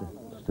 ahead.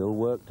 Still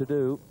work to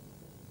do.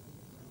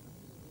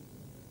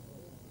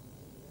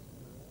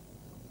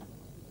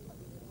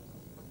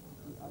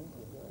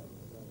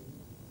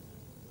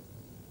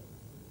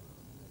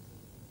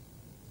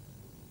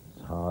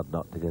 It's hard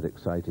not to get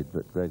excited,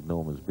 but Greg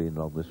Norman's been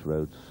on this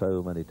road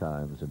so many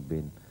times and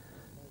been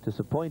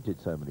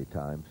disappointed so many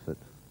times that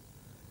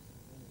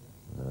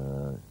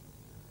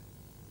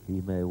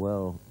he may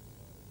well,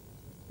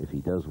 if he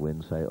does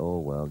win, say, oh,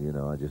 well, you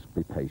know, I just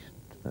be patient.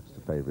 That's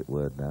the favourite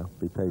word now.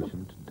 Be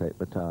patient and take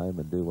my time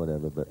and do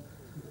whatever, but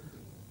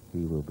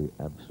he will be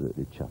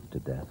absolutely chuffed to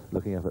death.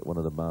 Looking up at one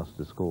of the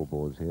master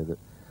scoreboards here that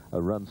are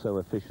run so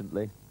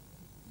efficiently.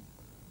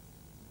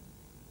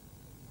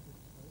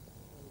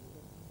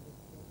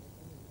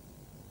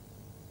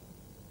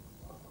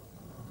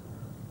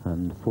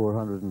 And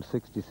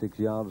 466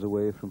 yards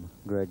away from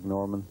Greg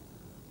Norman,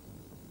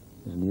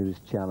 his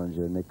nearest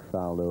challenger, Nick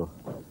Faldo.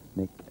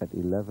 Nick at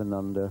 11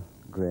 under,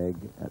 Greg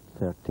at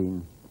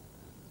 13.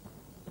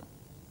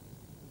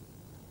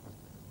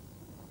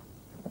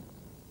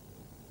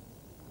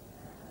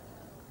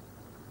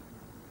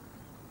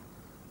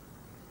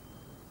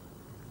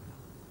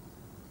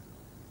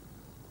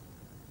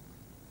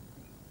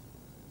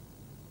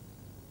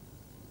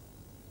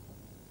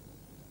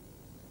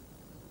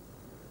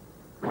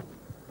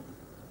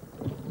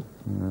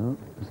 No,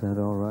 is that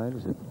all right?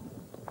 Is it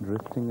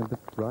drifting a bit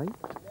right?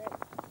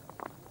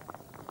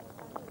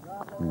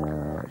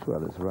 No,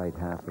 well, it's right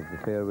half of the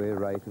fairway,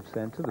 right of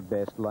centre, the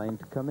best line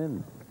to come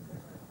in.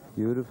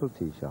 Beautiful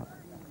tee shot.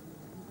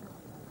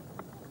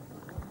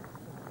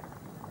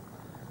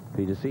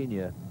 Peter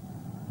Senior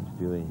is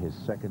doing his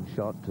second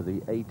shot to the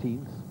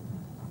 18th.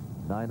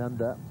 9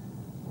 under.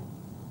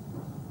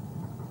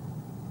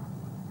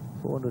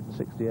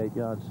 468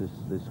 yards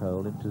this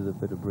hole into the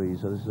bit of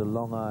breeze. So this is a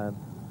long iron.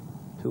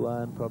 2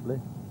 iron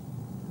probably.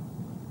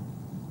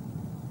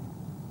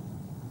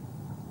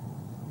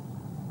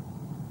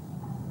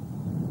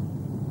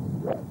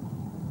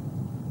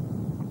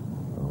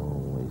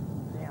 Oh,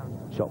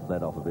 he chopped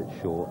that off a bit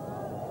short.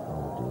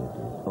 Oh dear,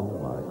 dear. Oh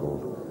my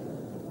God.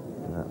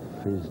 That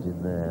fizzed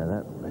in there.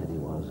 That really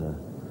was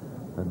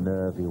a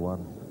nervy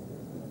one.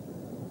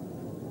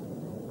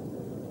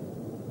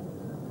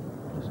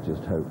 Let's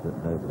just hope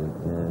that nobody,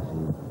 yes,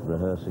 he's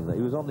rehearsing that.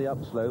 He was on the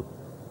upslope.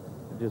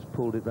 Just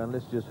pulled it round.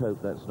 Let's just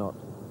hope that's not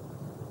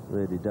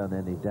really done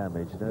any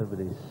damage.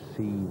 Nobody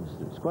seems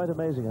to. It's quite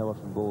amazing how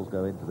often balls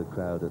go into the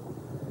crowd at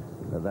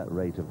that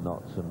rate of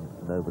knots and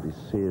nobody's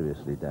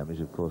seriously damaged.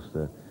 Of course,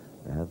 there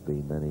have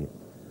been many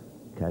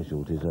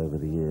casualties over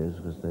the years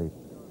because they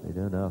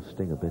don't half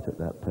sting a bit at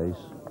that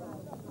pace.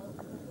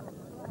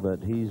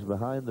 But he's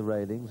behind the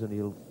railings and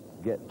he'll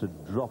get to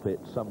drop it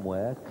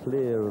somewhere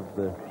clear of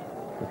the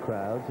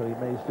crowd, so he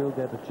may still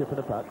get a chip and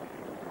a putt.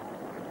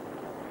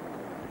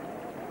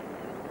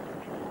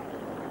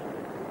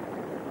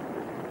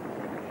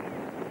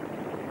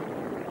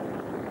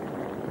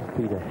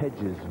 Peter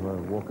Hedges,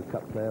 Walker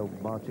Cup player,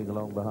 marching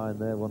along behind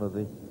there, one of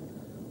the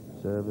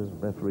observers,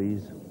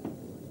 referees,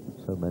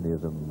 so many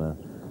of them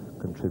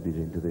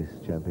contributing to this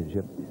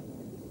championship.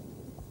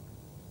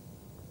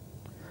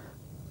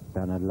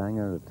 Bernhard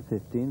Langer at the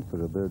 15th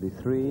for a birdie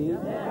 3. It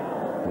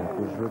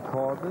was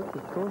recorded,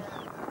 of course,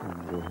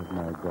 and they have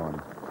now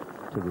gone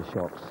to the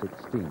shot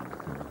 16th.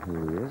 And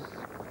here he is.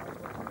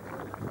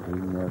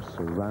 Being there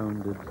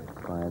surrounded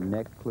by a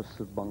necklace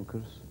of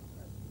bunkers.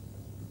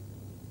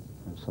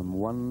 And some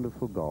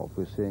wonderful golf.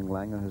 We're seeing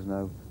Langer has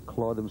now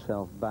clawed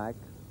himself back.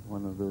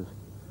 One of those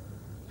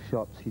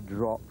shots he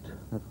dropped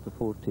at the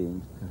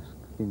 14th has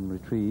been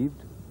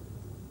retrieved.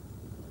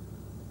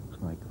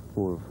 Looks like a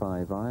 4 or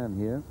 5 iron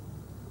here.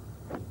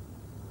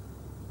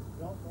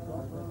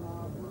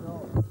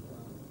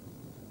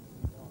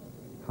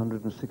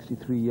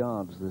 .163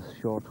 yards this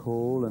short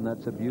hole, and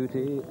that's a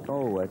beauty.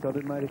 Oh, I thought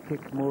it might have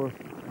kicked more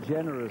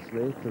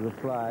generously to the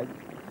flag.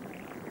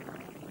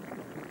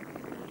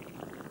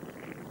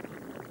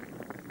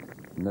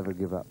 Never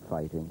give up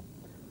fighting.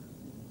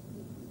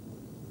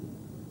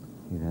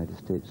 United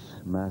States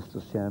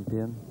Masters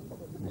champion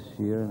this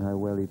year, and how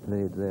well he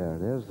played there.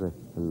 There's a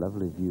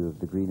lovely view of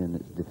the green and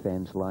its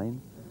defense line.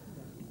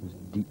 There's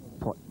deep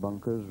pot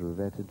bunkers,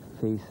 revetted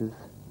faces,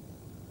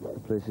 the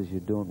places you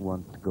don't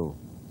want to go.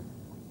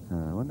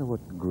 I wonder what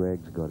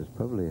Greg's got. It's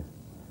probably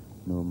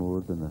no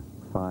more than a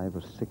 5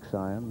 or 6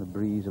 iron. The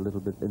breeze a little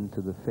bit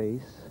into the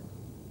face.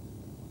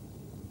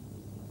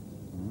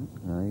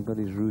 He got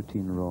his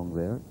routine wrong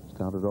there.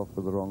 Started off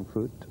with the wrong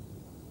foot.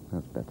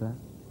 That's better.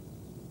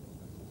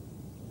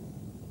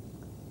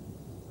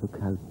 Look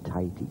how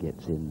tight he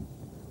gets in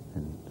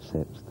and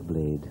sets the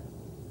blade.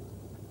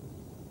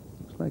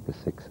 Looks like a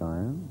 6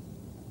 iron.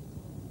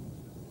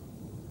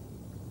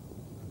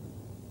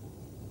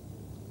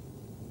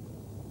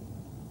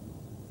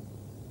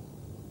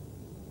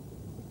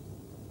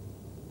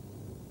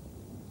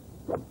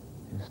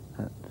 Just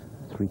that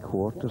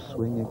 3/4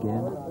 swing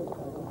again.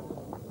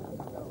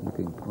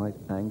 Looking quite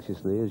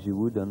anxiously, as you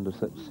would under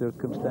such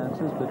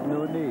circumstances, but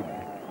no need.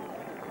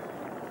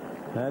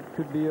 That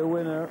could be a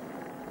winner.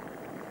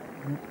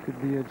 It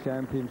could be a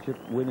championship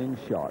winning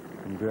shot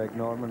from Greg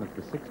Norman at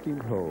the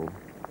 16th hole.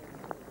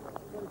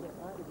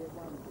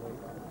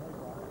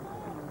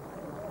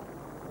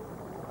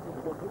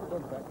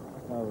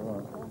 Oh,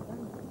 right.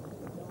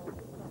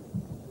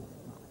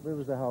 Where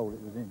was the hole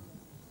it was in?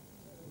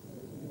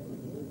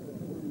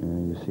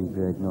 You see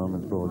Greg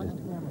Norman's ball just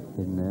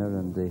in there,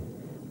 and they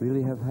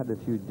really have had a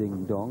few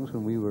ding-dongs.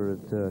 When we were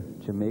at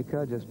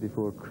Jamaica just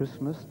before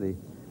Christmas, they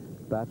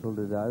battled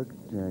it out,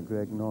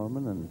 Greg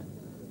Norman and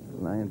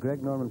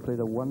Greg Norman played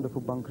a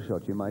wonderful bunker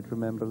shot. You might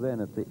remember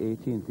then at the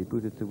 18th, he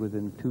put it to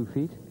within 2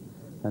 feet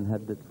and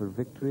had it for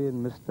victory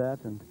and missed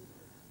that, and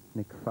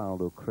Nick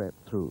Faldo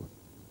crept through.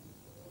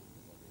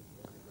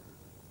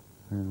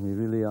 And we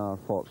really are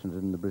fortunate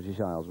in the British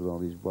Isles with all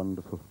these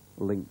wonderful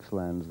links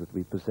lands that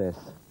we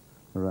possess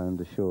around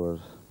the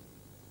shores.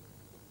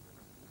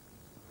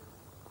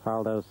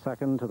 Faldo's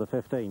second to the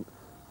 15th.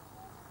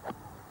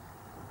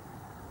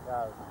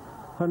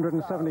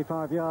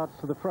 175 yards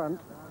to the front.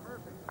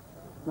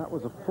 That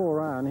was a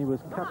 4-iron. He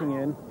was cutting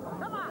in.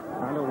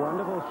 And a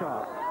wonderful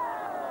shot.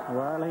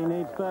 Well, he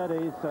needs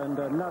birdies and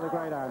another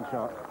great iron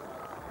shot.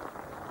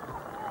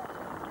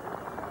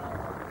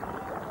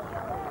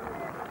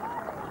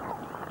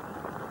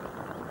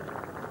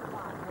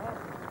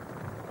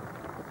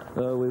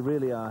 We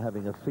really are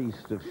having a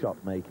feast of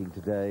shot making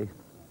today.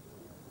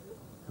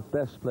 The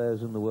best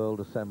players in the world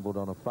assembled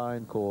on a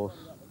fine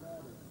course,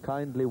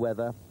 kindly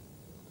weather.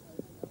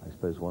 I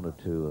suppose 1 or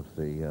 2 of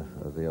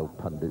the old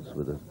pundits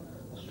with a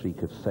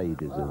streak of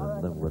sadism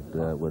in them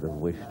would have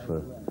wished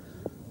for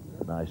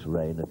nice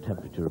rain, a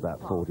temperature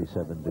about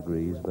 47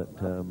 degrees, but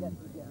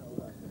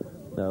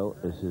no,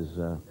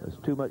 there's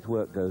too much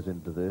work goes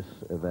into this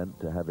event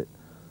to have it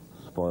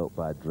spoilt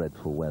by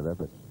dreadful weather,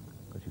 but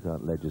you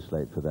can't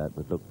legislate for that.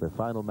 But look, the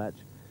final match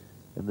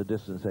in the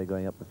distance, they're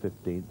going up the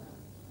 15th,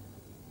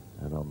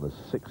 and on the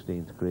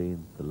 16th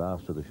green, the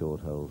last of the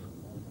short holes,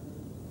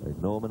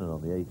 Norman, and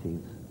on the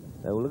 18th,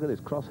 oh, well, look at this,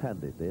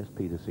 cross-handed. There's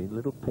Peterson,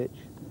 little pitch,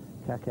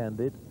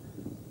 cack-handed,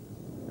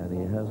 and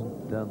he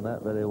hasn't done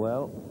that very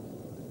well.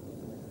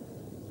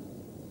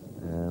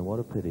 And what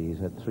a pity. He's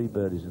had 3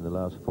 birdies in the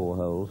last 4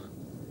 holes,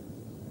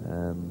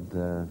 and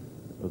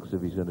looks as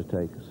if he's going to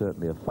take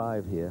certainly a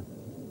 5 here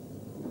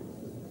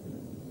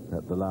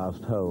at the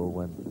last hole,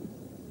 when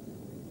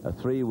a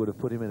 3 would have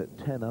put him in at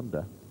 10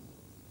 under.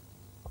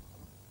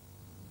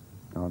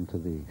 On to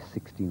the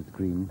 16th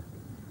green.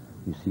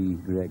 You see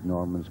Greg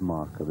Norman's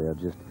marker there,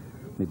 just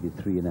maybe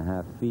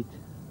 3.5 feet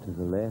to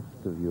the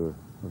left of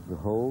the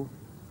hole.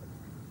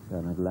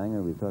 Bernhard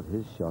Langer, we thought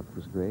his shot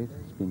was great.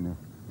 It's been,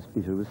 as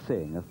Peter was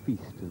saying, a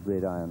feast of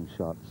great iron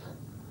shots.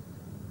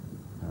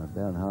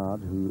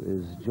 Bernhard, who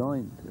is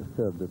joint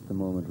third at the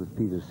moment with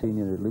Peter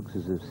Senior. It looks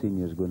as if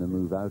Senior's going to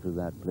move out of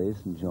that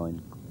place and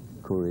join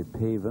Corey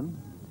Paven.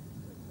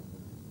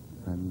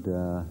 And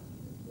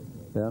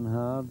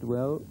Bernhard,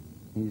 well,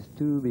 he's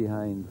 2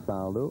 behind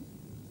Faldo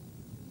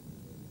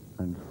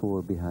and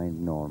 4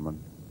 behind Norman.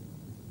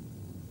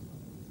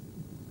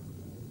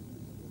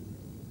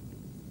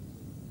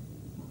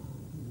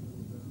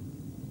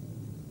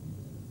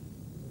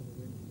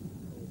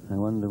 I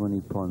wonder when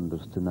he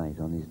ponders tonight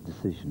on his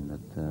decision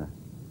that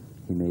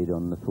he made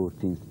on the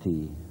 14th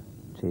tee,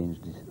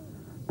 changed his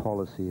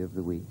policy of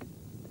the week,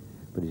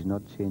 but he's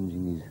not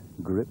changing his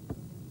grip.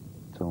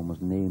 It's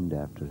almost named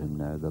after him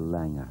now, the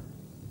Langer.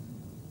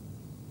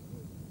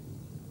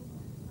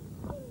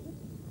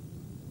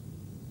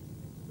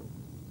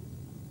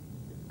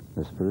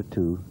 This for a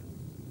 2,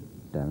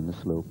 down the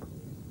slope.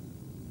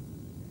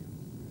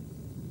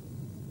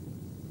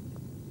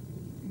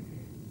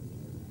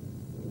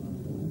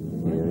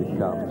 Here it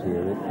comes,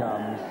 here it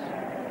comes.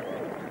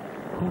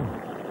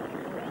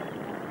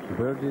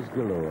 Birdies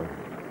galore.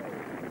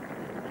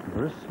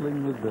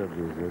 Bristling with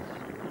birdies, this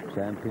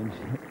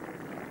championship.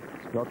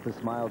 He's got the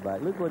smile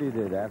back. Look what he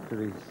did after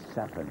his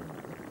 7.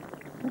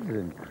 This is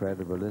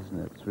incredible, isn't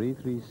it?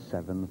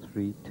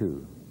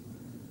 3-3-7-3-2.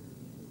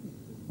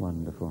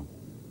 Wonderful.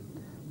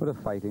 What a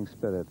fighting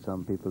spirit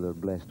some people are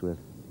blessed with.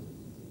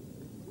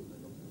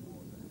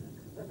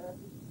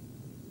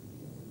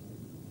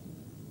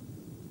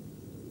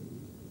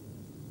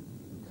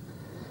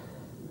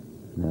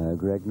 Now,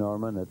 Greg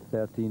Norman at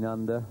 13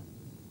 under.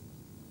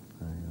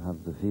 I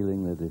have the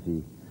feeling that if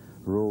he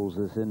rolls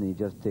this in, he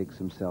just takes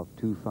himself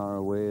too far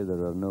away.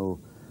 There are no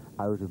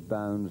out of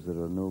bounds.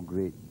 There are no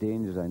great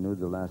dangers. I know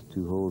the last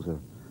 2 holes are,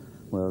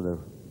 well, they're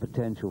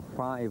potential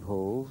 5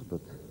 holes,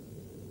 but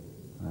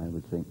I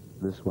would think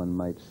this one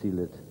might seal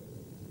it.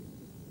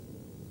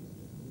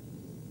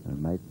 There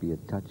might be a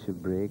touch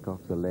of break off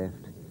the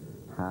left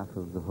half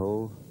of the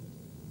hole.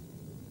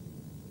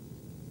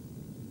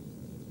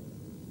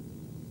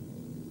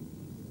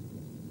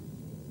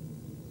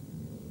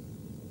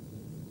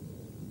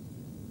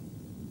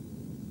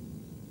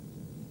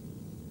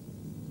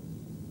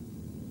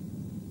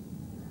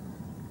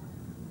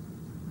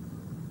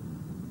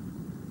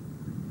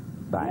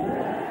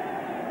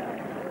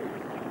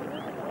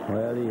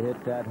 Well, he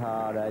hit that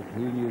hard as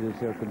he knew the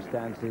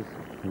circumstances.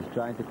 He's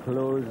trying to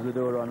close the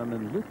door on him,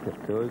 and look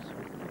at those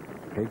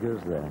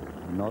figures there.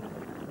 Not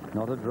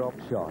a drop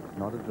shot.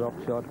 Not a drop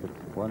shot, but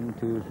 1,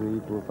 2,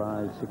 3, 4,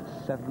 5, 6,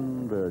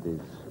 7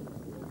 birdies.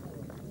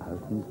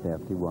 Out in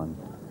 31.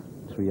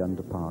 3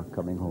 under par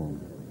coming home.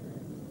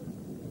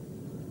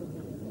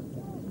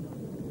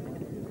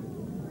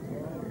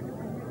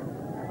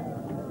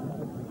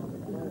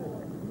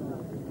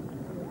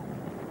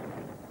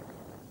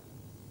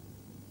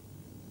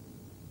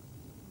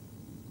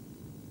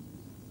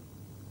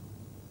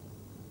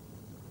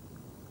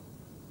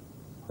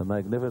 A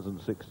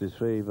magnificent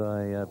 63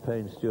 by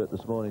Payne Stewart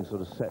this morning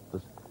sort of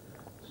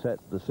set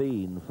the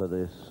scene for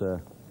this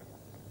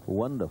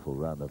wonderful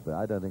run-up.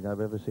 I don't think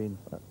I've ever seen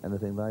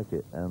anything like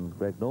it. And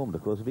Greg Norman,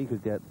 of course, if he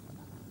could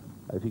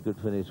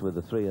finish with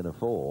a 3 and a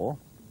 4,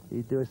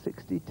 he'd do a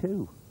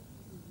 62,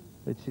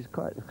 which is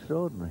quite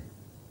extraordinary.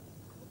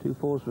 2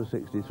 4s for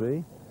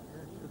 63.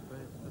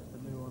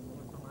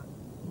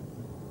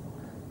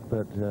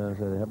 But so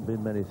there haven't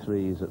been many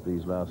 3s at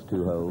these last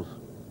 2 holes.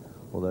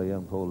 Although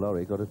young Paul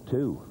Lawrie got a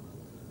 2.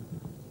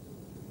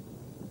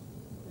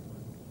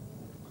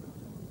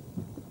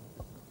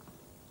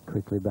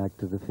 Quickly back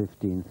to the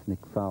 15th,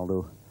 Nick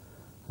Faldo.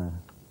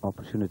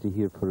 Opportunity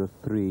here for a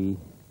 3.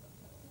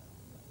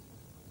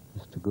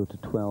 Just to go to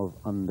 12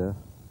 under,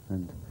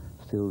 and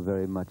still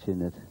very much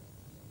in it.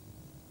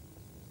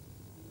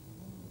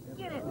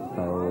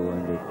 Oh,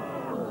 and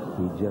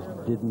he just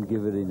didn't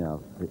give it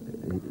enough.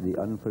 The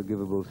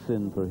unforgivable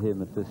sin for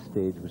him at this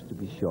stage was to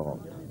be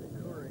short.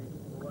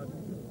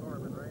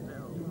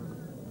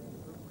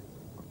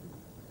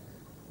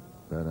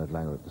 Bernard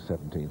Langer at the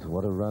 17th.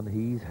 What a run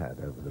he's had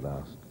over the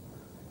last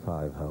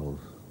 5 holes,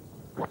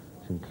 to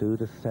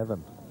include a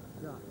 7.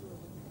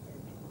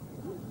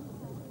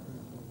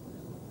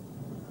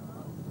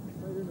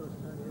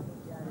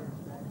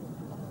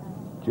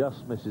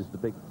 Just misses the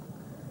big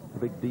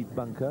deep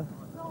bunker.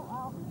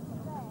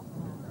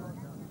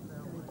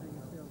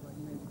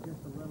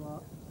 Just a little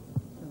up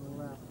to the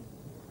left.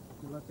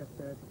 You look up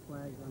there at the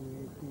flags on the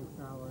 18th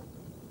tower.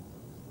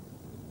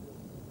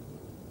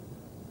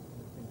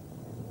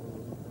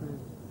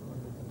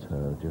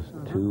 So just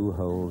 2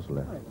 holes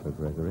left for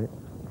Gregory.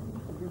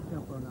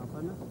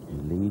 He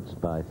leads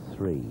by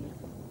 3.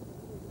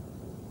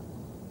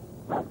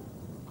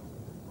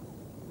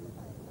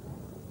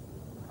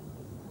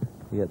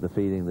 You get the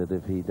feeling that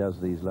if he does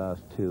these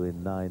last 2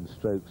 in 9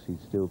 strokes,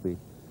 he'd still be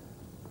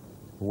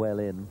well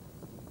in.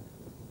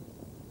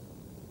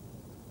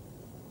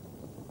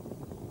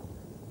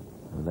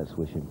 And let's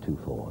wish him 2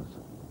 4s.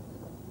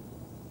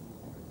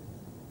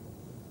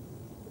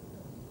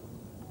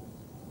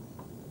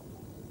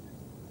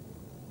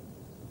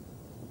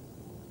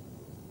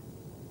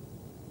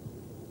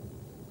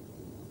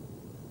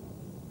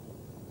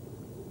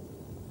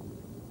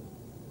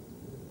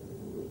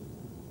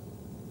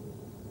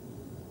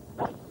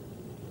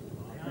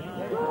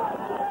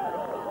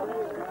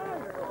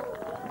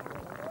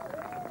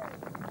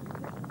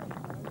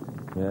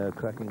 Yeah,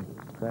 cracking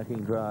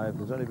drive.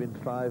 There's only been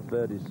 5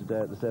 birdies today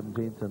at the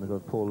 17th, and they've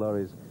got Paul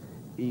Laurie's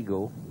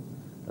eagle.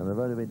 And there have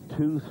only been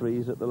 2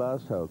 3s at the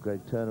last hole, Greg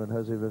Turner and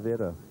Jose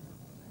Rivera.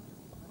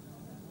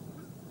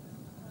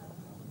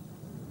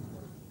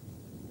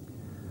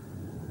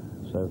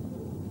 So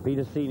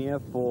Peter Senior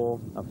for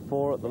a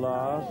 4 at the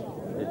last.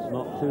 It's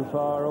not too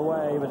far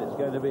away, but it's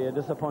going to be a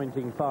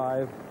disappointing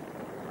 5.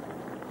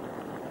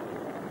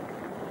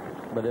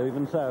 But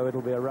even so,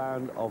 it'll be a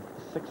round of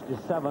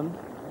 67,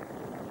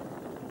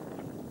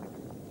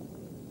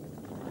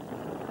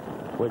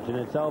 which in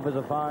itself is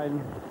a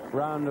fine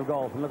round of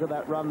golf. And look at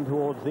that run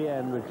towards the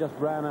end, which just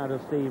ran out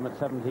of steam at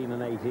 17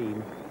 and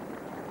 18.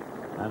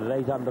 And at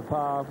 8 under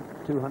par,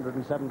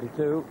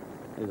 272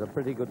 is a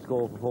pretty good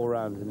score for 4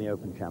 rounds in the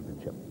Open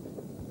Championship.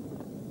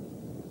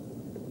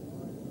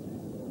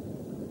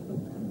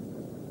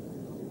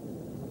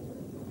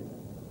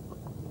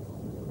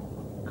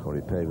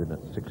 Corey Pavin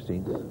at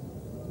 16th.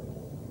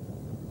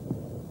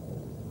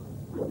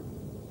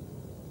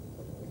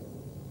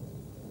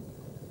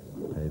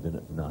 Pavin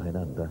at 9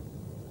 under.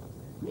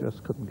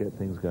 Just couldn't get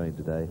things going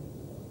today.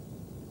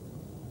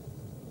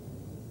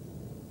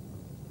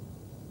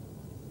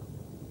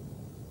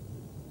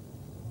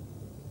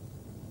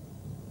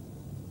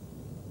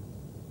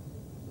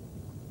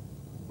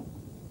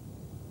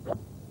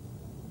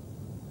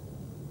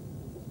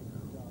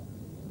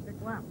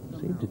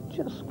 Seemed to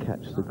just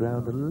catch the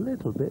ground a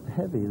little bit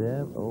heavy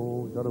there.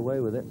 Oh, got away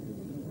with it.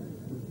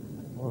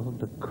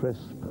 Wasn't a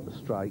crisp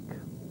strike.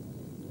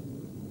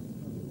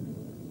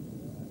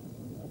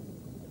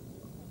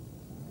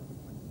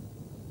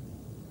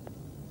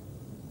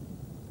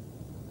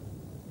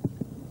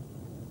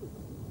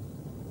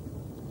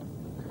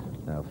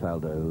 Now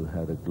Faldo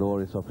had a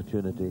glorious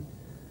opportunity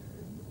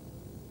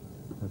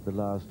at the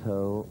last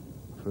hole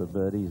for a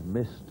birdie. He's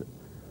missed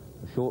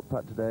a short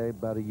putt today,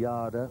 about a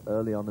yarder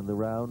early on in the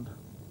round.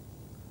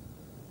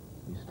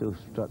 He still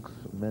struck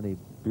many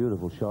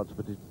beautiful shots,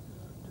 but his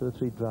 2 or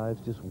 3 drives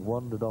just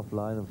wandered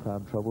offline and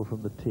found trouble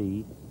from the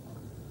tee.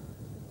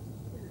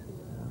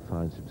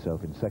 Finds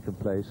himself in second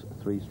place,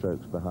 3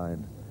 strokes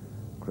behind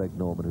Greg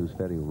Norman, who's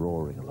very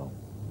roaring along.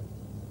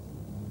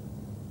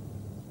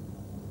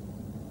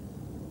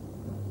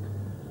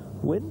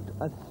 Wind,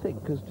 I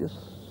think, has just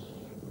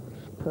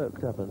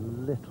perked up a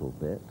little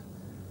bit.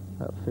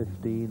 About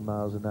 15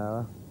 miles an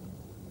hour.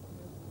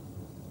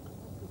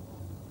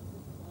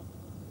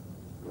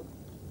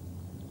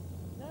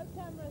 No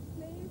cameras,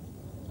 please.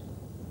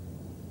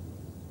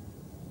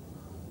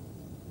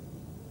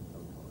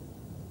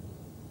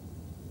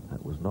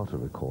 That was not a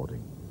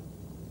recording.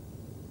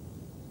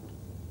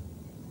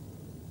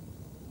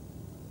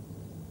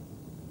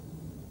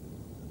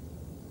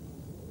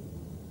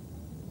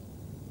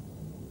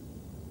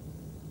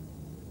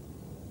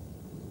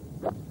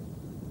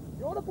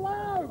 You're the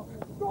blow!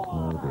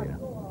 Oh dear.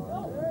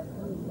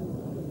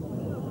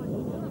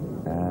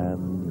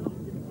 And,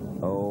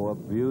 oh, a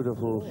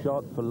beautiful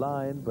shot for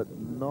line, but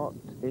not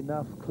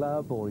enough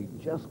club, or he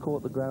just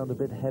caught the ground a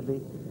bit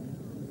heavy.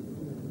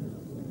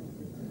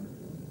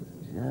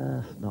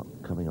 Just not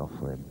coming off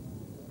for him.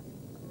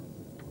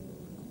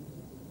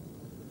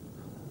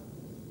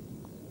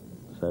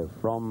 So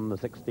from the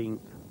 16th,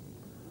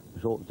 the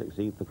short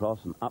 16th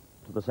across and up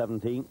to the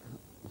 17th,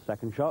 the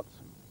second shots.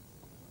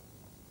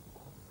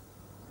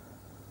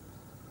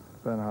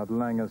 Bernhard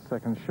Langer's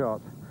second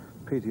shot.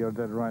 Peter, you're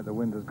dead right. The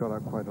wind has got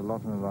up quite a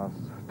lot in the last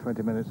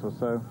 20 minutes or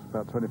so. It's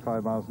about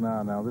 25 miles an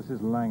hour now. This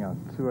is Langer,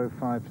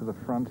 205 to the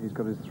front. He's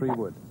got his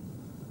 3-wood.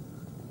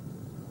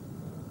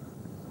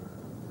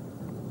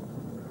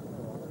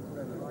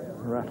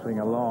 Rattling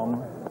along.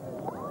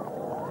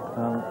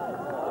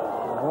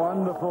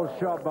 Wonderful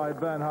shot by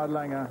Bernhard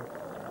Langer.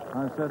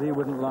 I said he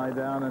wouldn't lie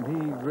down, and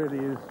he really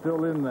is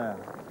still in there,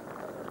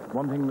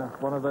 wanting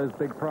one of those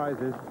big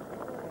prizes.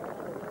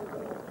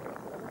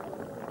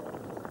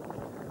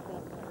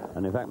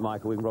 And in fact,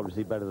 Michael, we can probably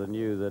see better than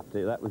you that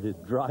that was his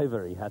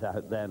driver he had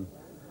out then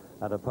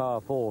at a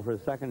par 4 for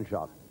his second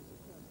shot.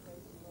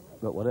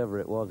 But whatever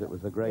it was a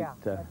great,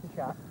 a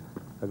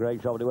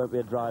great shot. But it won't be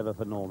a driver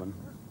for Norman.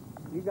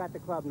 You got the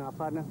club now,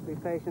 partner. Be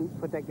patient.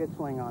 Put that good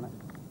swing on it.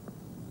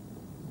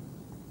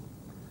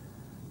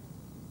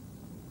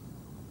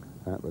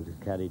 That was his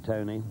caddy,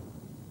 Tony.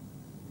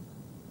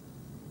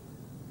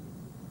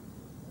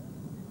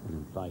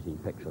 An exciting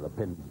picture. The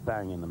pin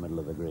bang in the middle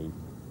of the green.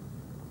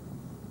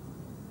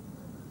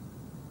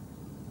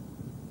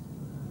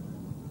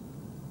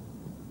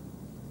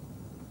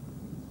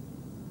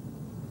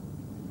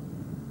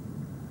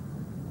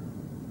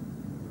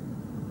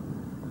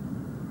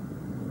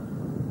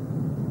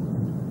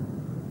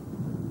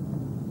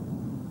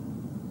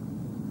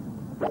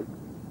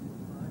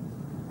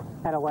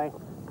 Head away.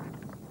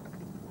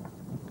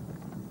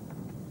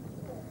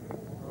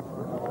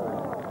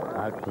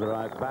 Out to the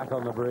right, back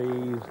on the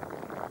breeze.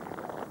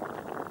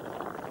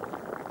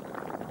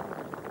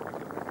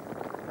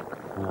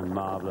 And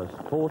marvellous.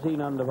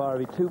 14 under par,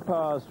 it'll be 2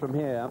 pars from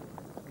here,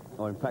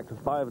 or in fact a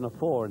 5 and a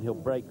 4, and he'll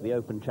break the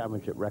Open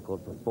Championship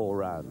record for 4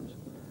 rounds.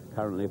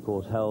 Currently, of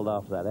course, held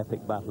after that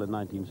epic battle in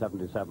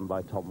 1977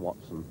 by Tom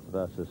Watson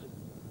versus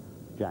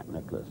Jack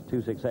Nicklaus.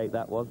 268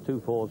 that was,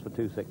 2 4s for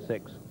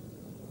 266.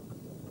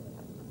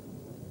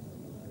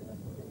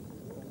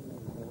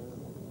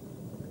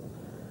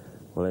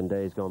 Well, in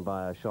days gone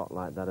by, a shot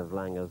like that of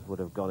Langer's would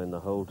have gone in the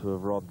hole to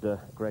have robbed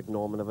Greg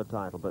Norman of a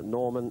title. But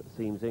Norman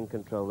seems in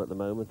control at the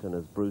moment, and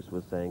as Bruce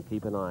was saying,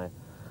 keep an eye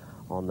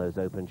on those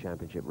Open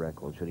Championship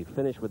records. Should he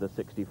finish with a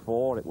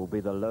 64, it will be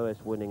the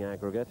lowest winning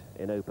aggregate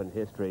in Open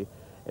history.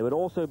 It would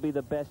also be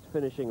the best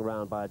finishing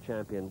round by a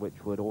champion,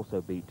 which would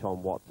also beat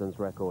Tom Watson's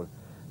record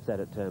set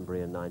at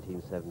Turnberry in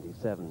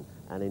 1977.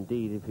 And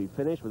indeed, if he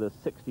finished with a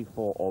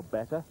 64 or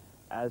better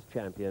as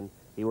champion,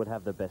 he would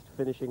have the best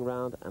finishing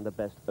round and the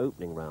best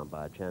opening round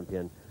by a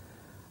champion,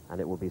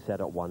 and it will be set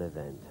at one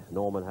event.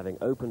 Norman, having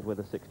opened with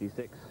a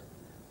 66,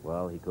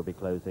 well, he could be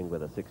closing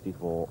with a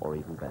 64 or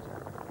even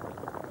better.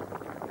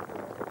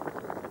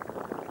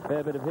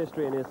 Fair bit of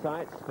history in his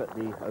sights, but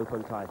the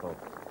Open title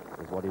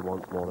is what he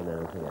wants more than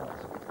anything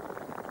else.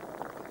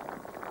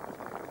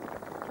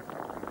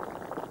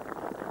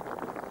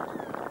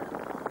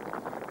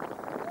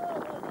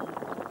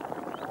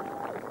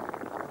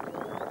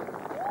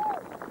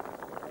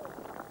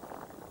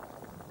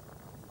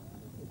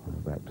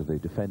 Back to the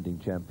defending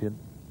champion,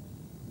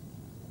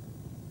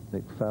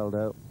 Nick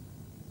Faldo.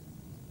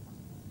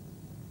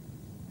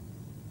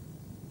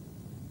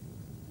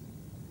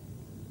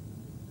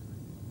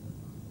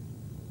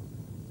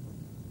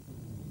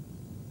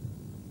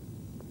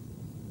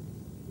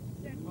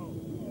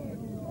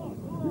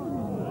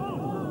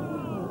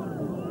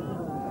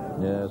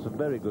 Yeah, it's a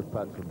very good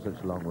putt from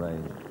such long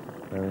range.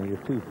 I mean,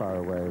 you're too far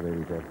away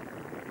really to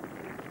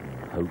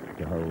hope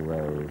the whole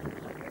way.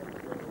 It's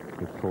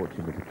good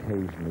fortune that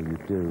occasionally you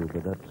do,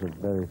 but that's a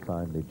very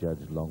finely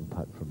judged long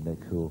putt from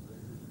Nick, who'll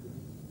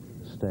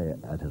stay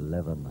at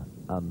 11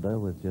 under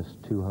with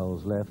just 2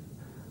 holes left.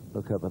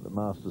 Look up at the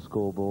master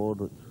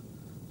scoreboard, which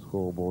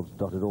scoreboard's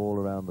dotted all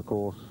around the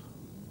course.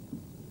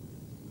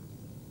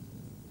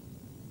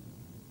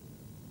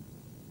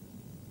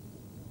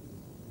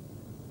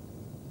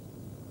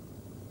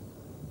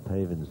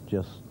 Pavin's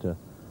just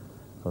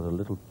got a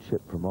little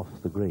chip from off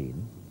the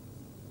green.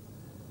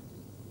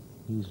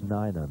 He's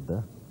 9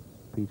 under.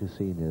 Peter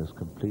Senior's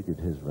completed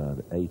his round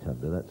at 8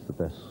 under. That's the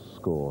best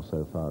score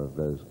so far of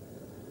those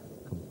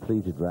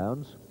completed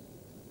rounds.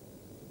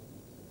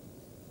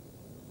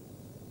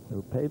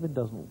 So Pavin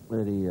doesn't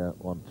really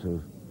want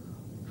to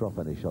drop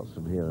any shots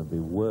from here and be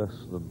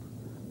worse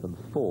than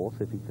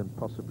 4th if he can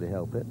possibly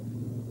help it.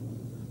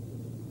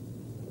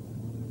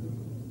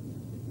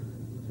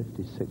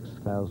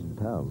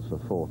 £56,000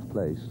 for 4th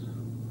place.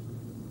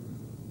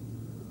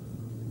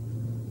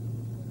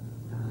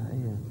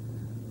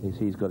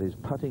 He's got his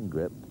putting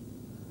grip,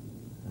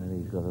 and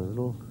he's got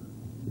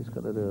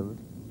to do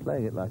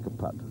playing it like a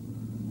putt.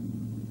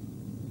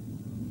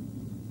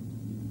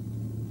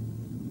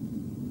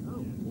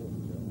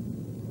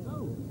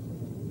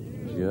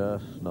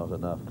 Just not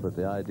enough, but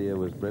the idea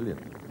was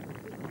brilliant.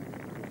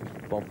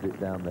 Just bobbed it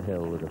down the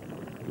hill with a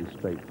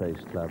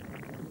straight-faced club.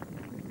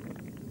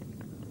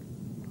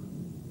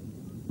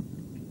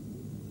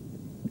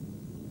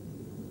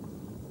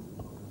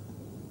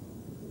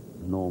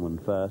 Norman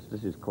first.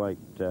 This is quite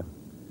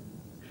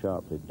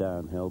sharply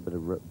downhill, bit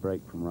of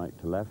break from right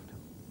to left.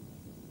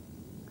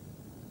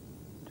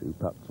 2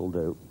 putts will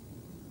do.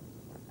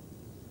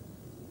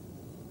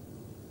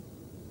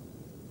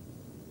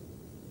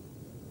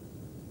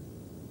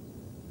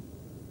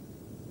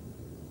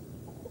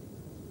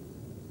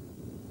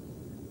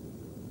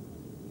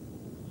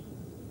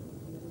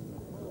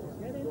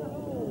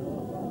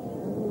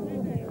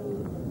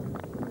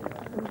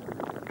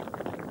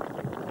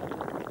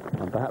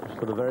 Perhaps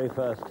for the very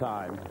first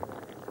time,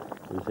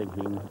 he's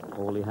thinking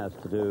all he has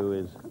to do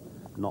is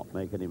not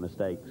make any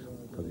mistakes,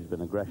 because he's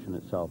been aggression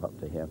itself up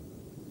to here.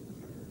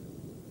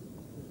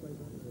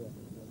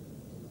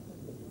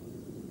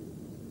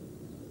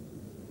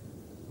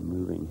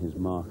 Moving his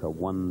marker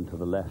 1 to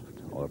the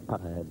left, or a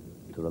putt ahead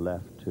to the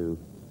left, so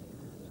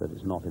that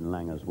it's not in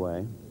Langer's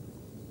way.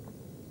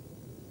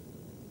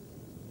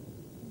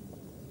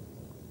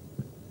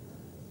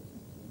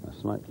 A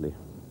slightly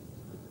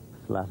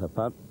flatter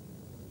putt.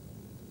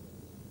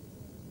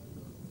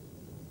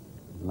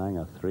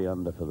 Langer 3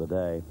 under for the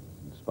day,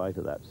 in spite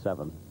of that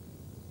 7.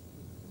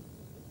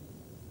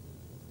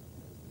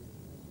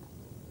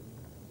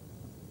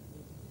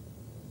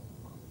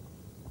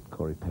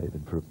 Corey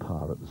Pavin for a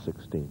par at the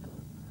 16th.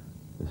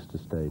 This to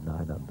stay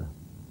 9 under.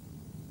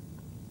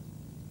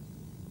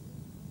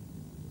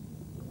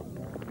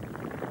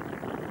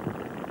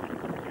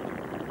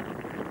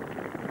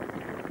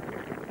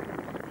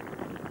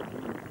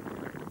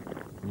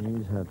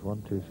 He's had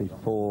 1, 2, 3,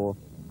 4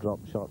 drop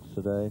shots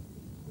today.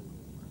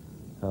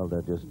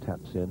 Faldo just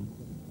taps in.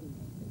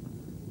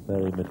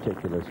 Very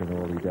meticulous in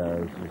all he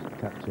does.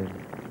 Just taps in.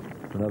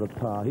 Another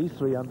par. He's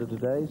 3 under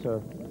today,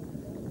 so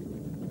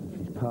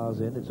if he pars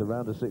in, it's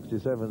around a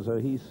 67, so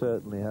he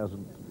certainly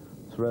hasn't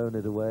thrown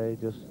it away.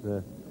 Just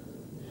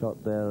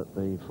shot there at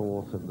the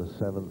 4th and the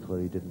 7th where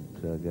he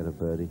didn't get a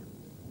birdie.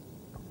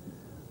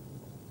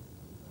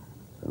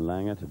 So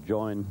Langer to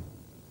join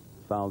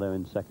Faldo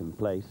in 2nd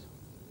place.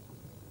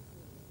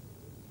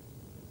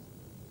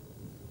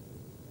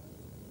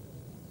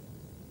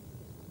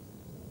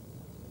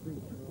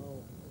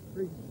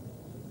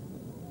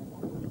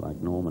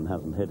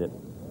 hit it.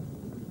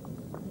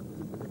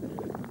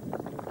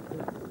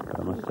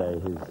 I must say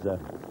his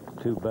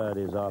 2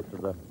 birdies after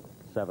the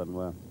 7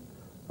 were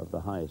of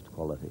the highest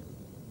quality.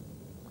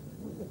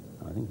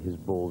 I think his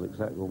ball's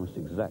almost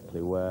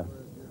exactly where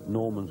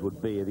Norman's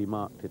would be if he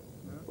marked it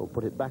or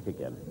put it back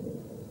again.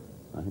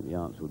 I think the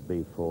answer would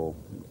be for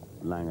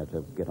Langer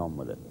to get on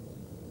with it.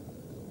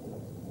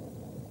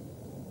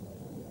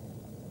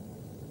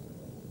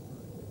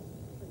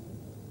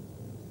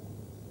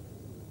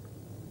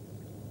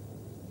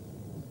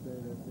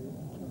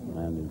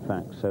 And in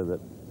fact, so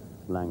that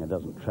Langer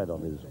doesn't tread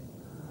on his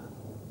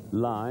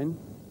line,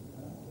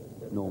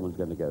 Norman's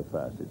going to go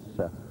first. It's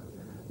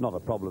not a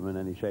problem in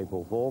any shape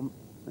or form.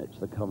 It's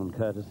the common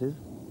courtesies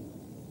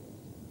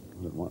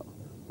that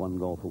one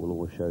golfer will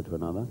always show to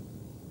another.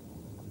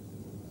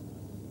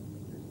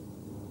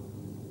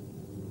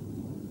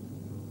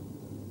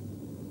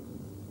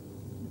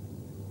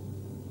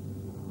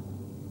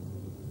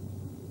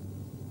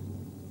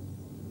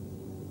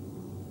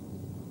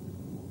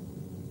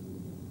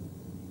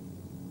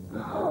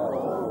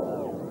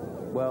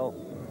 Well,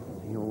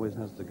 he always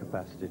has the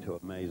capacity to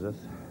amaze us.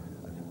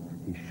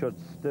 He should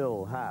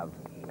still have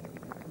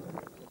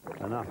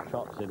enough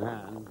shots in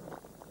hand.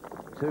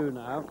 2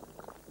 now.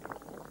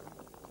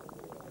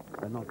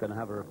 They're not going to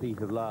have a repeat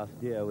of last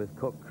year with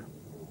Cook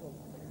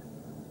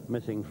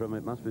missing from,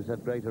 it must be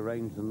said, greater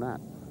range than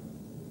that.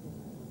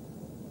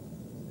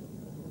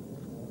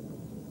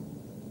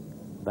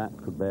 That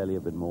could barely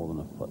have been more than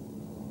a foot.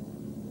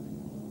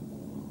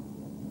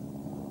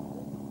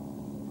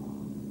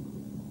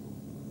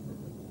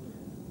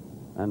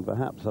 And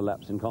perhaps a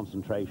lapse in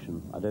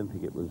concentration. I don't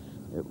think it was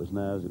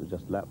nerves, it was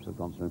just lapse of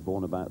concentration,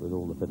 borne about with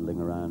all the fiddling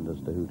around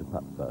as to who to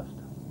putt first.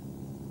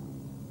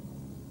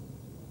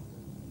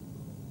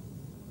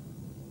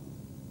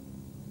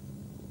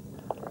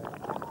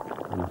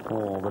 And a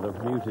 4 with a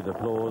muted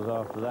applause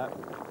after that.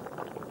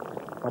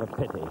 What a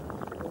pity.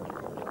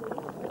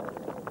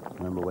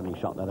 Remember when he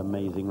shot that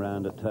amazing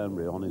round at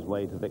Turnberry on his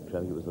way to victory?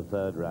 I think it was the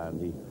 3rd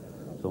round. He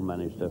still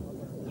managed to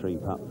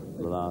 3-putt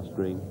the last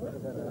green.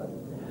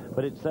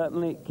 But it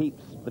certainly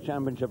keeps the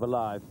championship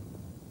alive.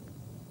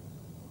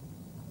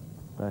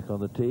 Back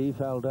on the tee,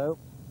 Faldo.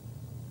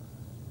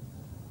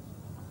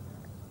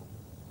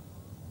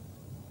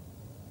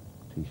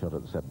 Tee shot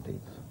at the 17th.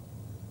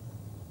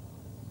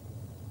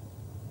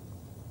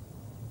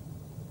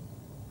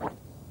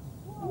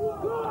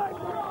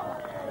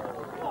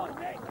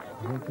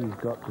 I think he's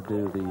got to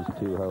do these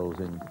 2 holes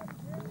in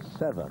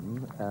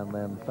 7, and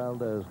then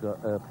Faldo's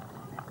got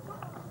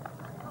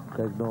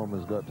Greg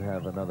Norman's got to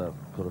have another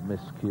sort of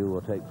miscue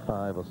or take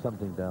 5 or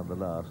something down the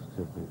last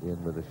to be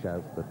in with a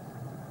shout. But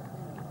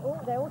oh,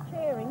 they're all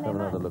cheering. have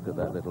another look at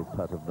that little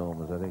putt of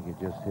Norman's. I think he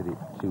just hit it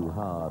too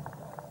hard.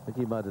 I think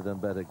he might have done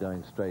better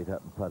going straight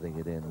up and putting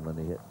it in when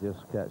he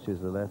just catches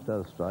the left.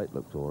 Other strike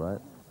looked all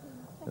right.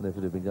 And if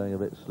it had been going a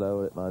bit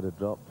slower, it might have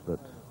dropped. But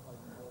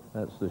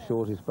that's the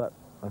shortest putt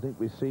I think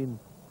we've seen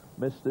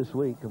missed this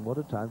week. And what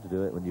a time to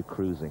do it when you're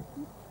cruising.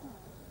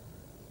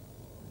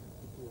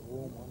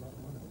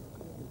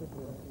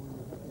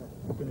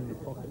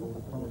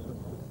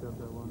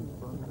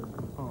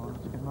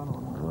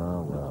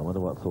 Well, I wonder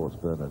what thoughts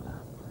Bernard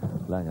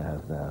Langer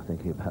has now,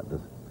 thinking about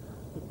the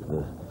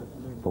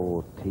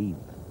 14th.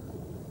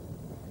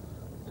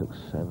 Took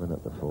 7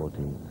 at the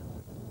 14th.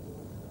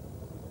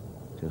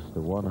 Just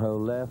the 1 hole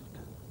left.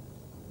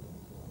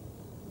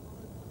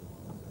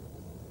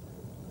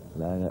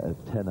 Langer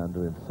at 10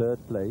 under in 3rd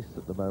place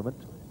at the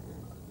moment.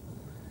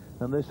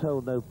 And this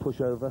hole, no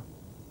pushover.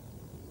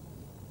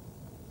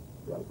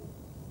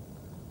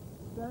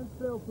 Stand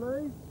still,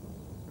 please.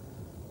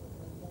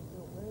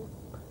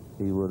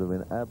 He would have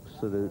been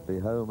absolutely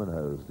home and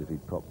hosed if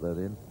he'd popped that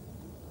in.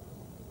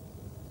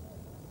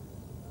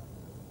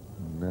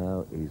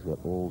 Now he's got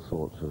all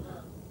sorts of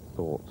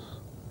thoughts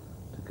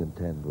to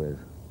contend with.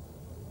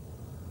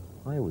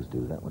 I always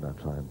do that when I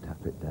try and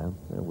tap it down.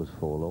 They always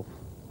fall off.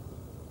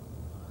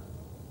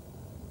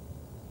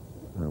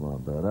 Come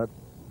on, Bernard.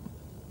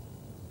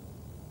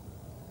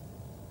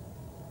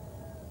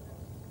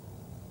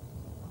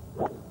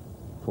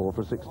 Four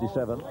for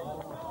 67.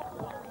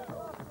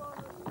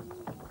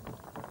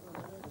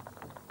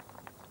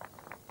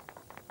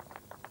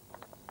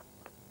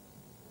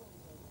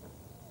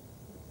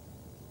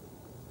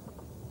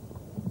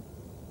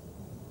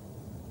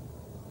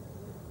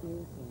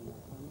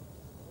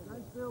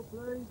 Stand still,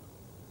 please.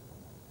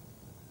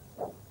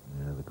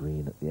 Yeah, the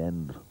green at the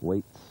end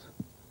waits.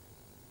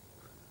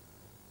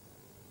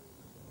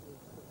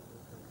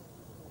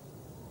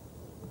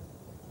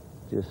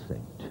 Just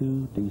think,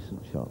 2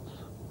 decent shots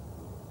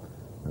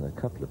and a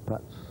couple of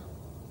putts.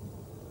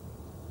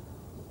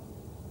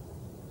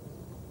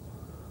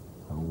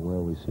 Oh,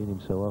 well, we've seen him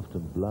so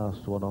often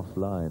blast one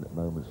offline at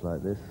moments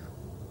like this.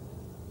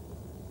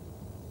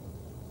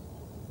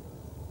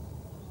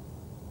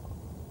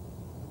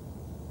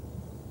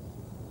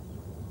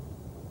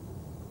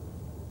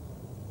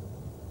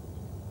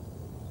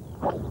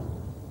 I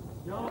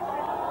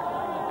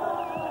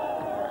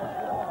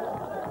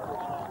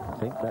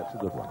think that's a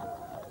good one.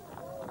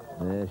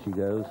 There she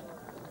goes.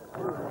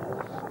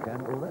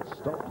 Scandal. That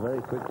stopped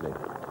very quickly.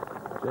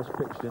 Just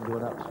pitched into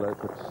an upslope,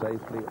 but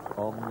safely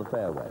on the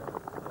fairway.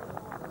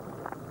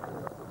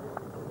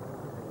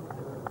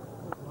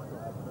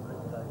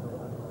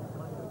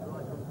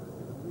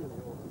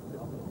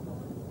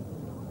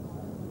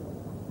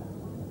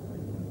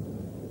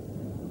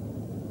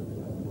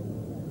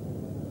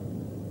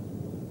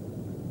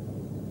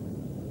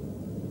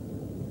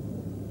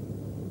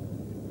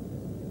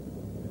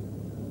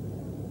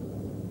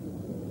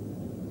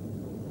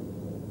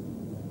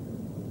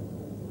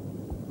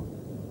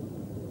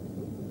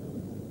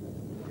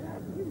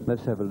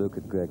 Let's have a look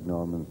at Greg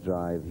Norman's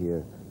drive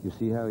here. You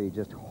see how he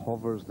just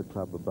hovers the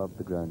club above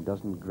the ground,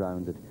 doesn't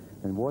ground it.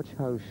 And watch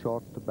how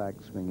short the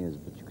backswing is,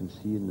 but you can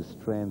see in the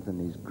strength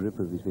and his grip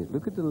of his face.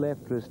 Look at the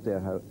left wrist there,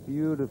 how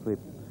beautifully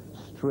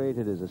straight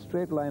it is. A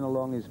straight line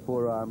along his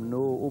forearm,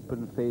 no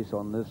open face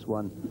on this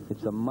one.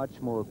 It's a much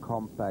more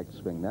compact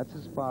swing. That's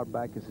as far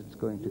back as it's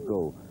going to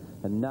go.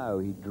 And now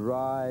he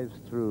drives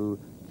through,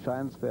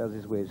 transfers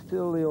his weight.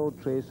 Still the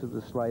old trace of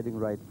the sliding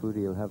right foot.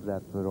 He'll have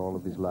that for all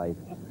of his life.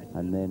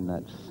 And then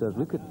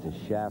look at the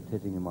shaft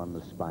hitting him on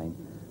the spine.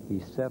 He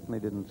certainly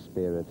didn't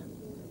spare it.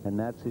 And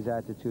that's his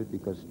attitude,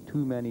 because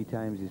too many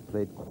times he's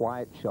played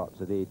quiet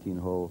shots at 18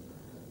 hole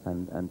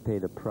and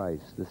paid a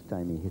price. This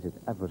time he hit it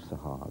ever so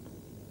hard.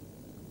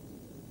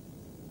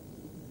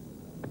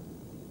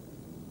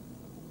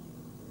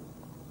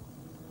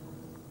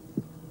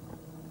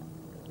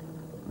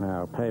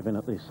 Now, Pavin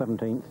at the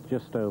 17th,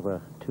 just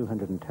over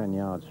 210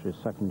 yards for his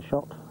second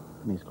shot,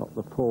 and he's got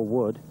the 4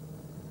 wood.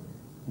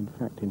 In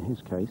fact, in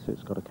his case,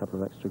 it's got a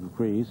couple of extra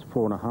degrees,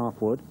 4.5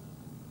 wood.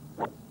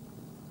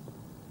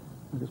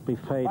 I'll just be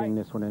fading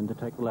this one in to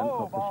take the length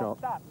off the shot.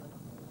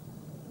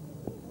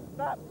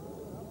 Stop.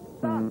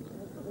 Stop.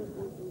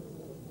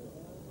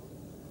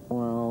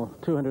 Well,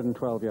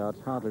 212 yards,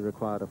 hardly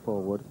required a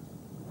 4 wood.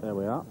 There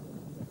we are.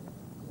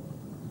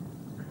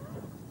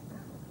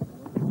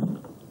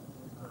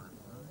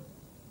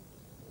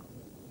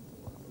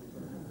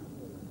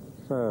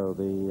 So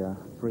the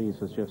breeze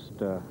has just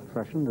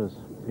freshened, as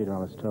Peter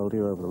Ellis told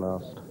you, over the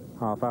last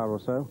half hour or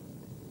so.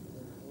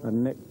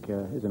 And Nick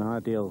is in an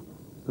ideal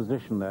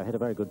position there, hit a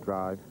very good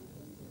drive.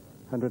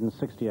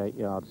 168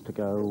 yards to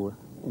go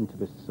into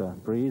this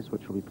breeze,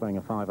 which will be playing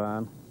a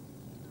 5-iron.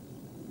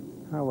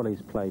 How well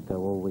he's played,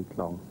 though, all week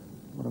long.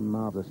 What a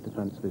marvellous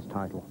defence of his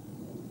title.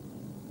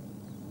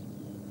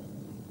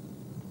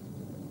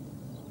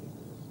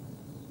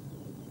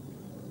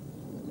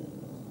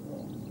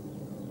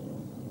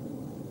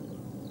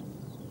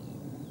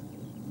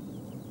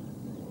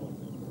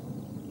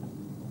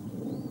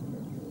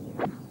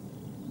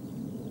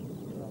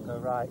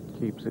 Right.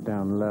 Keeps it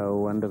down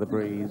low under the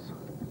breeze.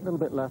 A little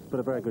bit left, but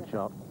a very good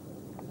shot.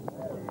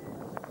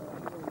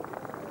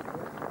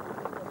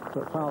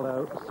 But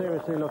Faldo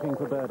seriously looking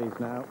for birdies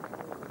now.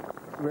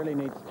 Really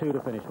needs 2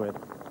 to finish with.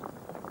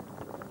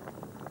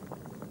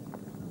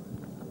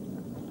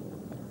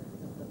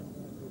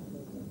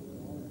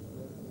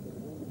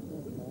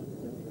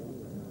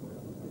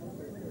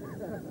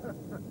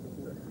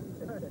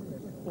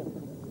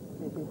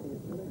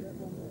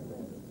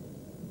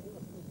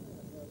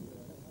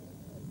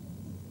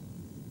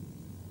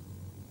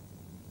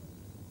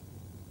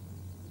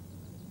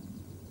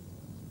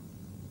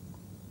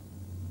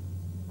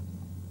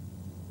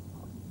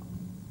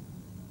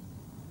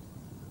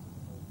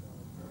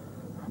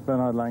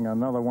 Bernhard Langer,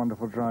 another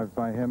wonderful drive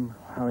by him.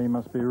 How he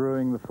must be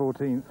ruining the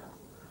 14th.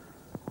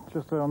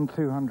 Just on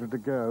 200 to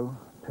go.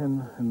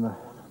 Pin in the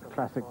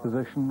classic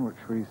position, which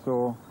we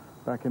saw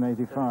back in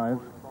 85.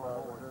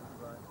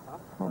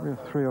 Probably a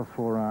 3 or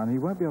 4 iron. He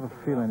won't be able to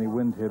feel any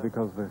wind here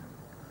because the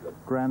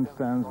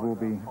grandstands will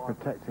be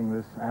protecting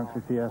this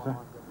amphitheatre.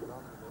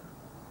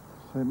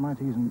 So it might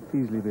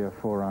easily be a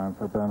 4 iron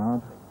for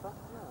Bernhard.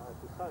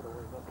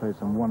 Played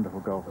some wonderful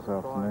golf this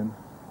afternoon.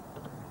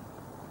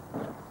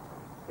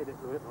 Hit it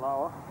a bit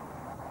lower.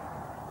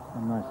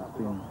 And nice it's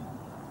been,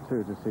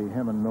 too, to see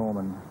him and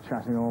Norman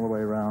chatting all the way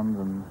around,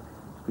 and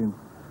it's been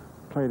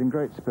played in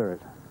great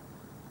spirit.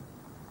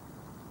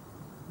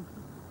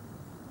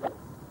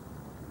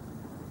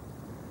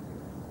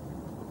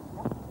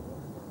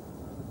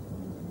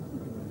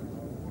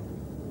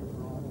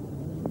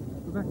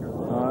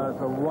 Oh,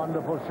 that's a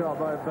wonderful shot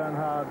by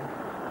Bernhard.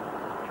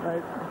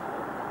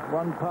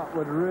 One putt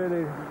would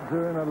really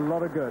do him a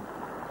lot of good.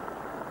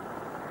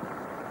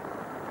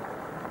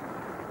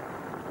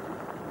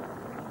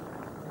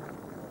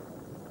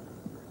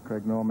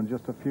 Greg Norman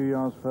just a few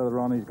yards further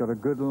on. He's got a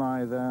good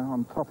lie there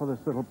on top of this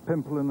little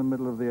pimple in the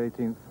middle of the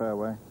 18th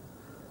fairway.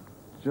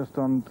 Just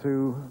on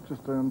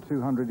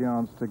 200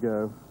 yards to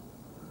go.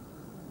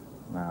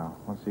 Now,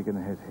 what's he going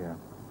to hit here?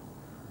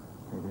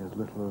 Maybe as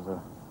little as a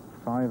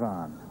 5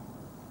 iron.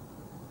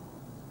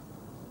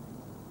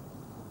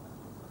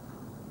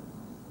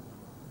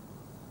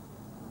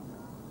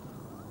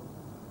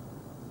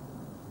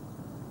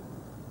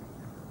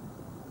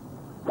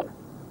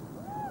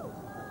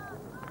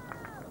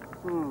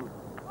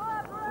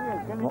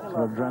 Lots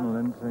of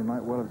adrenaline, so he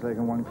might well have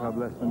taken 1 club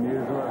less than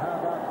usual. How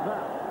about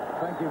that?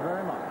 Thank you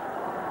very much.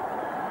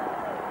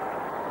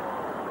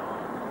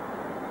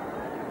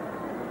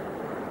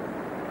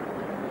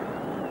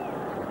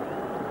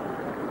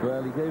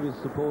 Well, he gave his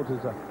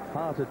supporters a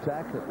heart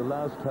attack at the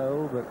last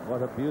hole, but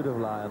what a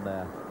beautiful iron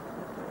there.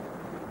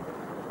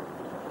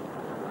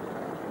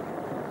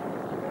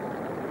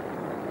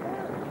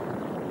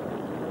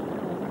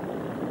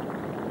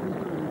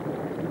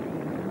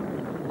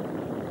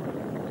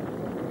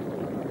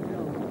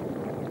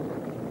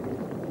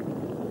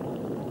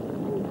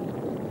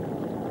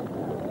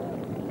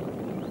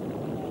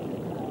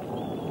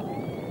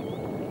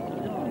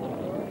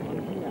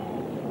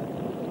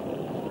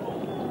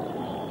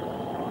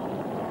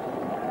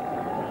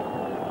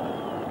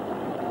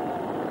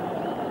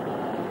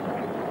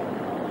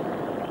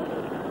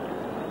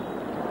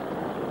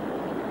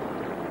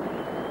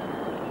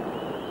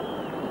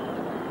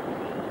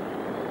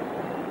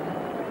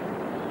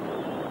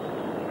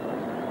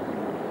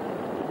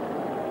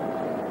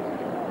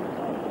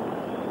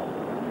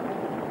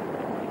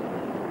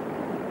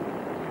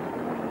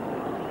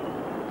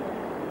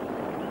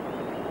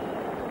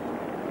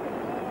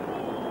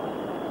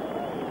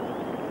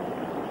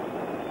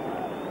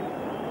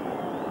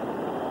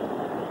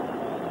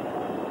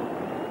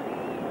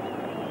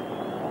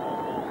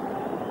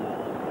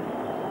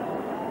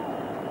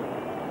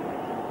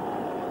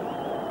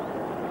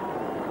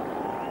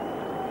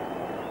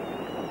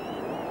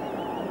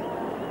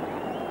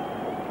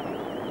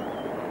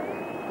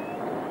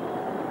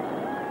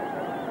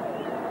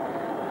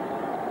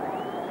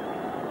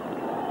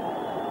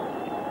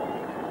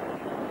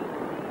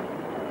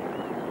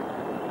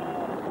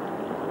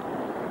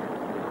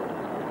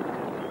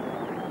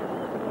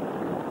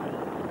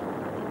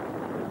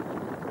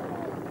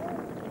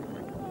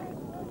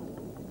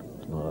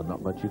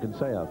 Not much you can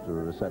say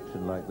after a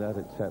reception like that,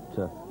 except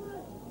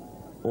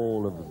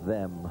all of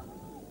them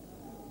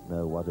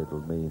know what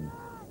it'll mean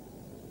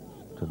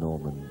to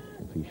Norman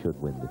if he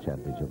should win the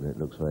championship, and it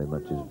looks very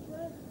much as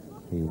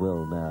he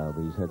will now.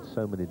 But he's had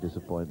so many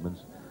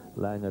disappointments.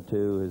 Langer,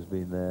 too, has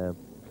been there,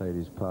 played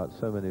his part.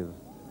 So many of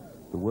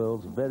the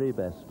world's very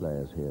best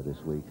players here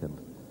this week and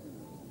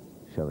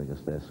showing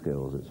us their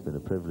skills. It's been a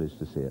privilege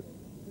to see it.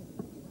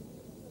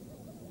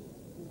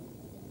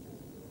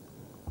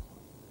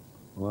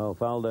 Well,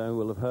 Faldo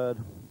will have heard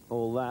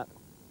all that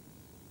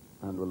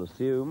and will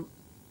assume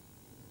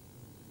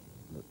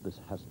that this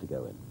has to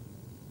go in.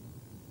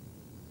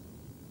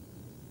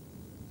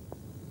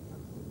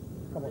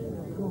 It's not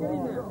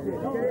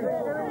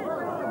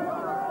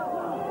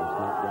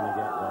going to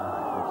get there.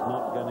 It's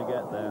not going to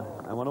get there.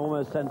 And one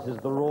almost senses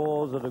the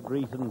roars that have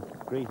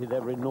greeted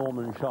every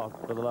Norman shot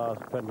for the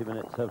last 20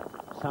 minutes have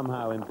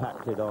somehow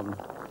impacted on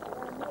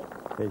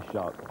his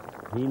shot.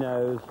 He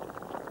knows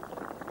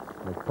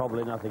there's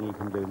probably nothing he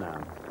can do now.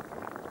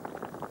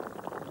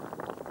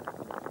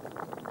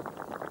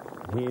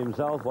 He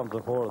himself wants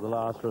a 4 at the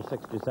last for a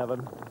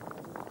 67.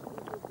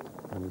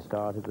 And he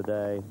started the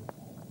day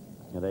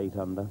at 8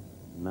 under.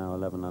 Now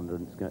 11 under,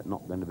 and it's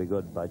not going to be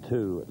good by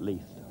 2 at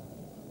least.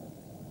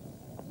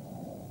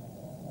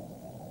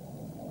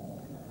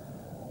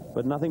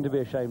 But nothing to be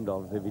ashamed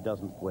of if he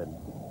doesn't win.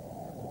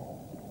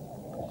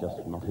 It's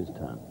just not his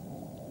turn.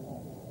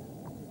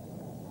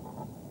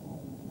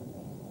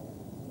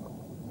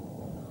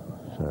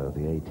 So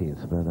the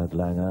 18th, Bernard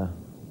Langer.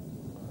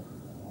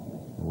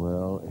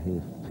 Well,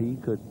 if he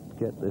could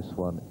get this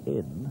one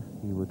in,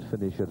 he would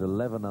finish at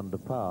 11 under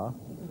par.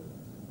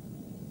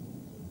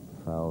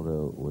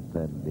 Faldo would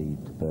then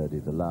need to birdie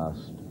the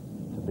last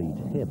to beat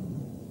him.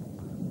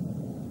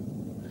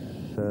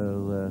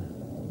 So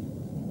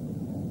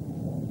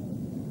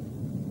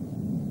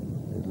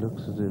it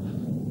looks as if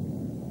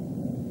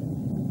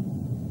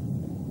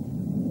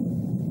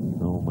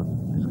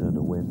Norman is going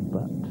to win,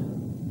 but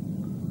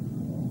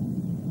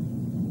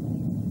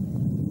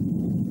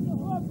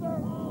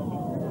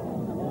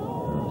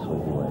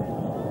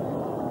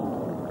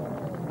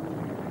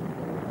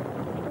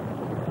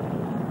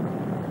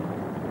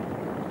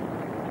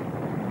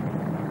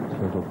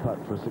putt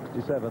for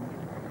 67.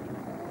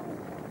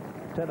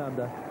 10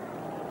 under.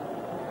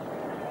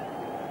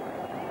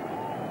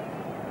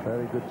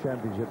 Very good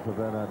championship for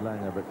Bernard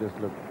Langer, but just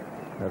look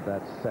at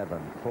that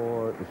 7.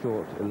 4 at the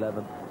short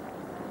 11th.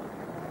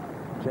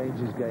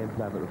 Changed his game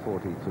plan at the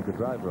 14th, took a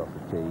driver off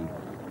the tee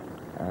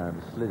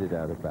and slid it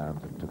out of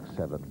bounds and took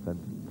 7th. Then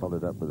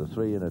followed up with a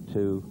 3 and a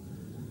 2.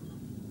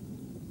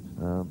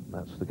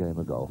 That's the game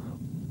of golf.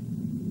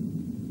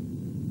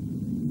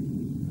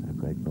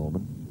 Greg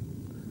Norman.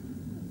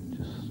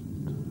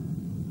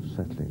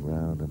 Settling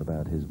round and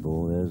about his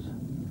ball. There's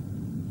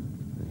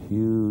the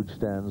huge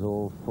stands,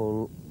 all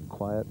full,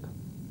 quiet.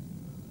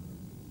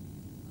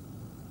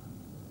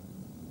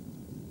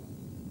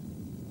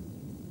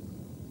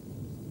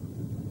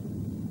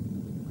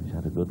 He's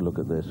had a good look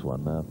at this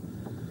one now.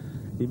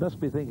 He must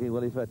be thinking,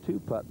 well, if I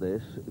 2-putt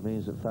this, it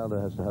means that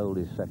Faldo has to hold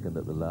his second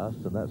at the last,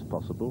 and that's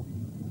possible.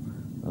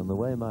 And the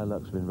way my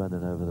luck's been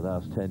running over the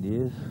last 10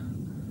 years,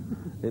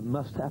 it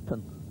must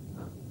happen.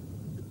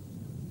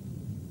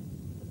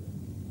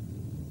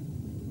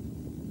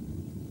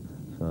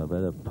 So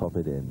better pop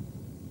it in.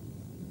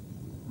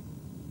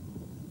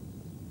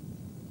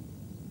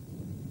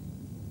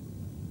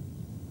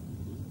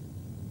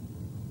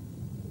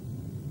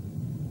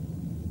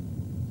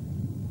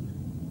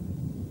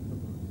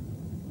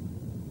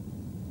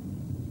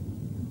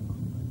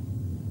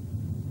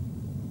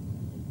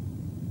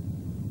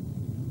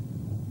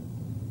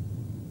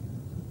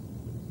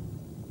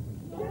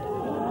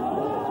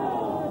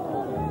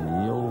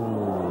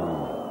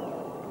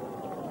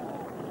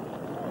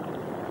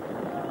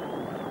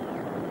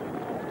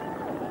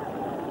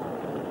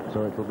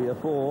 So it'll be a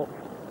 4.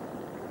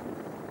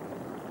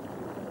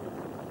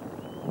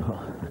 Oh,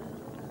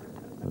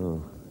 I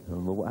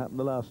don't know what happened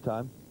the last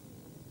time.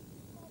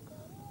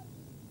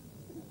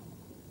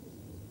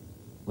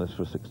 That's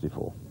for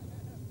 64.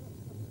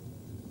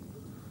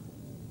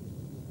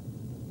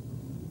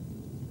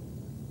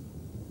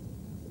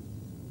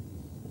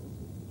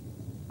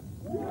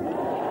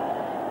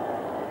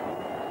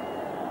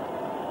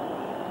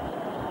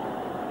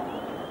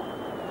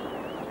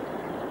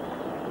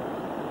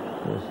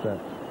 Just that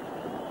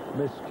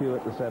miscue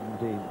at the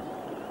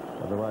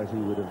 17th. Otherwise he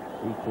would have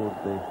equalled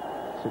the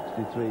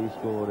 63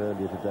 scored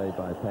earlier today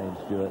by Payne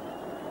Stewart.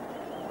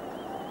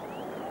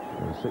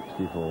 And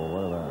 64,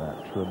 what about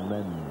that?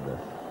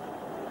 Tremendous.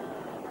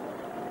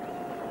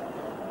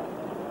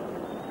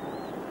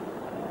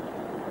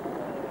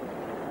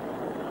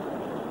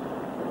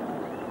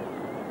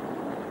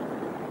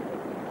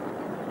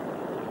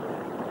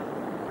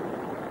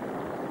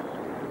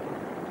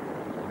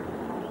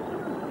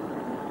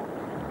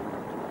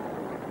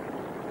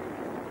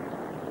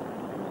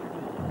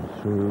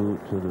 Through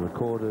to the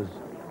recorder's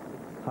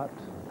hut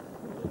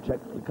to check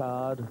the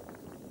card.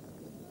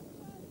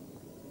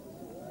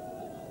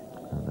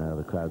 And now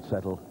the crowd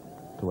settle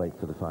to wait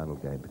for the final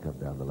game to come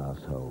down the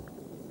last hole.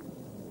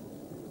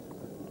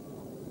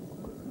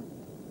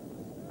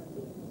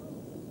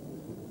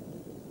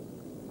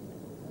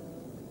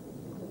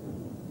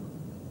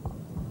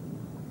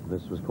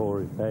 This was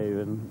Corey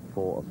Pavin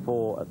for a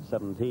 4 at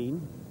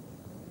 17.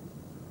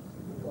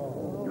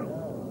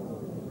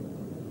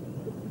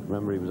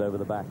 Remember, he was over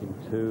the back in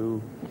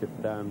 2,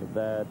 chipped down to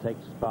there,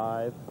 takes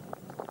 5.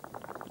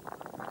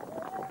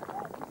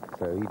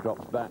 So he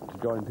drops back to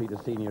join Peter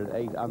Senior at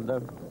 8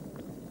 under.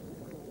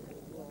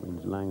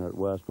 Means Langer at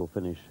worst will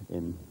finish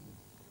in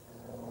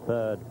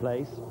 3rd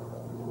place.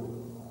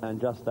 And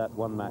just that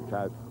one match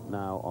out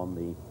now on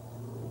the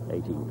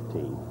 18th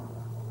tee.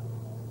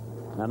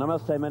 And I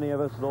must say, many of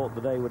us thought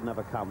the day would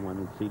never come when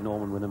we'd see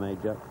Norman win a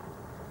major.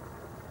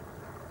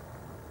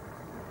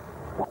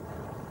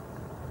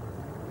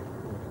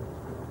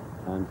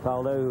 And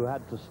Faldo, who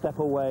had to step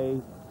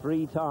away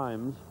 3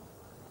 times,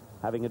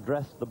 having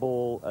addressed the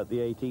ball at the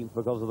 18th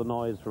because of the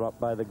noise from up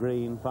by the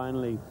green,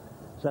 finally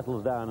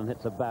settles down and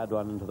hits a bad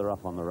one into the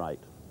rough on the right.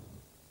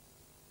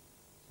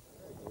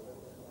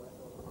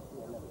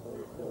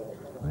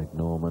 Make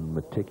Norman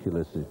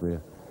meticulous. If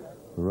we're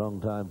the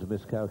wrong time to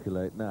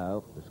miscalculate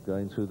now. Just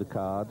going through the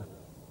card.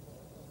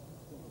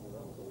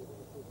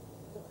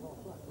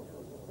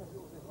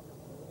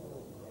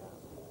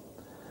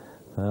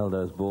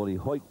 Faldo's ball, he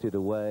hoiked it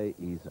away.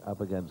 He's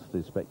up against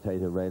the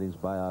spectator railings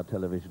by our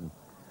television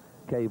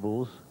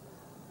cables.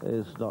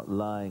 It's not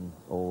lying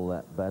all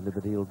that badly,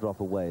 but he'll drop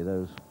away.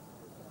 Those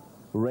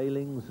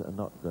railings are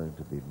not going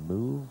to be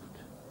moved.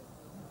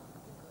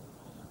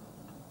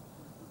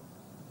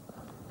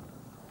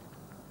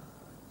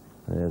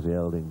 There's the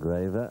old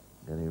engraver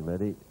getting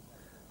ready.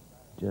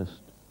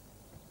 Just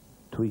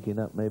tweaking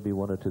up maybe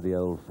one or two of the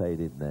old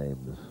faded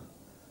names.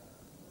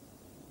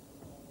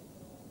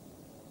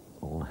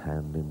 All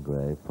hand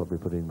engraved, probably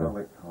putting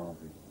the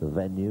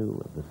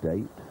venue and the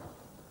date.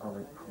 I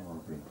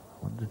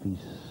wonder if he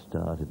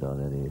started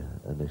on any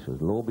initials.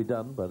 It'll all be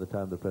done by the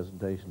time the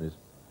presentation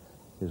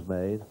is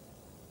made.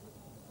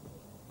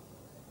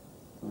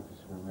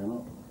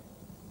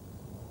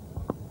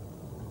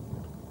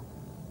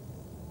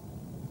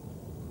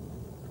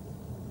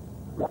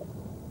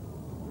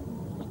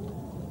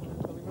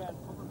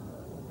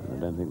 I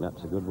don't think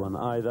that's a good one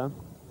either.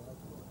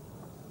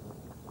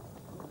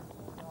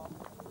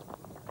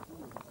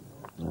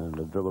 And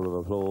a dribble of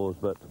applause,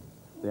 but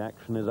the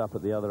action is up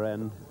at the other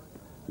end.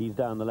 He's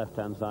down the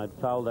left-hand side.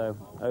 Faldo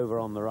over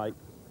on the right.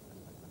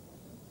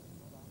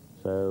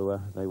 So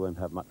they won't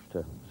have much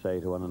to say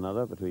to one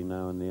another between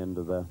now and the end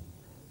of the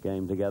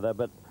game together.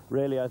 But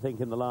really, I think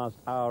in the last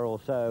hour or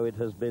so, it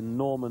has been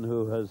Norman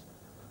who has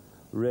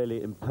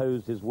really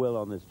imposed his will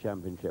on this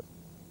championship.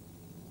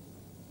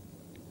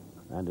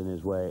 And in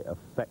his way,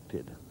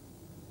 affected,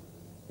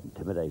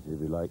 intimidated,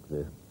 if you like,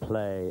 the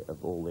play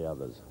of all the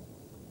others.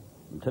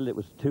 Until it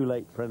was too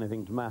late for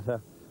anything to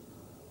matter,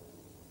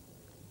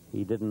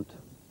 he didn't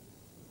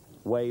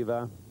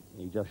waver.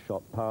 He just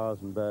shot pars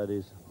and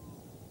birdies.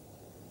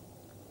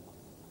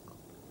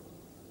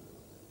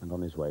 And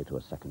on his way to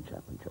a second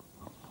championship.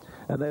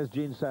 And there's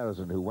Gene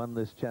Sarazen, who won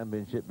this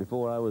championship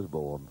before I was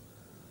born,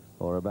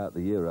 or about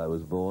the year I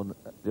was born,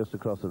 just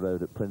across the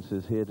road at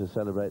Prince's, here to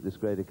celebrate this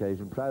great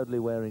occasion, proudly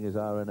wearing his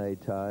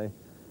RNA tie,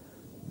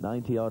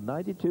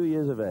 92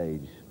 years of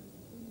age.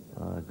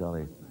 Oh,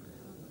 golly.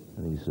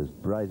 And he's as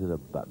bright as a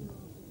button.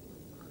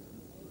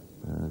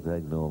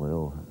 Greg Norman,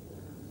 oh.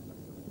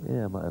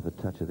 Yeah, I might have a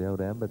touch of the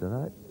old amber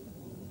tonight.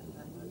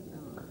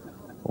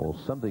 Or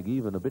something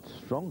even a bit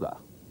stronger.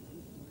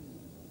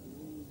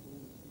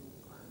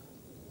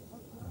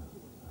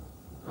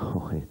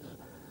 Oh, it's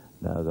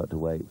now got to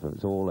wait for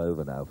it's all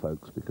over now,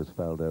 folks, because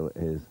Faldo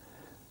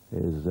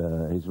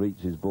he's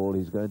reached his ball.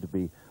 He's going to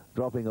be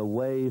dropping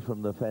away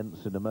from the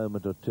fence in a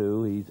moment or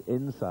two. He's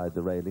inside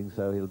the railing,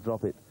 so he'll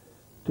drop it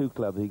 2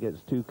 clubs. He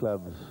gets 2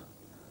 clubs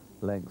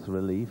length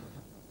relief.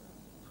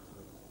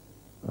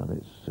 And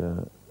it's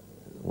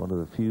one of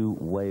the few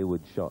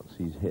wayward shots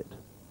he's hit.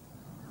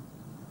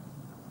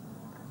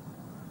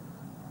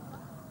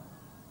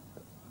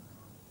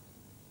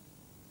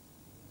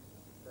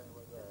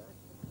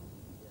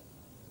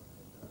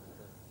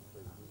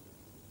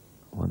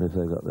 I wonder if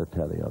they've got the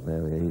telly on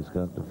there. He's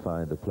going to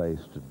find a place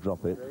to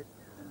drop it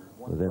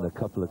within a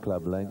couple of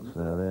club lengths.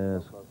 Now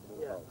there's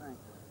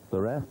the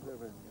ref.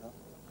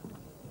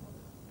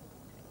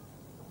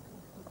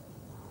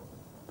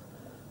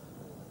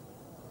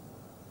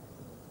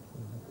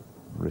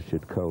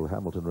 Richard Cole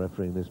Hamilton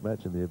refereeing this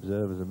match, and the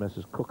observers are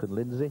Messrs. Cook and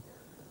Lindsay.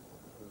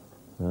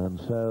 And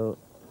so,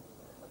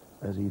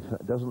 as he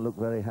doesn't look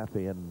very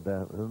happy and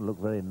doesn't look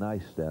very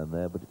nice down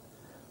there, but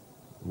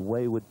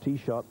wayward tee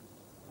shot.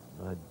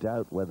 I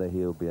doubt whether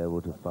he'll be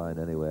able to find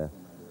anywhere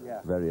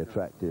very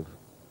attractive.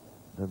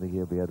 I don't think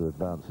he'll be able to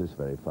advance this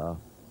very far.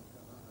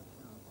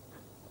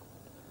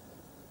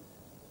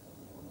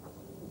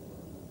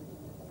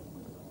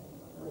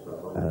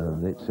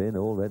 And it's in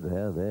already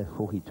there.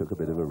 Oh, he took a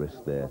bit of a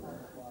risk there.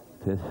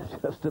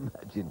 Just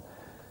imagine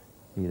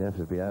he'd have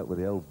to be out with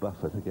the old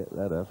buffer to get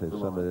that up if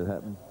something had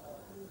happened.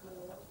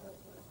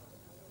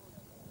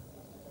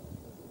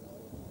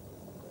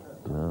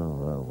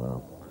 Oh,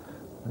 well.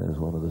 There's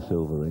one of the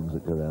silver rings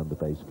that go around the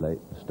base plate.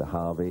 Mr.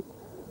 Harvey.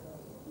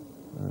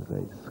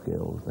 Great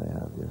skills they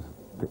have. Just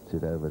picked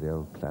it over the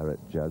old claret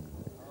jug.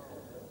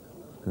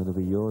 It's going to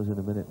be yours in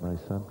a minute, my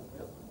son.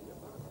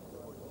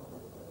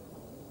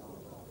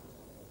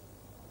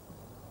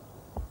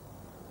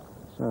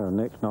 So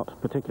Nick not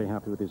particularly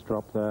happy with his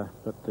drop there,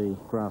 but the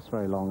grass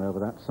very long over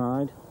that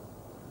side.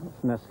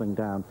 It's nestling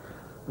down.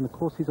 And of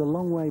course he's a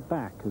long way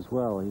back as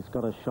well. He's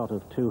got a shot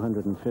of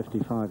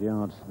 255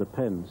 yards to the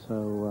pin,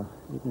 so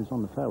even he's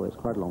on the fairway, it's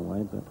quite a long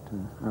way, but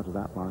out of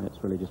that line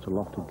it's really just a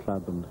lofted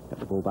club and get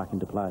the ball back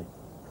into play.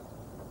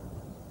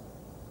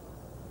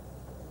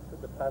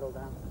 Put the paddle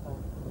down.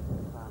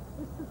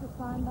 Just put the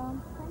sign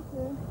down. Thank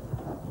you.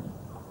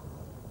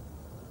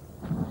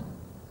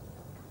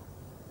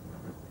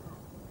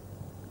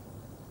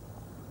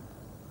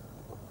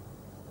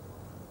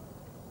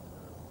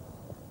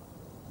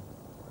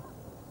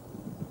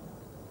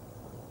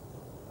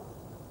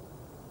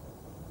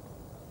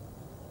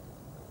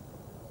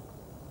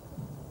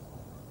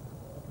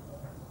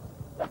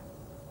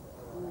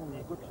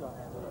 Good shot.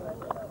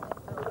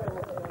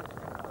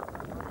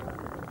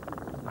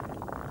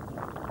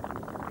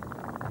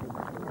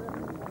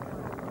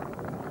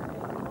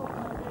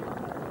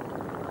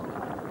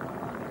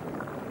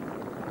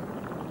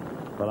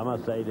 Well, I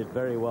must say he did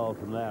very well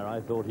from there. I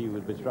thought he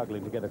would be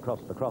struggling to get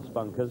across the cross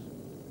bunkers,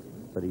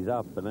 but he's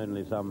up and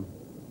only some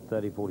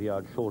 30-40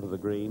 yards short of the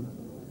green.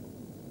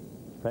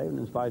 Paved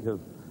in spite of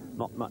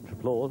not much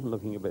applause and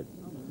looking a bit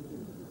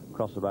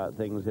cross about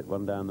things, hit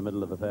one down the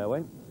middle of the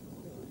fairway.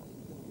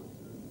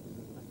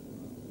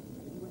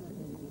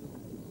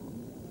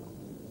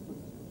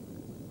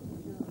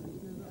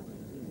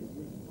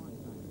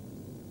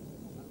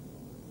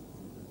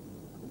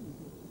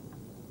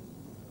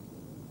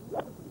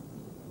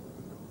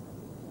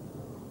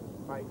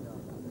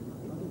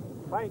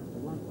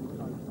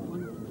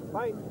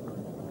 Fight.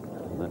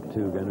 That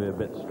too going to be a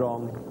bit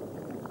strong.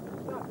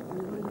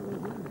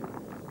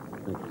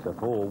 It's a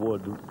 4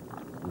 wood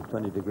with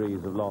 20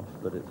 degrees of loft,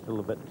 but it's still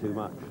a bit too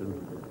much and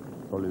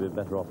probably be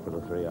better off for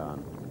the 3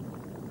 iron.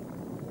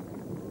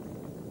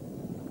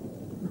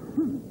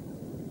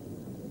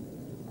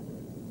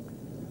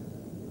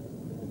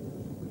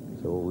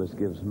 So all this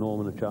gives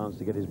Norman a chance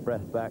to get his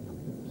breath back,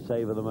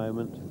 savour the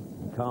moment.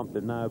 He can't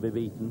now be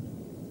beaten.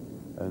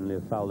 Only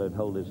if Faldo would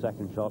hold his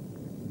second shot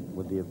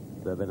would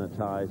there have been a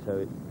tie, so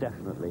it's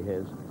definitely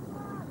his.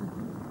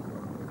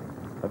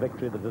 A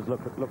victory that has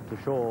looked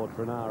assured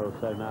for an hour or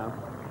so now.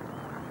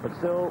 But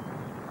still,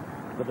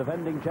 the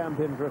defending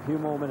champion for a few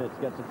more minutes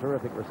gets a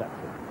terrific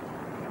reception.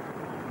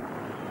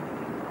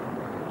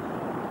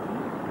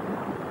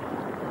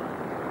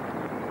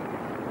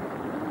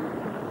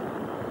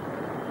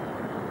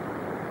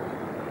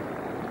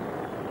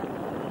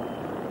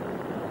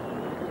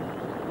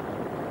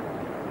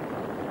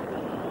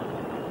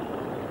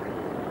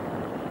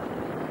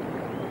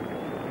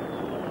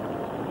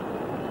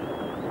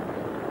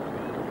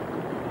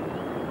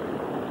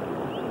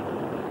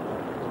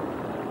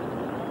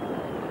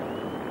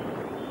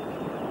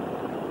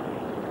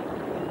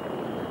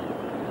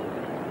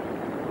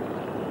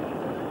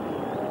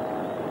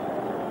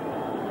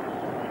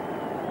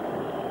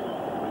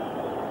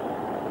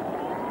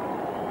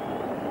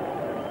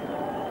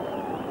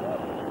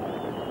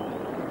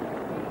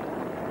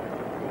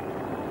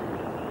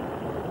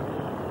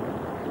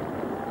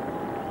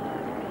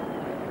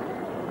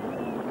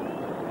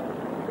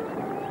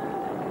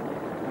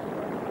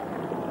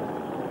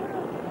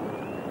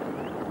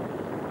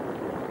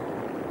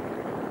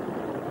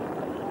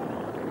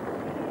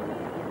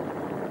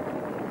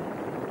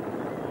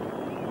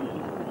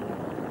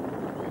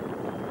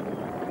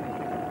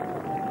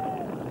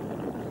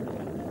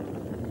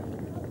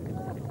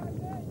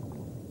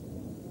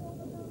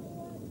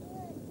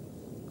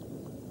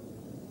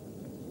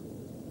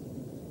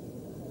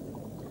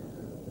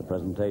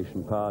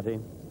 presentation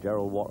party.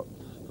 Gerald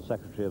Watts, the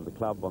secretary of the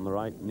club, on the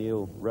right.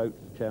 Neil Rote,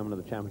 chairman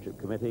of the championship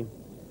committee.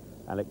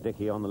 Alec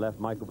Dickey on the left.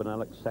 Michael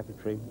Benelek,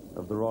 secretary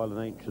of the Royal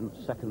and Ancient,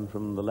 second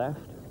from the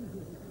left.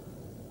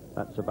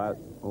 That's about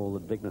all the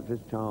dignitaries.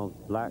 Charles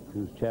Black,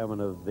 who's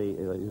chairman of the,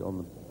 on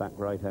the back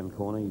right-hand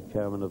corner, he's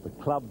chairman of the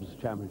club's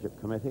championship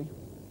committee.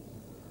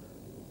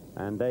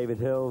 And David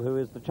Hill, who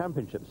is the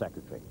championship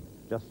secretary,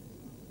 just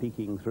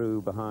peeking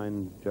through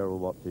behind Gerald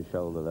Watts'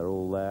 shoulder. They're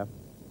all there.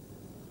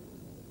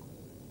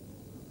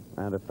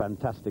 And a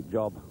fantastic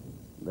job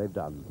they've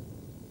done.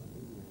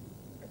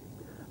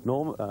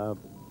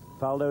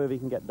 Faldo, if he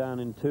can get down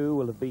in 2,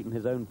 will have beaten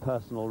his own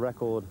personal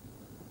record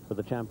for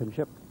the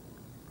championship,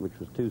 which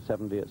was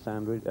 270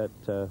 at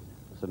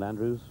St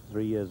Andrews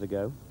 3 years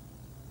ago.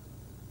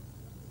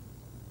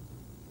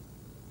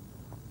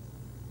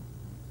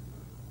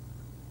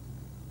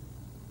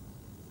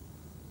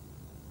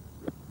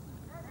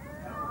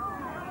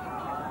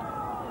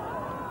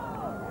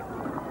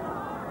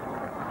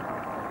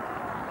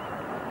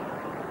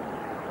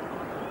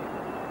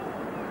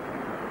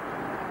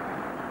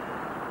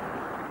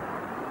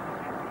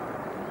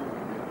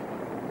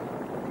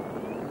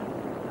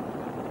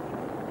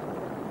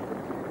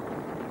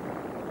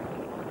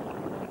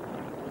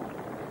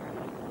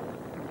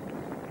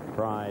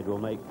 Pride will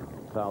make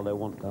Faldo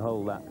want to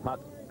hold that putt,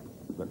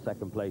 but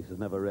second place has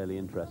never really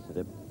interested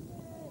him.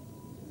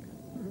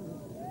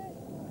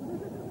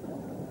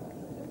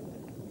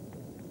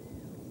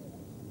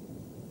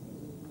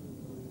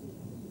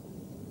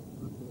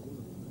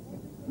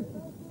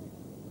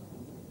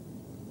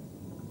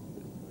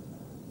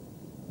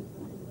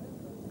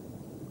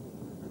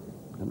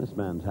 And this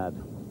man's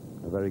had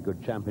a very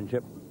good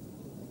championship.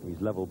 He's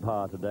level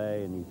par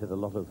today, and he's hit a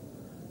lot of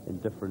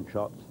indifferent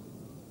shots,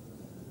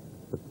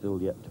 but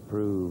still yet to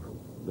prove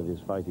that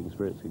his fighting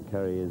spirits can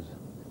carry his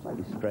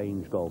slightly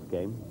strange golf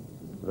game.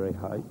 Very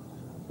high,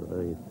 it's the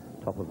very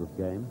top of the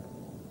game.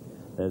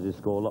 There's his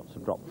score, lots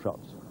of drop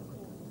shots.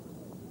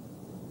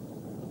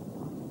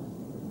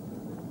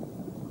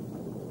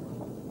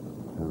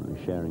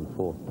 Currently sharing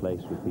 4th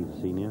place with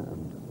Peter Senior,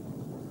 and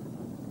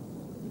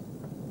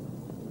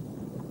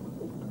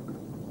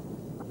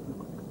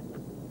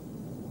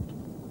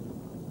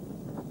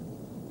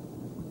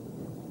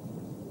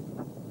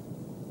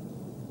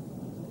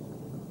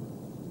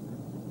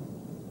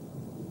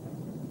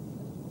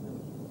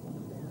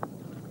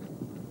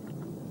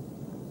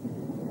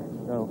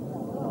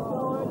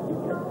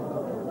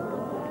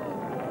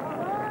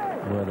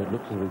well, it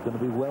looks as if it's going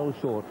to be well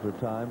short for a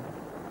time.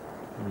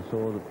 We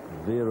saw the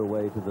veer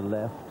away to the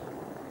left.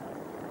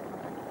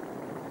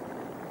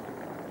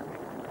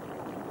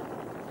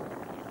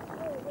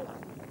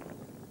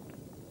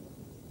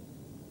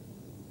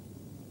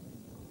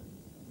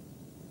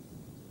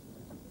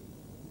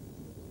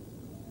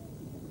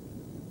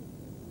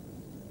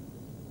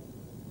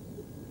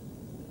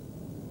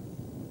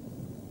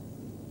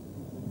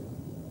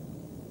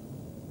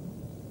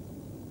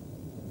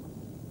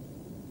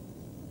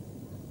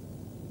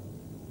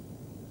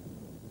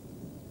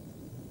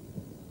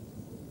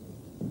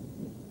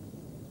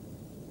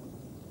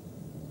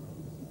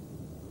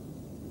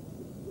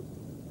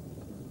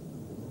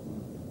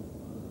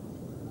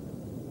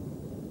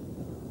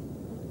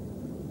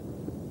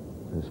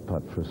 This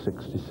putt for a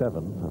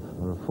 67,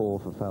 or a 4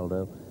 for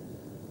Faldo,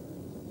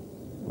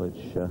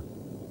 which,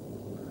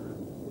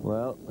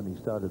 well, when he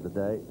started the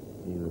day,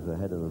 he was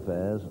ahead of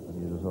affairs,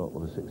 and you'd have thought,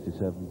 well, a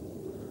 67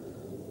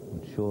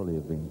 would surely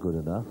have been good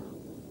enough.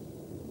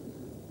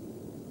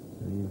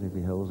 And even if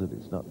he holds it,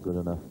 it's not good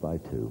enough by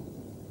 2.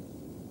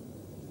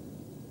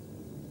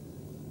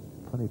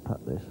 Funny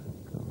putt, this.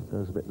 It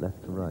goes a bit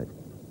left to right.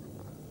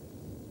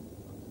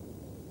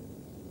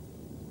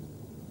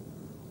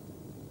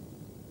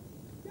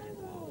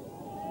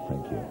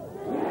 Thank you.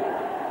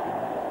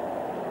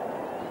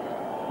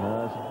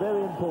 It's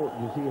very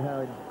important. You see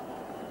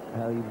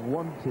how he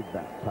wanted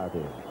that putt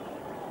in.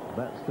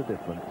 That's the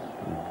difference.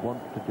 You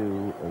want to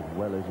do as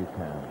well as you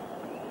can.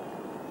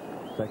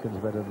 Second's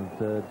better than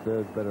third,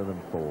 third's better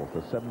than fourth.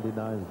 A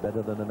 79's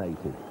better than an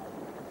 80.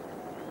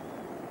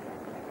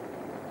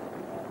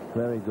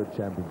 Very good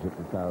championship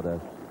for Faldo.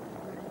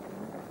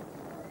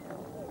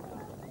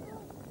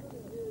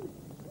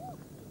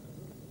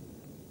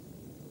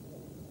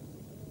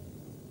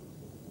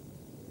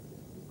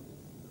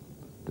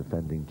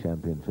 Defending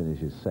champion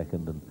finishes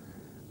second, and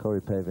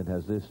Corey Pavin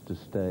has this to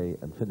stay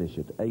and finish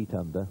at 8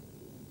 under.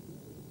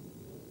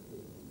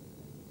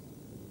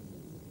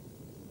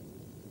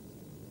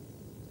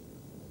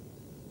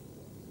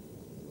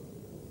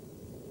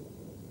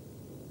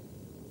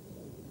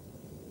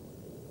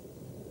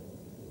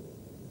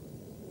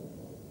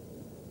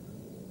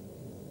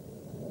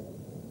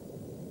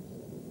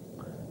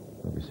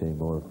 We'll be seeing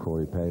more of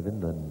Corey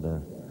Pavin when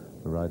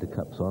the Ryder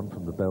Cup's on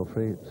from the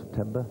Belfry in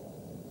September.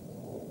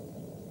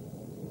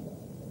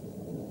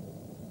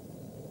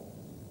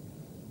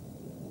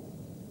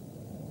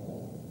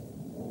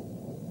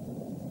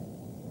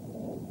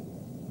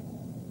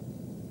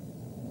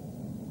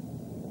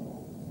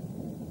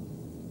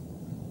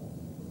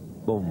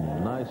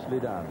 Boom, nicely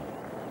done.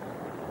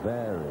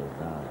 Very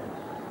nice.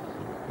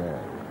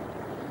 Very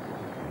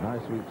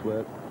nice week's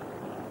work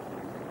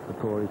for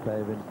Corey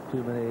Pavin.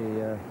 Too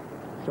many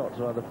shots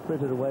rather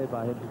frittered away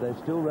by him today.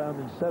 Still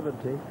rounding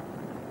 70.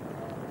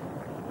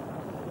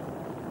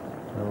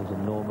 Wells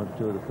and Norman,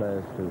 two of the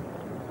players to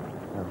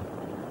have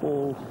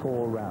all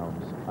 4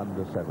 rounds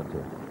under 70.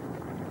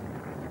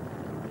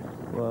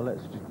 Well,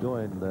 let's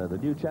join the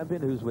new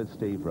champion, who's with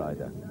Steve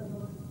Ryder.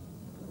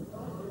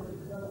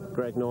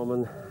 Greg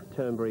Norman,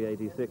 Turnberry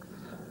 86,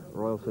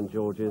 Royal St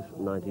George's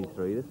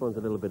 93. This one's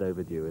a little bit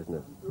overdue, isn't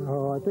it?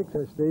 Oh, I think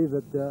so, Steve.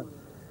 But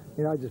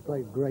you know, I just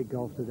played great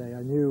golf today.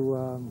 I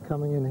knew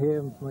coming in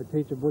here, my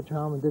teacher Butch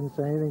Harmon didn't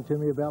say anything to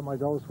me about my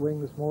golf swing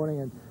this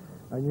morning, and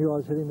I knew I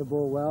was hitting the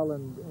ball well.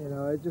 And you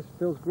know, it just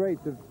feels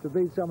great to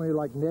beat somebody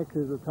like Nick,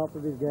 who's the top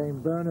of his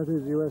game, Bernard,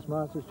 who's the U.S.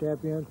 Masters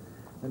champion,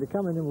 and to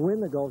come in and win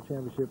the golf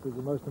championship is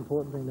the most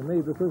important thing to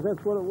me, because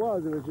that's what it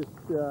was. It was just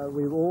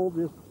we all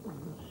just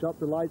shot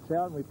the lights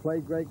out and we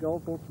played great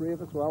golf, all 3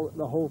 of us, well,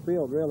 the whole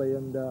field really,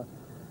 and to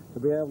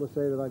be able to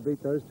say that I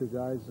beat those 2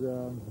 guys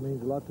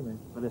means a lot to me.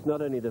 But it's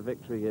not only the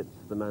victory, it's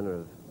the manner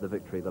of the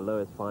victory. The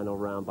lowest final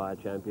round by a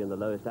champion, the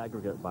lowest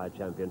aggregate by a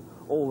champion.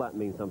 All that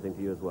means something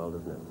to you as well,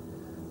 doesn't it?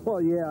 Well,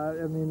 yeah,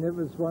 I mean, it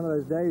was one of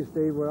those days,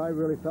 Steve, where I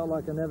really felt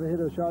like I never hit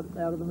a shot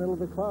out of the middle of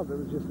the club. It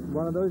was just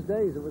one of those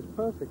days. It was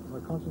perfect. My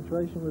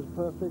concentration was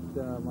perfect.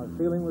 My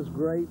feeling was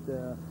great.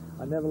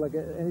 I never let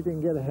anything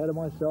get ahead of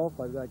myself.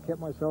 I kept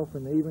myself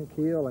in the even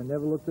keel. I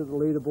never looked at the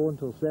leaderboard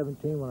until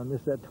 17 when I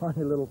missed that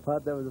tiny little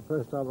putt. That was the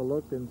first time I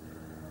looked. And,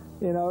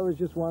 you know, it was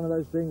just one of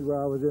those things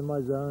where I was in my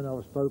zone. I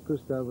was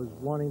focused. I was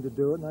wanting to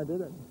do it, and I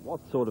did it.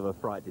 What sort of a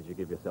fright did you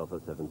give yourself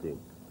at 17?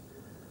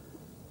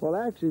 Well,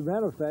 actually,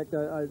 matter of fact,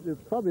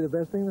 it's probably the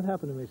best thing that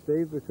happened to me,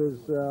 Steve, because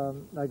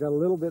I got a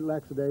little bit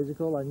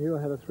lackadaisical. I knew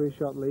I had a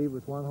 3-shot lead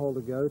with 1 hole to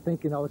go,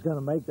 thinking I was going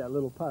to make that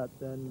little putt,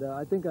 and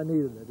I think I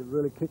needed it. It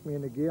really kicked me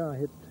into gear. I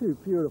hit 2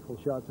 beautiful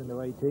shots into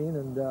 18,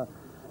 and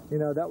you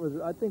know, that was,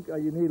 I think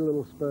you need a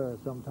little spur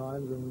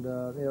sometimes, and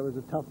you know, it was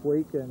a tough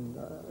week, and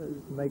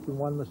making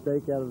 1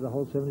 mistake out of the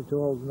whole 72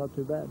 holes is not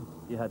too bad.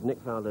 You had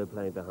Nick Faldo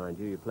playing behind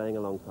you. You're playing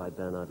alongside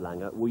Bernard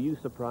Langer. Were you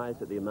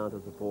surprised at the amount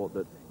of support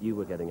that you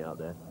were getting out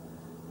there?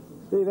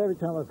 Steve, every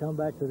time I've come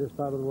back to this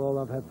part of the world,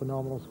 I've had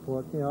phenomenal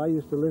support. You know, I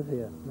used to live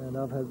here, and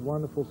I've had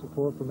wonderful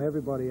support from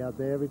everybody out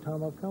there every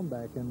time I've come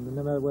back. And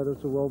no matter whether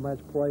it's a World Match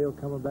Play or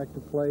coming back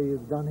to play the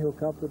Dunhill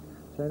Cup at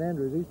St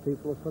Andrews, these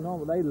people are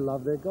phenomenal. They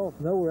love their golf.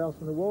 Nowhere else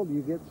in the world do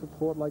you get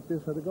support like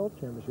this at a golf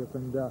championship.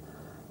 And,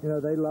 you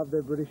know, they love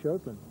their British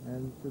Open.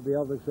 And to be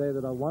able to say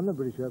that I won the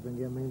British Open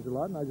again means a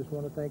lot, and I just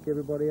want to thank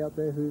everybody out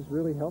there who's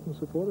really helped and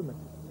supported me.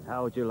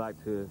 How would you like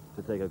to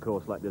take a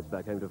course like this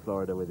back home to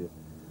Florida with you?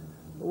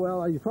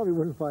 Well, you probably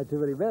wouldn't find too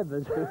many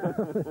members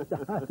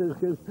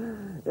because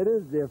it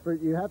is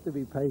different. You have to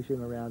be patient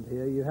around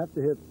here. You have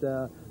to hit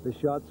the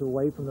shots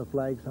away from the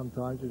flag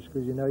sometimes, just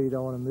because you know you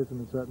don't want to miss them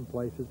in certain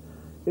places.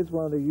 It's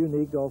one of the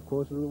unique golf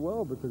courses of the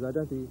world, because I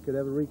don't think you could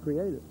ever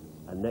recreate it.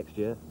 And next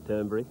year,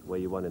 Turnberry, where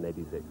you won in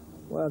 86.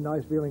 Well,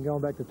 nice feeling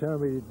going back to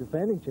Turnberry,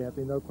 defending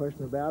champion, no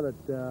question about it.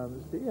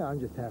 Yeah, I'm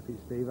just happy,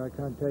 Steve. I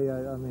can't tell you.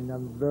 I mean,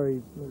 I'm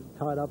very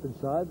tied up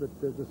inside, but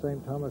at the same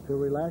time, I feel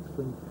relaxed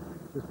and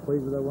just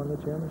pleased that I won the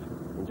championship.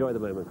 Enjoy the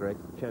moment, Greg.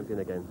 Champion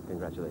again.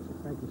 Congratulations.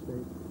 Thank you,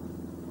 Steve.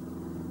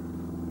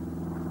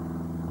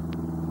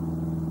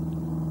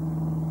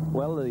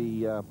 Well,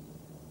 the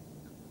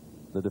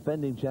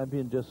defending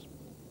champion just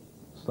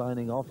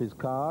signing off his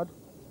card.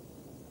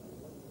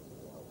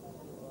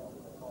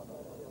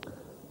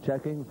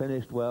 Checking,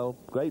 finished well.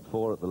 Great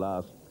 4 at the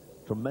last.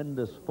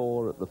 Tremendous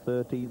 4 at the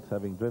 13th,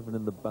 having driven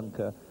in the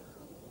bunker.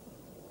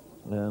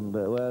 And,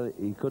 well,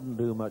 he couldn't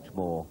do much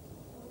more.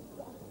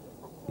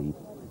 He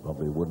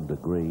probably wouldn't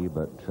agree,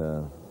 but,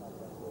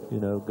 you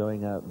know,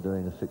 going out and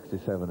doing a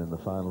 67 in the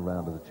final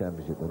round of the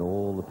championship when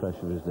all the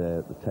pressure is there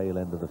at the tail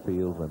end of the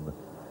field, when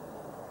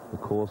the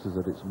course is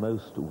at its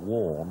most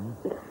warm,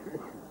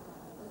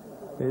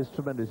 is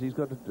tremendous. He's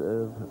got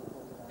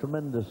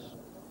tremendous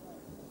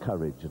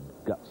courage and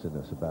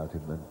gutsiness about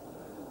him,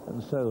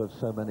 and so have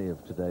so many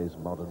of today's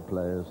modern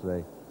players.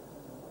 They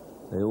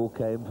all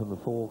came from the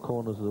 4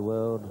 corners of the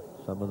world,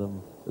 some of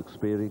them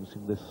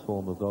experiencing this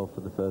form of golf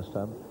for the first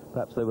time.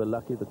 Perhaps they were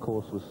lucky the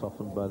course was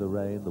softened by the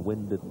rain, the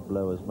wind didn't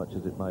blow as much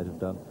as it might have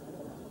done.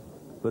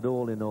 But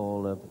all in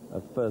all, a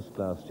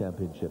first-class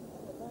championship.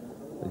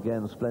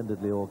 Again,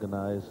 splendidly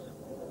organised.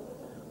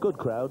 Good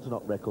crowds,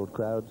 not record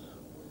crowds.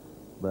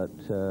 But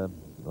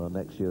well,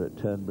 next year at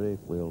Turnberry,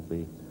 we'll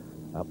be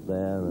up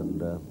there,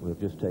 and we'll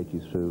just take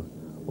you through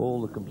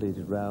all the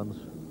completed rounds,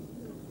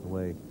 the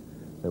way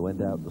they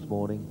went out this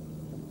morning.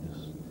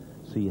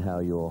 Just see how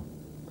your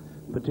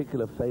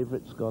particular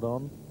favourites got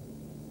on.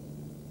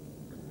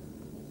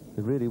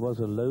 It really was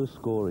a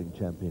low-scoring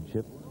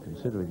championship,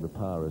 considering the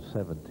par of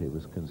 70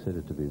 was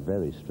considered to be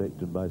very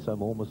strict, and by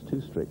some almost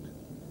too strict.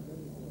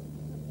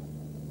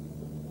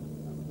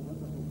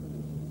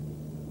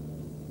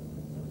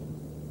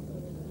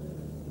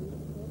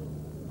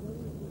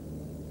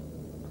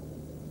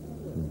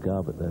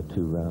 Garbutt there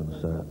 2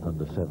 rounds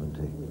under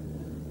 70.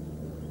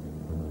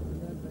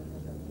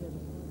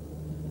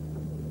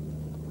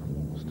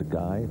 Mr.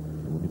 Guy,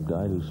 William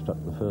Guy, who struck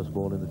the first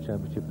ball in the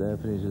championship there,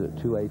 finishes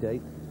at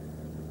 288.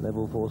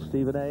 Level for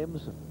Stephen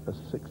Ames, a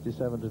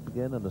 67 to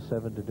begin and a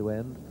 70 to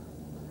end.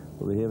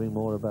 We'll be hearing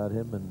more about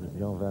him, and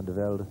Jean van der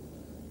Velde,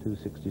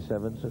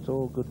 267, so it's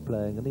all good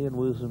playing. And Ian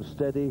Woosnam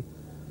steady,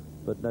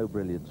 but no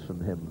brilliance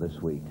from him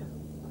this week.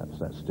 Perhaps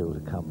that's still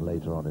to come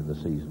later on in the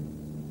season.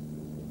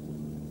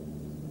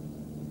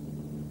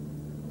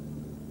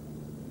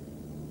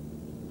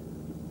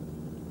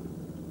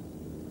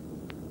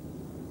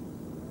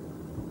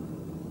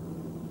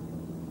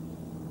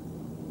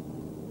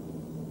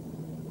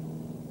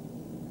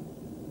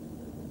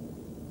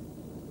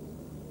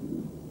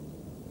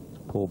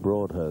 Paul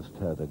Broadhurst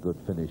had a good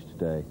finish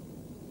today.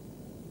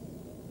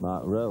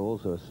 Mark Rowe,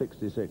 also a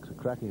 66, a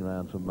cracking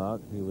round from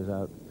Mark. He was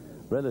out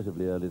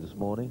relatively early this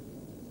morning.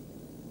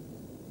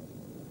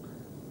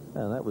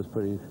 And that was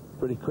pretty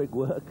quick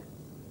work.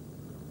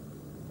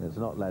 It's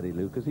not Laddie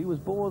Lucas. He was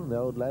born, the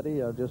old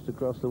Laddie, just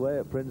across the way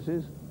at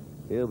Prince's.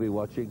 He'll be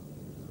watching.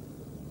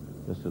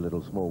 Just a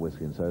little small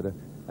whiskey and soda.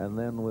 And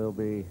then we'll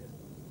be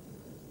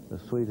the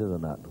sweet of the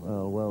nut.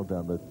 Well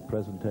done. The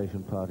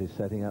presentation party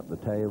setting up the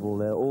table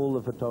there. All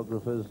the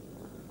photographers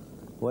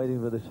waiting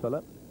for this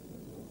fella.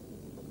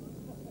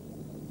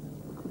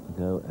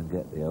 Go and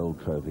get the old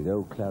trophy. The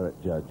old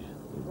claret jug.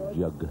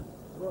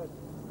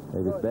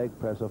 David Begg,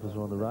 press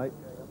officer on the right.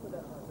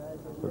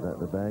 Put that in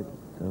the bag.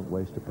 Don't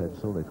waste a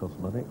pencil. They cost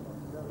money.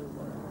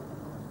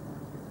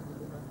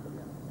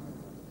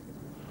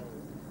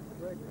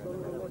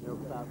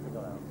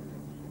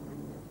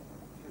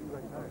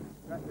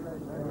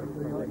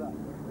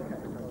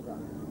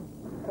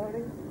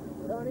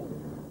 Tony,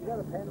 you got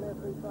a pen there,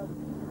 please, bud?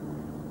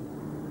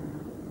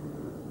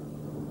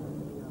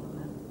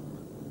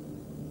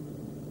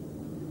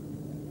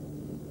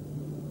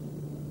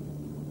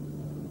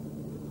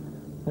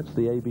 That's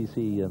the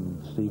ABC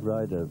and Steve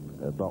Ryder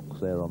box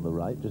there on the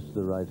right, just to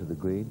the right of the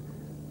green.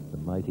 The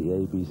mighty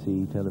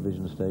ABC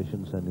television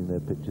station sending their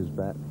pictures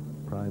back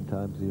prime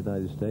time to the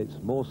United States.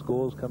 More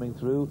scores coming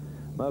through.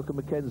 Malcolm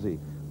Mackenzie,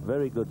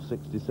 very good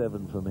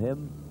 67 from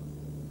him.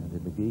 Andy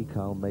McGee,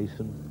 Carl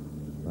Mason,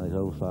 nice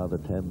old Father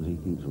Thames, he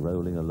keeps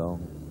rolling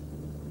along.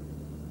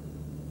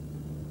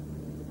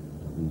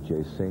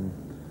 Vijay Singh,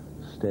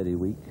 steady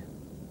week,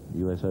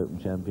 US Open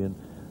champion.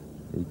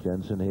 Lee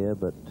Jensen here,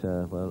 but,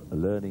 well,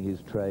 learning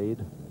his trade.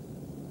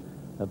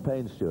 And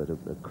Payne Stewart,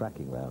 a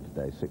cracking round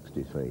today,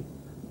 63.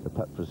 The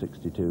putt for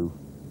 62.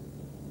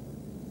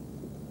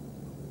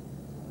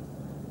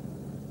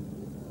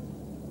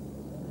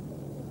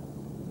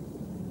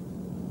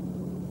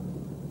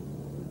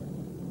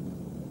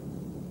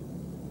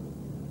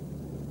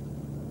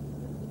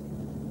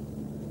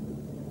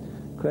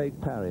 Craig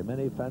Parry,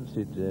 many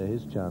fancied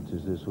his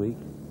chances this week.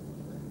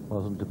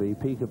 Wasn't to be.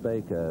 Peter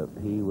Baker,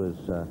 he was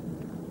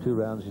 2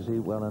 rounds, you see,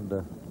 well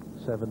under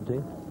 70.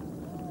 And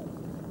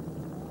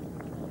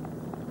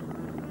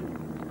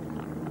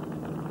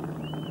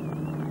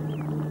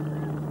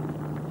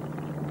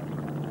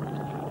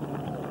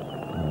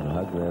a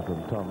hug there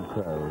from Tom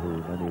Crow,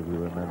 who many of you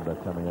remember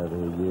coming over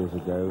here years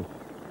ago.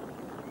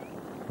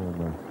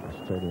 Former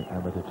Australian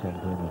amateur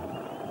champion.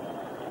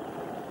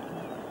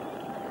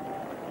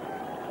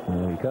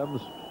 There he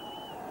comes.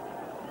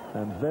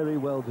 And very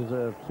well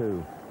deserved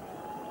too.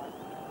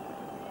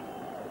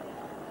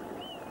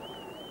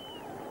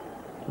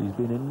 He's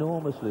been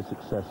enormously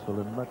successful,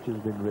 and much has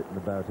been written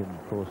about him,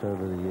 of course,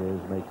 over the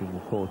years,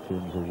 making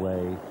fortunes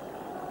away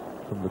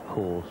from the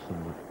course.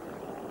 And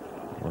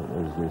what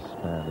is this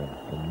man,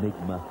 an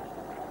enigma?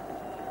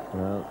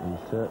 Well, he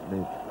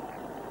certainly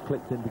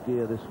clicked into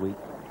gear this week,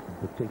 and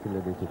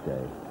particularly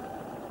today.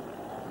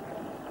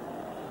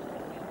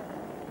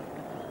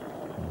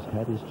 He's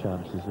had his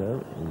chances,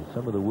 though.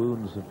 Some of the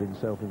wounds have been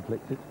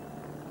self-inflicted.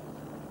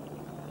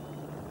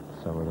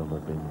 Some of them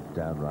have been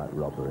downright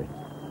robbery.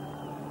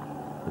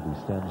 But he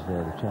stands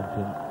there, the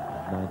champion,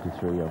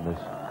 93 on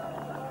this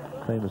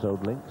famous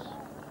old links.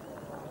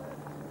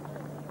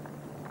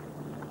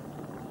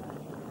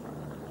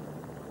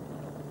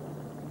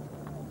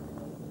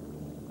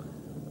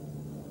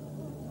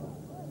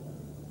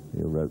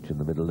 Neil Roach in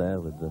the middle there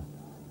with the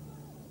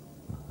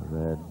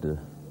red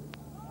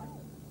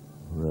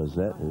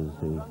rosette, who's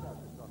the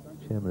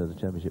chairman of the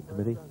championship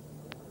committee.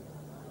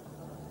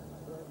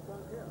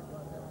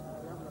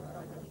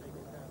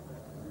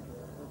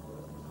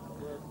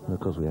 And of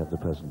course we have the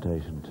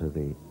presentation to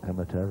the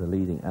amateur, the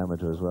leading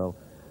amateur as well,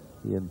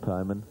 Ian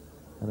Pyman.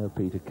 I know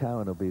Peter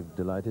Cowan will be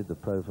delighted, the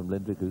pro from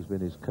Lindwick, who's been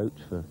his coach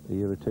for a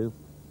year or two.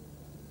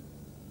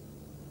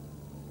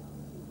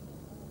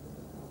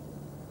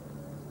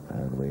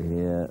 And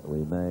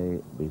we may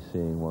be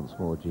seeing once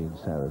more Gene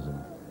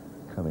Sarazen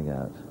coming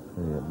out.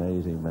 The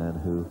amazing man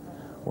who,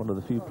 one of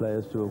the few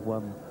players to have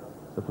won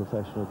the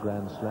professional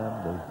Grand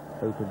Slam,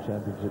 the Open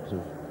Championships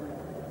of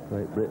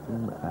Great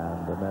Britain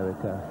and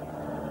America,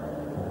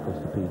 and of course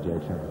the PGA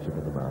Championship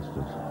and the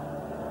Masters.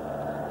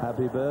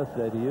 Happy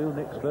birthday to you,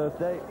 Nick's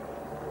birthday.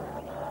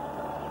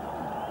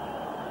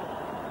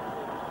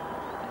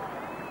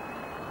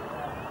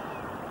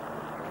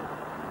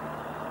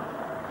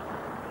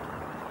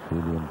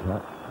 Medium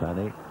cut,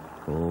 Fanny.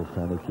 Oh,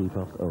 Fanny, keep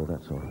off. Oh,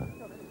 that's all right.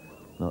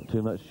 Not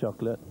too much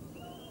chocolate.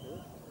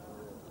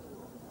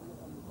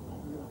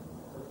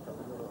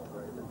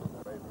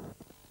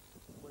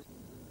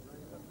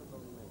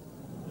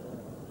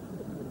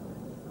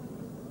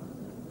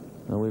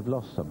 Now we've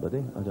lost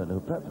somebody. I don't know.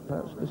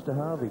 Perhaps Mr.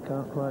 Harvey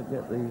can't quite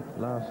get the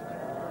last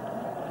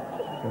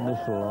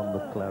initial on the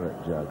claret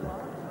jug.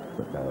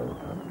 But no.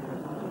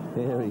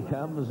 Here he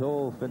comes,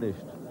 all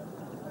finished.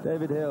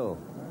 David Hill,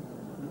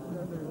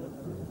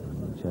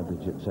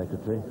 Championship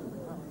Secretary.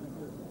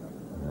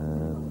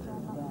 And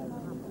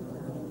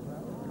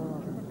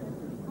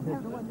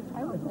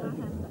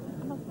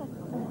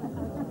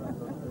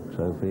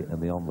trophy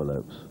and the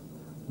envelopes.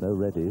 No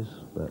readies,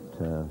 but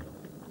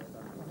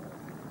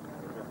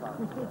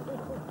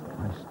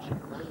nice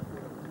checks.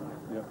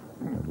 Yep.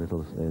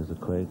 There's the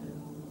quake.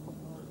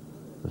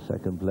 The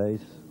second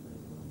place.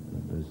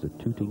 And there's the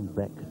Tooting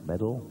Beck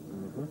medal,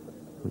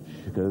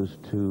 which goes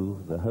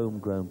to the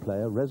homegrown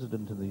player,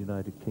 resident in the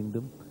United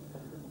Kingdom,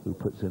 who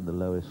puts in the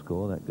lowest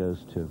score. That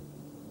goes to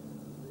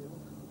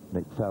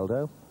Nick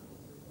Faldo.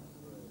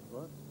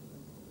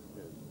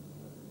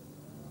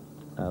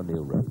 Our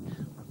Neil Roach.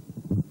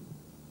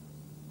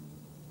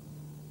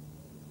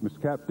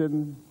 Mr.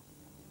 Captain,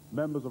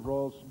 members of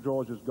Royal St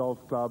George's Golf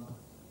Club,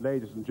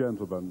 ladies and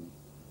gentlemen,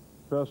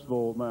 first of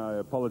all, may I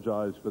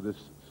apologize for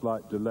this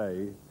slight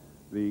delay.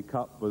 The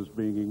cup was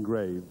being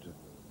engraved.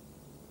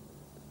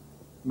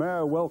 May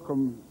I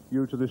welcome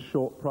you to this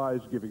short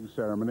prize-giving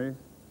ceremony,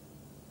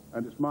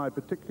 and it's my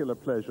particular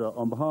pleasure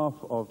on behalf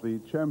of the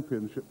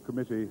Championship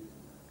Committee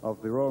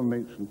of the Royal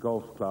Ancient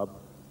Golf Club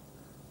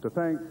to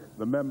thank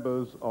the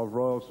members of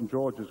Royal St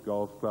George's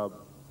Golf Club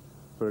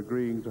for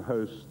agreeing to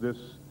host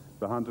this,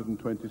 the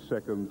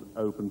 122nd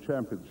Open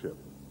Championship.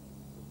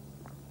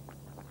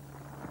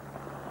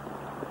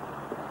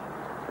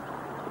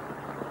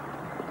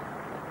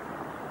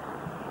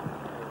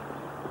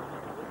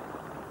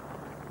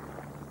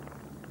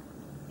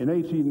 In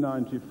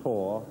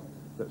 1894,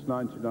 that's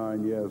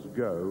 99 years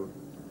ago,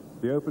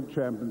 the Open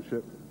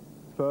Championship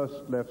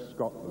first left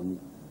Scotland,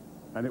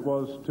 and it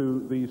was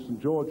to the St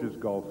George's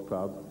Golf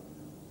Club,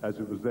 as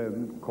it was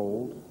then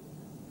called,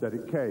 that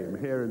it came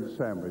here in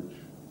Sandwich.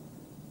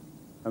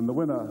 And the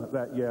winner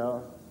that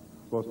year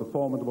was the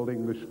formidable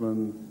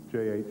Englishman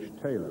J.H.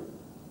 Taylor.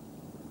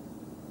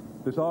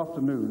 This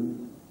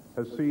afternoon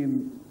has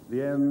seen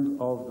the end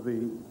of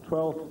the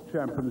 12th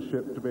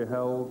championship to be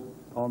held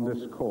on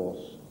this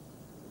course,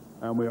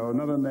 and we are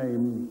another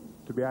name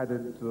to be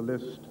added to the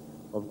list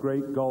of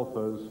great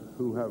golfers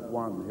who have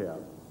won here.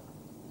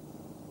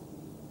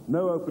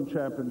 No Open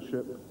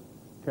Championship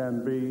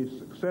can be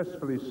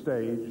successfully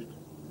staged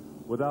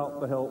without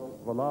the help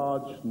of a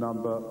large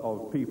number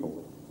of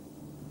people.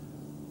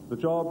 The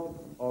job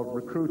of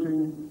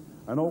recruiting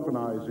and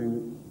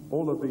organizing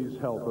all of these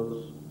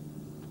helpers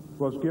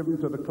was given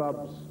to the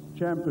club's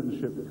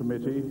championship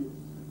committee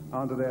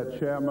under their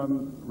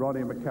chairman,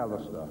 Ronnie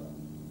McAllister.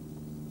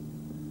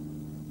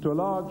 To a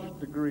large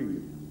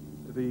degree,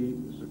 the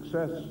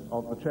success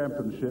of the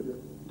championship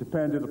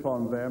depended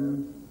upon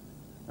them,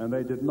 and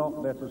they did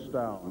not let us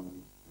down.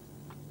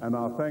 And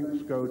our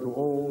thanks go to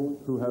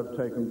all who have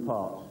taken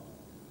part.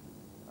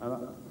 And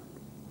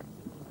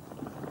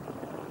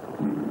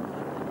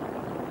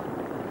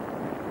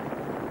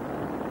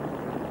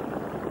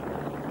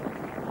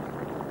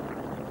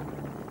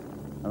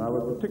I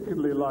would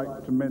particularly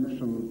like to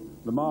mention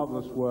the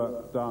marvelous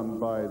work done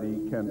by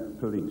the Kent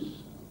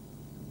Police.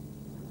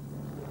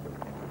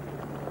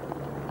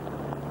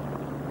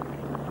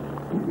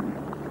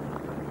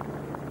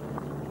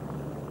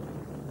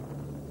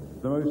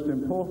 The most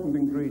important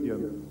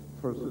ingredient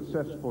for a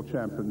successful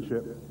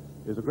championship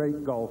is a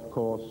great golf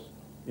course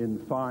in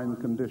fine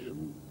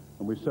condition,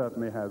 and we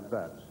certainly have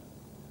that.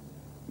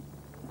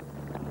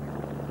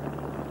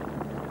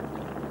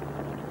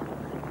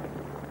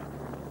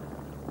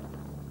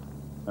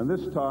 And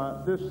this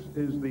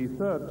is the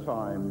third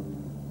time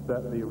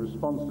that the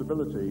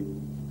responsibility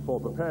for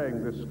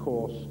preparing this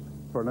course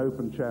for an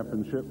Open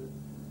Championship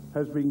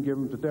has been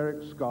given to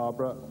Derek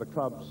Scarborough, the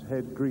club's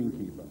head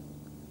greenkeeper.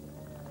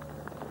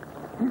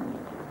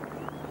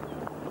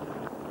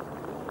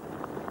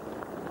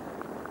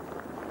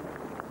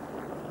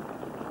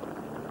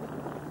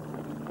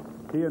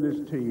 He and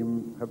his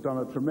team have done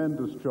a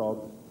tremendous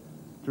job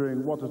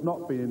during what has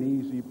not been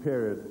an easy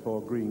period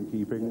for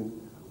greenkeeping,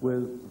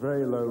 with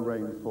very low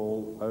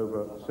rainfall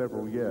over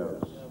several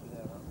years.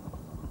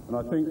 And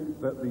I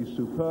think that the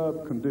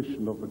superb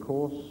condition of the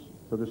course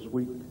for this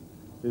week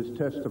is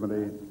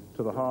testimony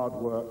to the hard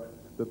work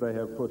that they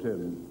have put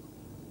in.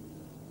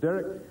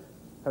 Derek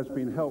has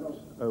been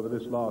helped over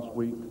this last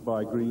week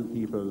by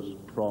greenkeepers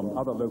from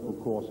other local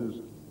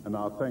courses, and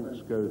our thanks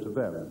go to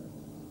them.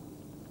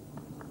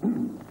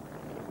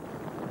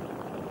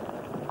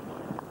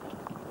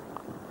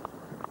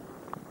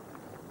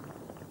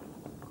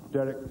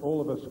 Derek, all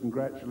of us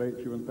congratulate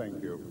you and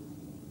thank you.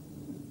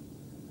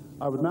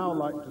 I would now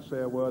like to say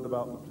a word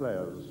about the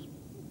players.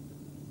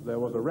 There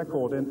was a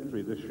record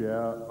entry this year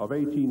of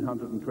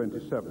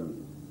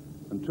 1,827,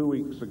 and 2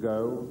 weeks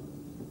ago,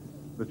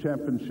 the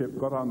championship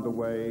got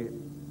underway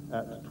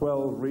at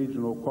 12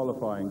 regional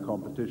qualifying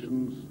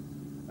competitions,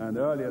 and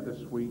earlier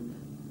this week,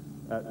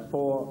 at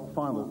 4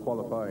 final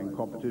qualifying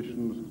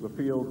competitions, the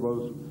field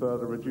was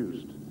further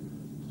reduced,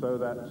 so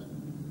that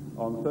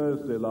on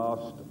Thursday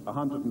last,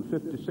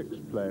 156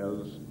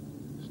 players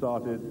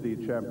started the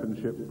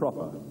championship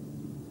proper,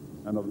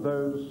 and of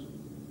those,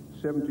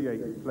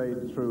 78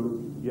 played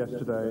through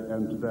yesterday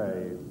and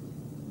today.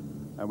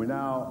 And we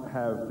now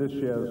have this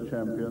year's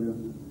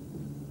champion,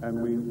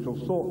 and we shall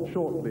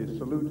shortly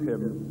salute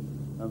him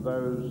and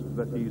those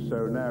that he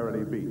so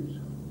narrowly beat.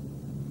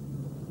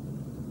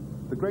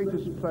 The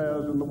greatest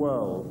players in the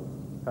world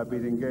have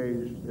been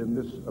engaged in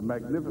this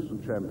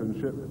magnificent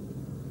championship,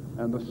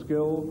 and the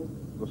skill,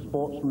 the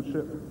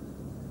sportsmanship,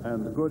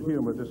 and the good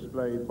humor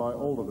displayed by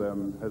all of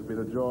them has been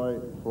a joy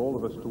for all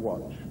of us to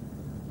watch.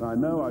 And I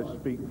know I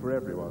speak for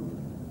everyone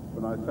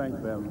when I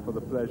thank them for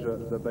the pleasure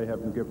that they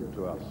have given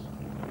to us.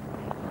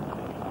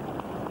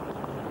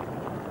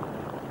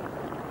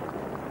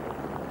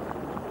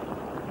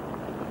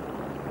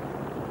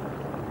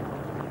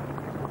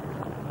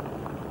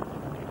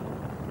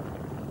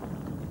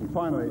 And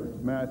finally,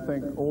 may I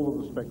thank all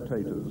of the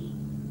spectators.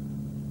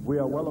 We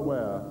are well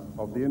aware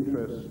of the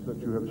interest that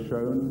you have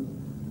shown,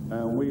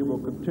 and we will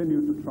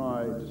continue to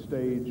try to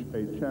stage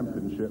a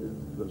championship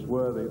that's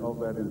worthy of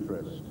that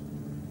interest.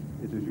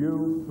 It is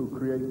you who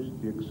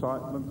create the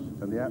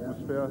excitement and the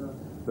atmosphere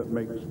that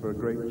makes for a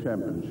great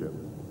championship.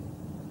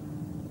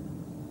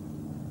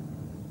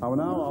 I will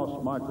now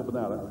ask Michael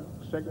Benalla,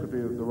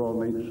 Secretary of the Royal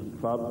Nature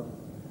Club,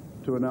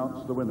 to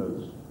announce the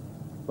winners.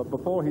 But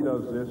before he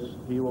does this,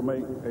 he will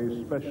make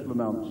a special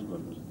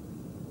announcement,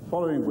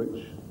 following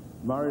which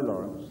Murray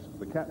Lawrence,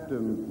 the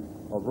captain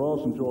of Royal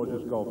St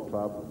George's Golf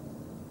Club,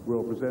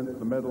 will present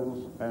the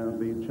medals and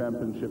the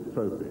championship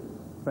trophy.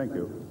 Thank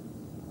you.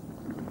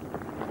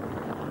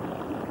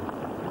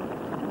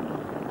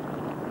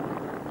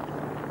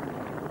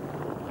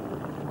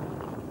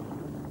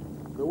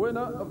 The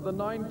winner of the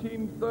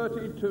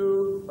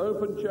 1932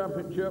 Open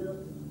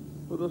Championship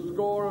with a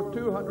score of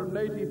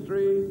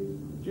 283,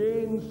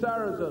 Gene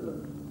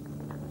Sarazen.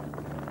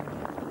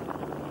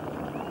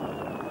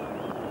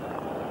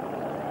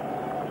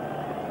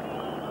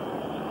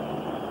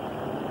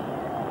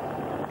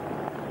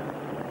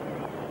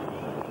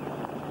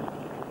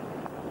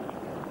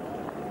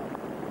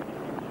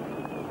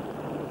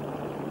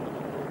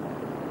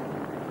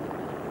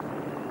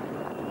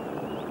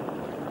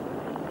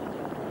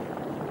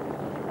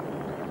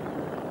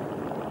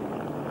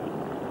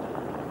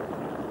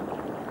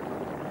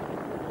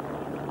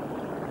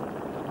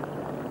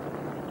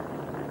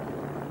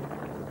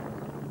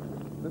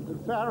 Mr.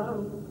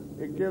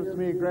 Sarazen, it gives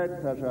me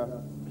great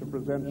pleasure to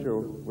present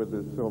you with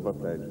this silver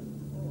plate.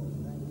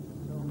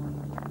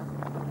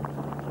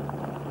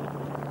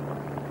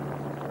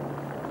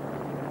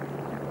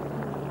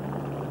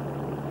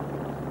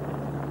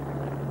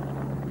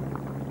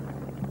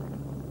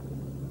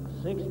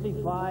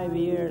 "65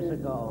 years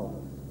ago,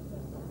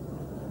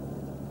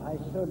 I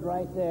stood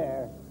right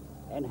there,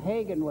 and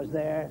Hagen was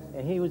there,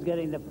 and he was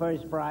getting the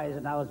first prize,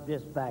 and I was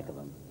just back of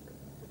him.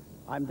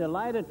 I'm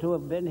delighted to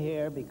have been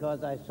here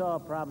because I saw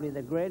probably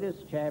the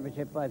greatest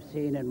championship I've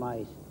seen in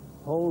my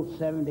whole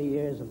 70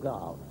 years of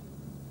golf.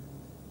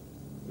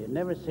 You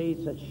never see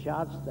such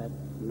shots that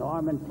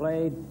Norman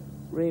played,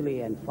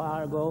 really, in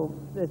Fargo.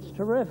 It's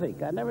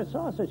terrific. I never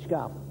saw such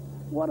golf.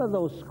 What are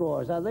those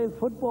scores? Are they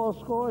football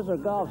scores or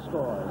golf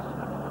scores?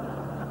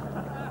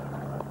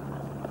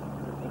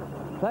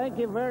 Thank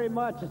you very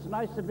much. It's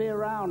nice to be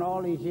around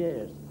all these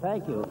years.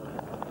 Thank you.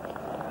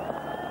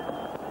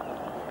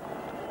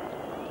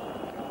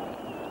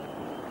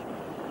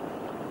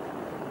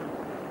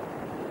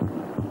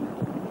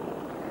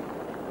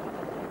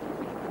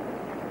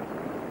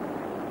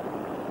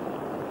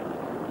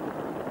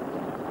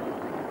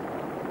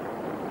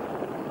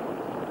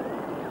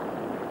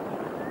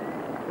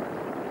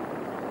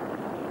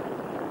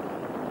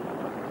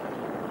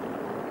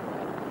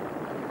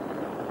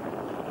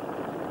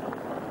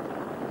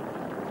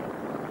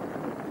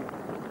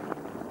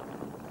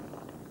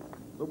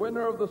 The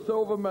winner of the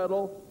silver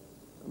medal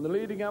and the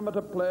leading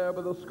amateur player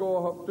with a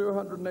score of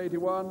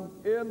 281,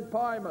 Ian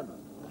Pyman.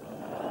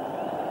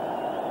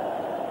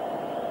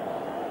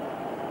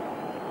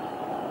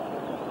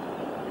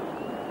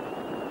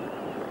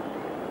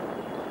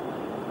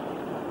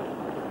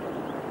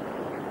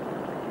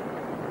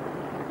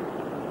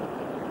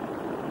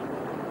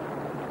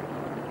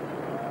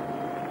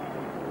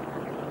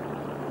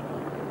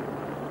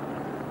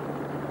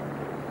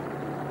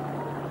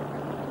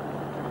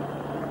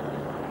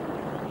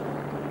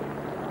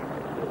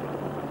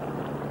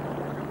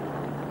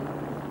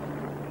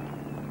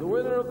 The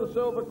winner of the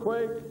silver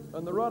quake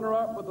and the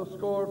runner-up with a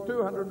score of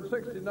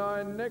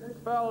 269,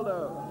 Nick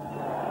Faldo.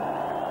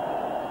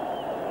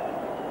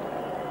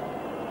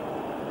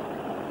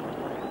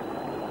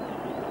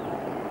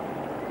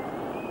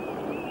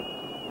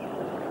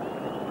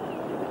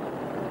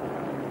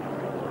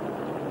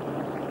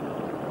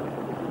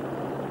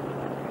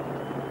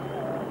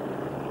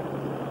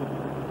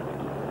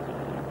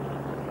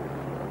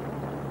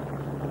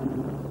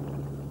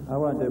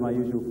 won't do my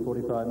usual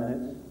 45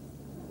 minutes.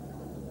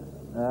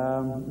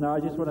 No, I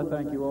just want to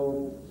thank you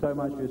all so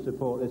much for your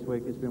support this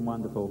week. It's been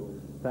wonderful.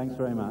 Thanks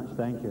very much.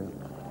 Thank you.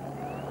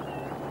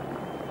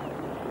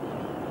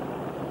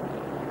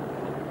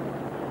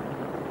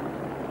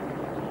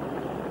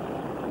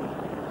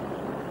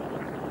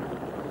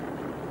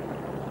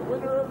 The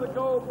winner of the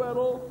gold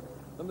medal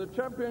and the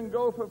champion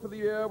golfer for the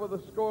year with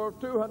a score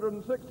of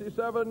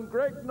 267,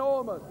 Greg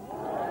Norman.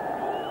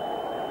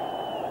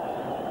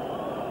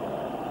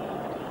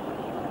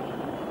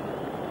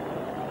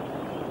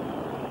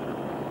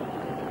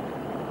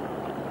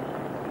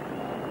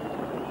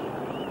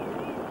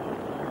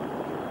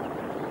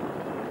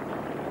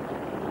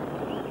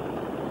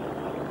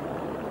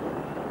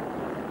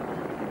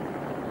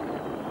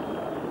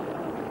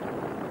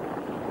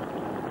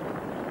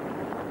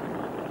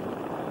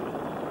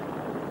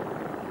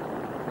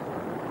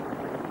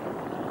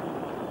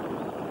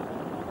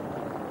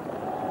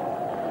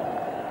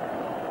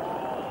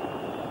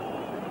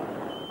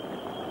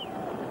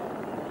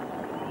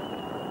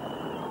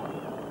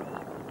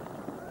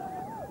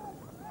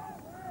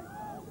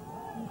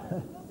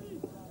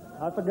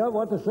 I forgot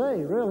what to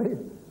say, really.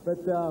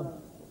 But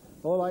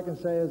all I can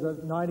say is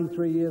at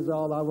 93 years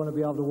old, I want to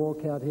be able to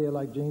walk out here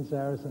like Gene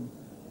Saracen.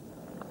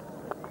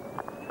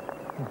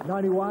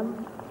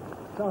 91?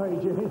 Sorry,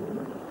 Gene.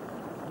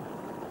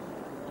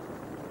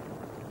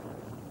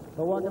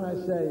 But what can I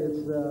say?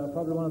 It's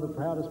probably one of the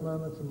proudest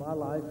moments in my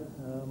life,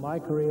 my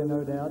career,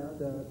 no doubt,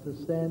 to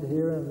stand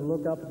here and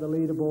look up at the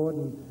leaderboard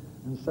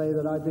and say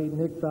that I beat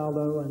Nick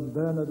Faldo and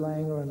Bernard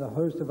Langer and a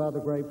host of other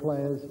great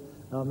players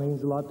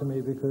means a lot to me,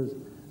 because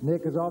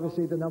Nick is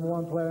obviously the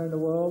 #1 player in the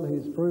world.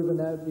 He's proven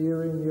that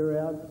year in, year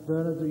out.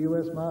 Bernard's a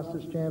U.S.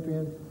 Masters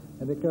champion,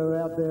 and to go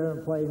out there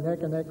and play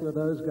neck and neck with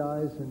those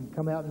guys and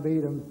come out and beat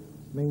them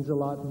means a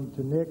lot. And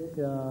to Nick,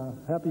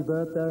 happy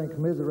birthday and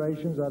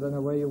commiserations. I don't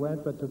know where you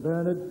went, but to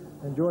Bernard,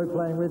 enjoy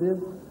playing with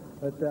you.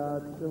 But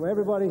to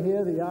everybody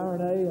here, the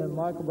RNA and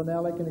Michael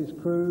Bonellic and his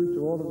crew,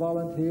 to all the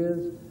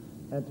volunteers,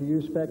 and to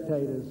you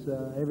spectators.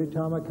 Every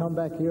time I come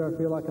back here, I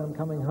feel like I'm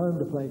coming home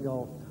to play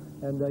golf.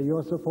 And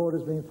your support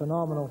has been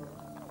phenomenal.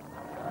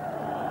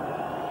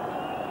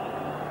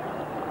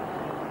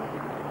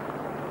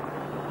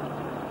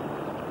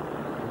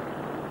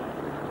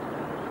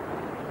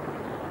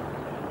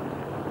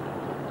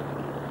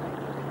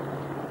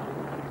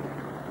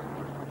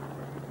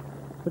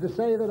 But to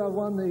say that I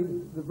won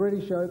the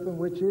British Open,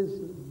 which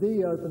is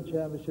the Open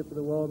Championship of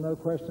the world, no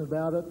question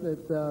about it.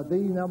 It's the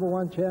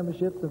 #1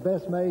 championship, the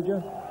best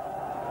major.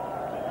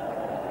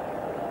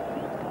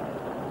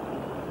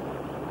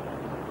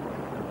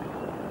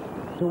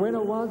 To win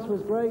it once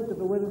was great, but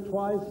to win it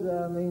twice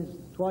means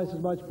twice as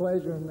much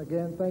pleasure. And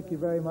again, thank you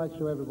very much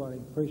to everybody.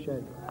 Appreciate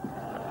it.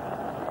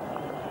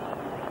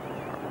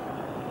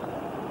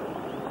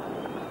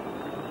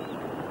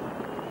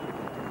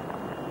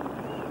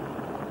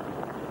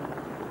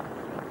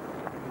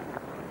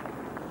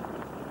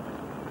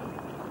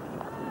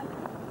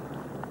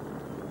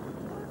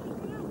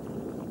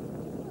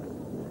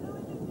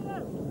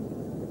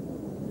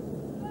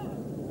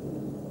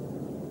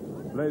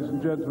 Ladies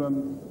and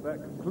gentlemen,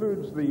 that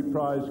concludes the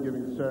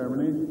prize-giving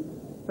ceremony.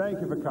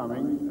 Thank you for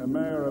coming, and may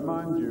I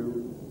remind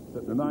you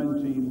that the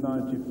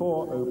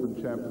 1994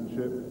 Open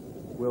Championship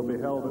will be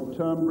held at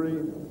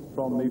Turnberry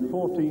from the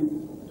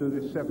 14th to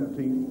the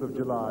 17th of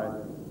July.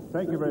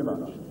 Thank you very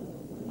much.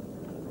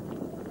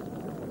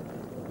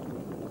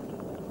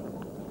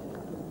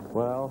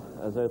 Well,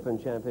 as Open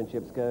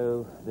Championships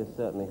go, this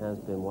certainly has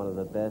been one of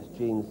the best.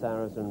 Gene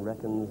Saracen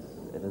reckons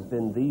it has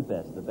been the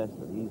best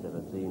that he's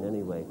ever seen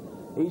anyway.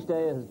 Each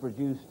day has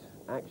produced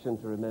action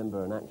to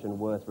remember and action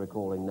worth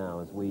recalling now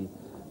as we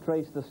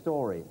trace the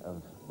story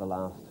of the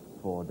last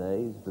 4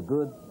 days, the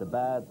good, the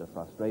bad, the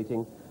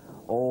frustrating,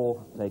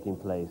 all taking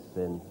place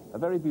in a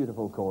very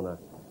beautiful corner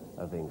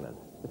of England.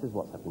 This is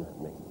what's happening.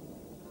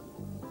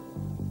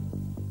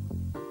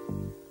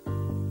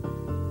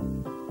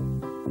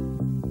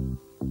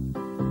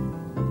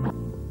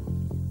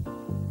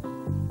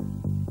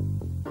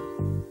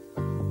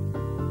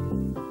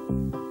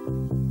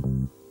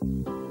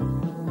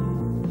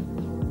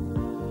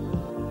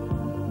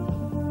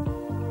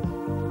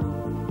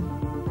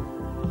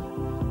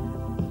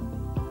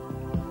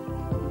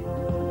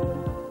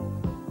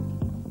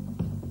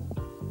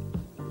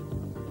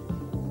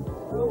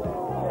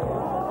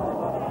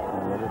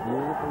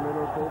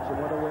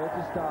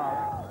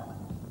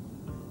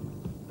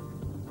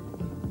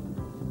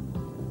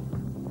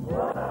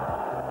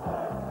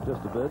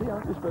 Just a birdie,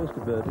 aren't you supposed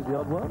to birdie the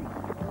odd one?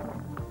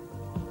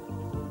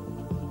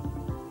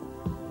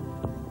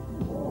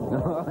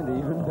 And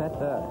even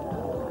better.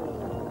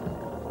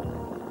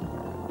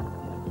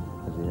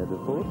 Has he had a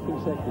 4th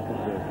consecutive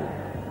birdie?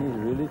 He's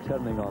really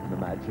turning on the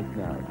magic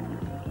now.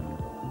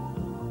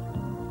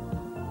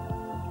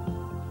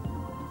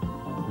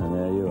 And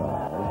there you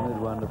are. Isn't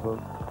it wonderful?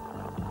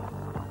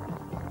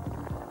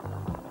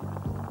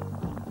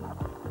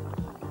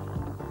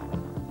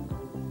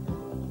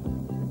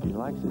 He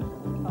likes it.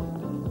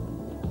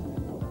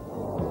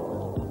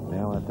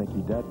 Now I think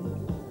he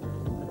doesn't.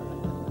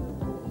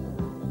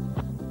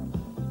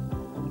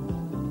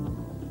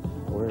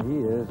 Where he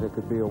is, there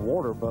could be a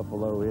water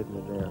buffalo hidden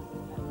in there.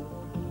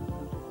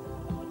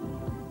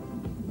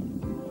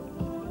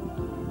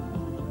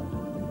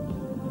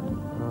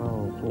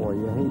 Oh, boy,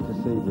 you hate to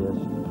see this.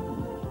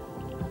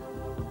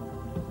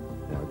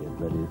 Now get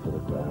ready for the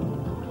ground.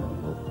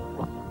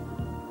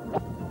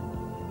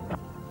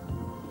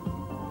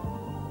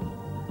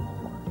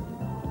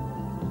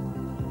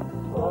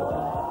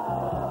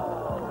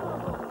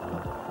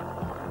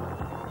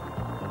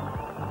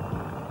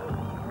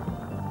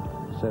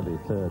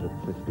 73rd and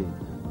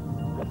 15th.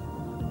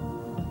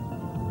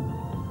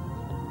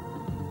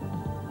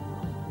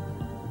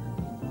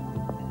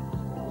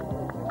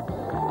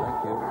 Thank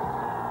you.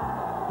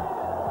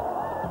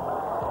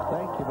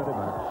 Thank you very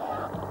much.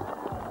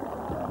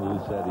 Who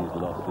said he's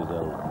lost his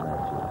old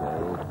magic,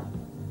 eh?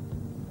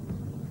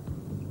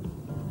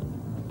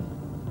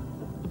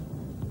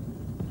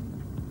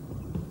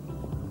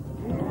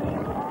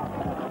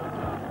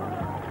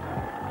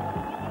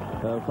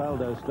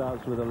 Faldo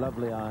starts with a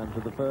lovely iron to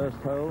the first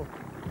hole,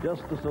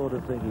 just the sort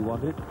of thing he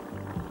wanted.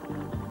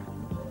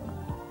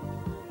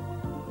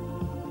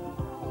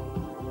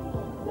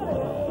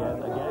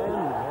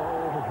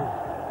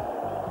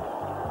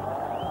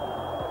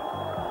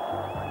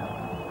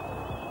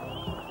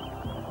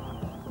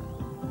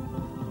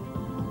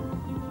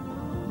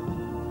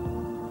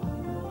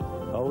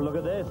 Oh, look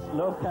at this,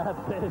 look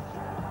at this.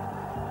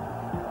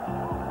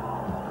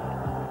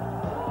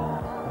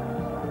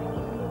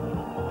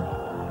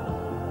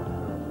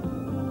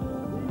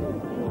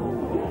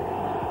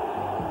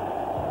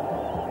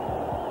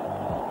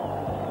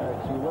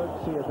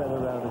 See a better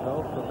round of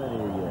golf for many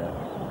a year.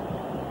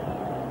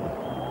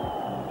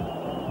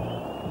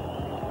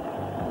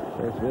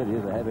 This really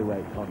is a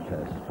heavyweight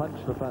contest. Punch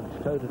for punch,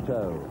 toe to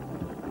toe.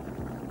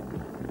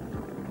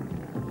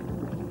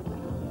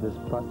 This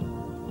putt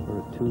for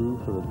a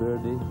 2 for a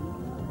birdie.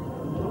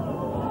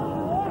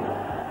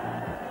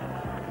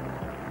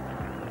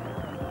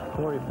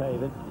 Corey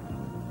Pavin.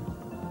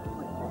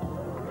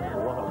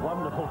 What a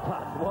wonderful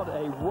putt. What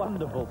a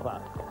wonderful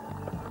putt.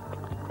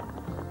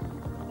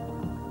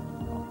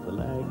 The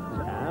legs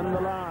and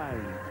the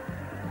line.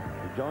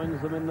 He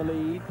joins them in the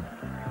lead.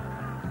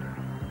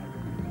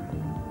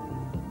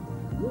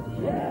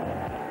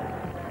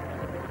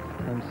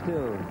 And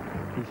still,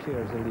 he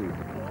shares the lead.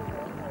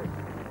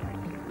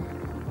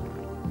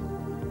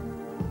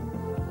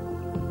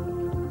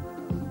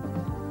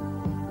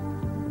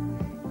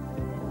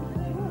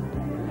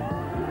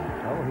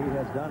 Oh, he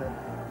has done it.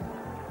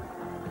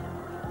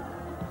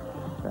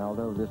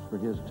 Faldo, this for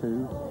his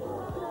 2.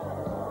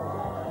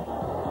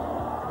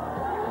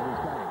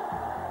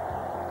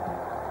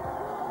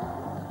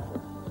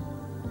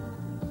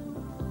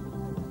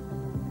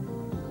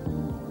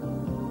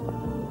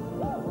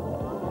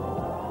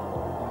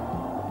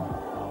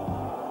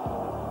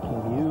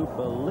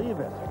 Believe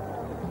it.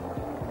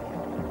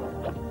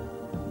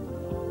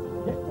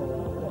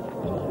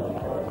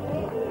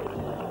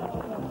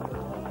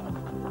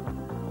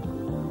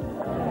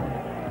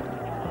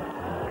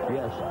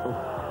 Yes. Oh.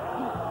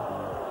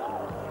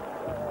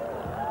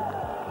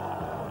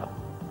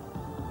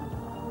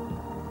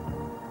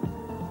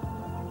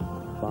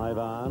 Five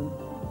on.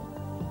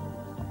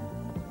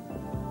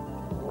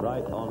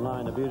 Right on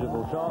line, a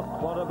beautiful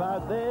shot. What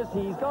about this?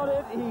 He's got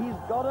it. He's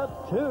got a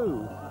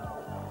 2.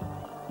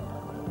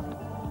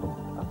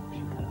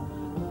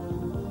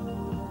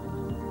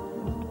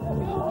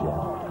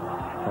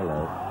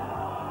 Hello.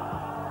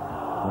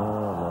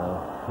 Oh, no.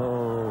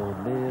 Oh,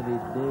 nearly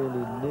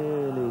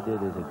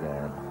did it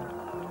again.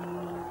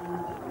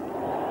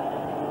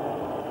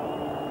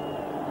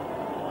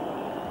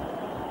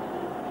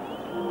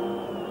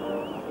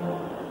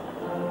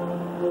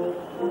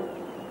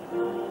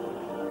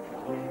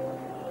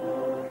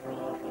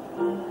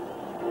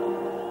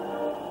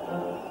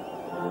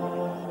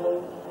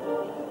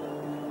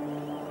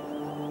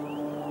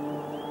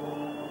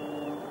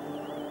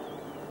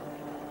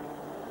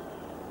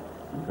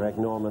 Greg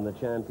Norman, the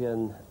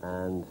champion,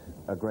 and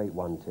a great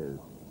one, too.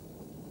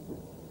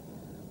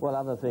 Well,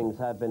 other things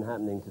have been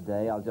happening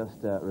today. I'll just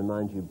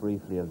remind you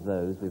briefly of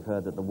those. We've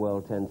heard that the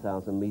World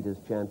 10,000 metres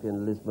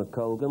champion Liz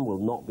McColgan will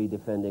not be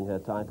defending her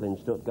title in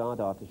Stuttgart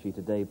after she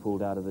today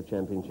pulled out of the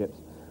championships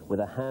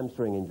with a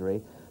hamstring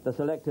injury. The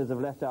selectors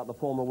have left out the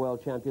former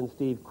world champion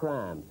Steve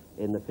Cram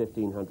in the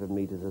 1,500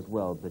 metres as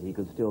well, but he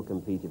could still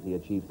compete if he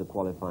achieves the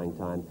qualifying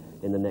time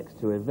in the next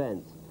 2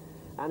 events.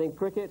 And in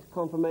cricket,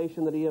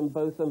 confirmation that Ian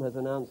Botham has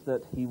announced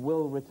that he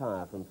will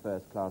retire from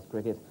first-class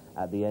cricket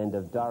at the end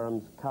of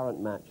Durham's current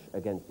match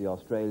against the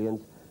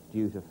Australians,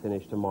 due to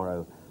finish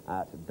tomorrow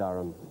at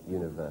Durham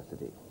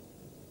University.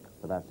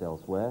 But that's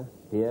elsewhere.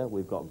 Here,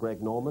 we've got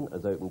Greg Norman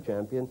as Open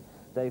champion.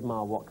 Dave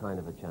Marr, what kind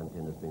of a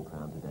champion has been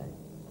crowned today?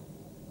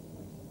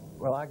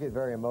 Well, I get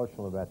very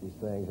emotional about these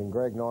things, and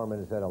Greg Norman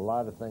has had a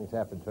lot of things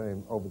happen to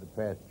him over the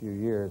past few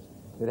years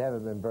that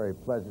haven't been very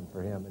pleasant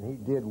for him, and he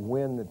did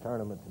win the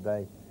tournament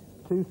today.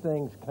 2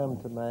 things come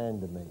to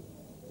mind to me.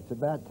 It's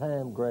about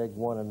time Greg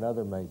won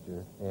another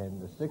major, and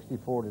the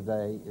 64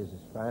 today is as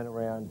fine a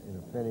round in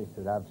a finish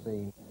that I've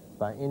seen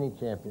by any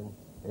champion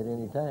at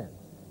any time.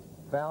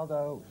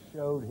 Faldo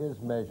showed his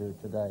measure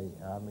today.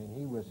 I mean,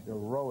 he was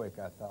heroic,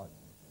 I thought.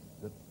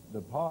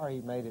 The par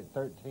he made at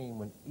 13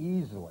 when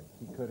easily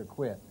he could have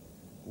quit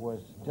was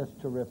just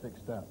terrific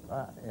stuff.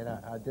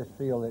 I just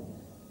feel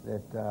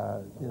that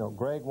you know,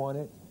 Greg won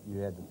it. You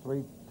had the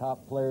 3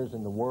 top players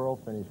in the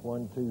world finish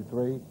 1, 2,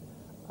 3.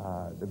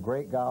 The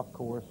great golf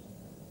course,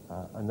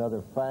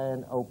 another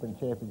fine Open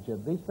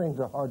Championship. These things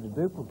are hard to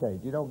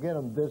duplicate. You don't get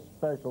them this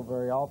special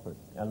very often.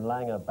 And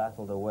Langer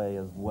battled away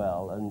as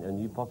well,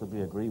 and you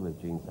possibly agree with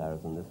Gene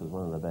Sarazen. This was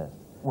one of the best.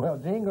 Well,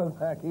 Gene goes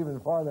back even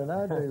farther than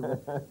I do,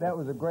 but that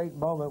was a great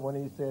moment when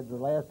he said the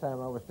last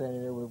time I was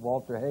standing there,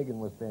 Walter Hagen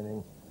was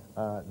standing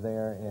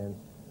there, and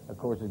of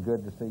course it's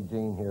good to see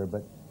Gene here.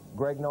 But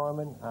Greg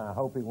Norman, I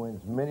hope he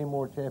wins many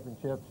more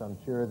championships. I'm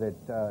sure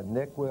that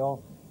Nick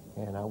will,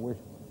 and I wish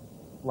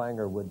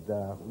Langer would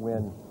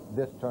win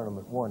this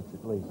tournament once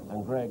at least.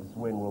 And Greg's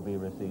win will be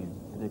received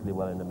particularly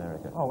well in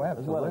America. Oh,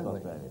 absolutely. As well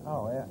as Australia.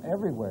 Oh,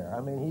 everywhere. I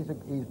mean,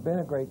 he's been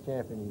a great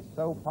champion. He's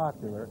so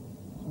popular.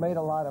 He's made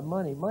a lot of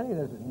money. Money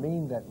doesn't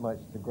mean that much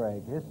to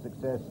Greg. His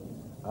success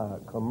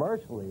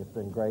commercially has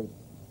been great.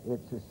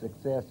 It's his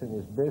success in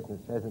his business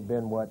hasn't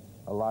been what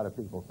a lot of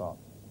people thought.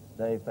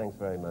 Dave, thanks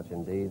very much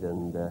indeed.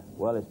 And,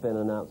 well, it's been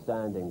an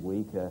outstanding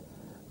week.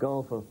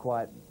 Golf of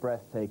quite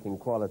breathtaking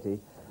quality.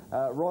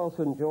 Royal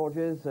St.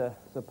 George's,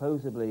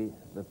 supposedly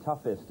the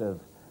toughest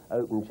of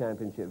Open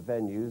Championship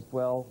venues.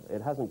 Well,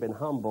 it hasn't been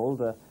humbled,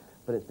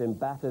 but it's been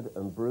battered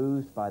and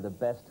bruised by the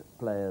best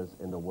players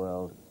in the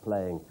world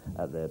playing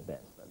at their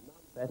best. But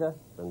none better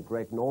than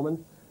Greg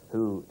Norman,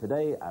 who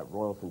today at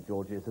Royal St.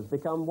 George's has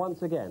become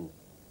once again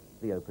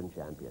the Open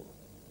champion.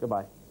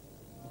 Goodbye.